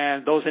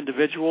 and those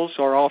individuals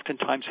are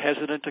oftentimes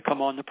hesitant to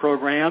come on the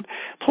program.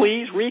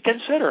 Please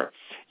reconsider.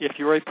 If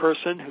you're a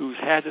person who's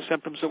had the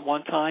symptoms at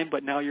one time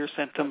but now you're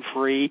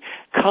symptom-free,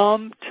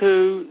 come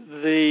to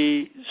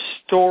the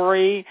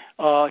story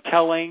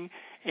telling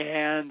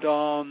and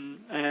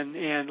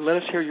let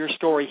us hear your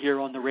story here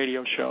on the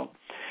radio show.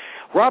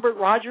 Robert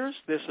Rogers,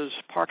 this is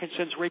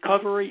Parkinson's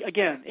Recovery.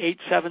 Again,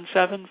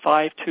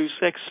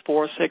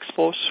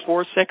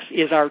 877-526-4646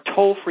 is our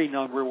toll-free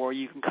number where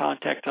you can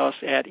contact us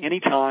at any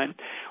time.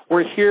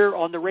 We're here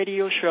on the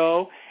radio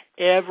show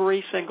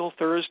every single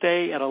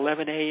Thursday at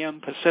 11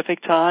 a.m.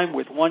 Pacific time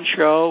with one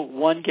show,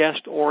 one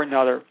guest, or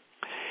another.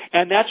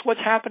 And that's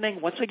what's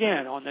happening once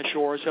again on the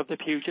shores of the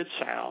Puget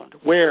Sound,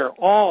 where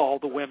all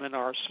the women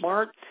are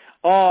smart,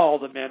 all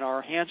the men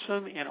are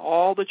handsome, and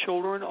all the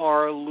children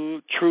are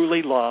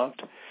truly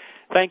loved.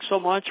 Thanks so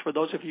much for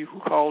those of you who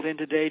called in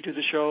today to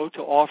the show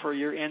to offer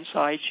your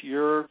insights,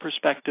 your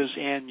perspectives,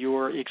 and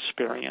your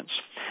experience.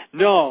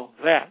 Know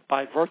that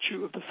by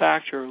virtue of the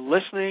fact you're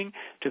listening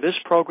to this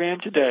program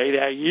today,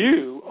 that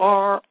you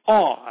are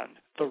on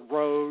the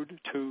road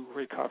to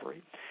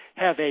recovery.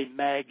 Have a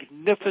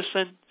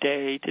magnificent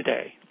day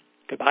today.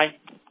 Goodbye.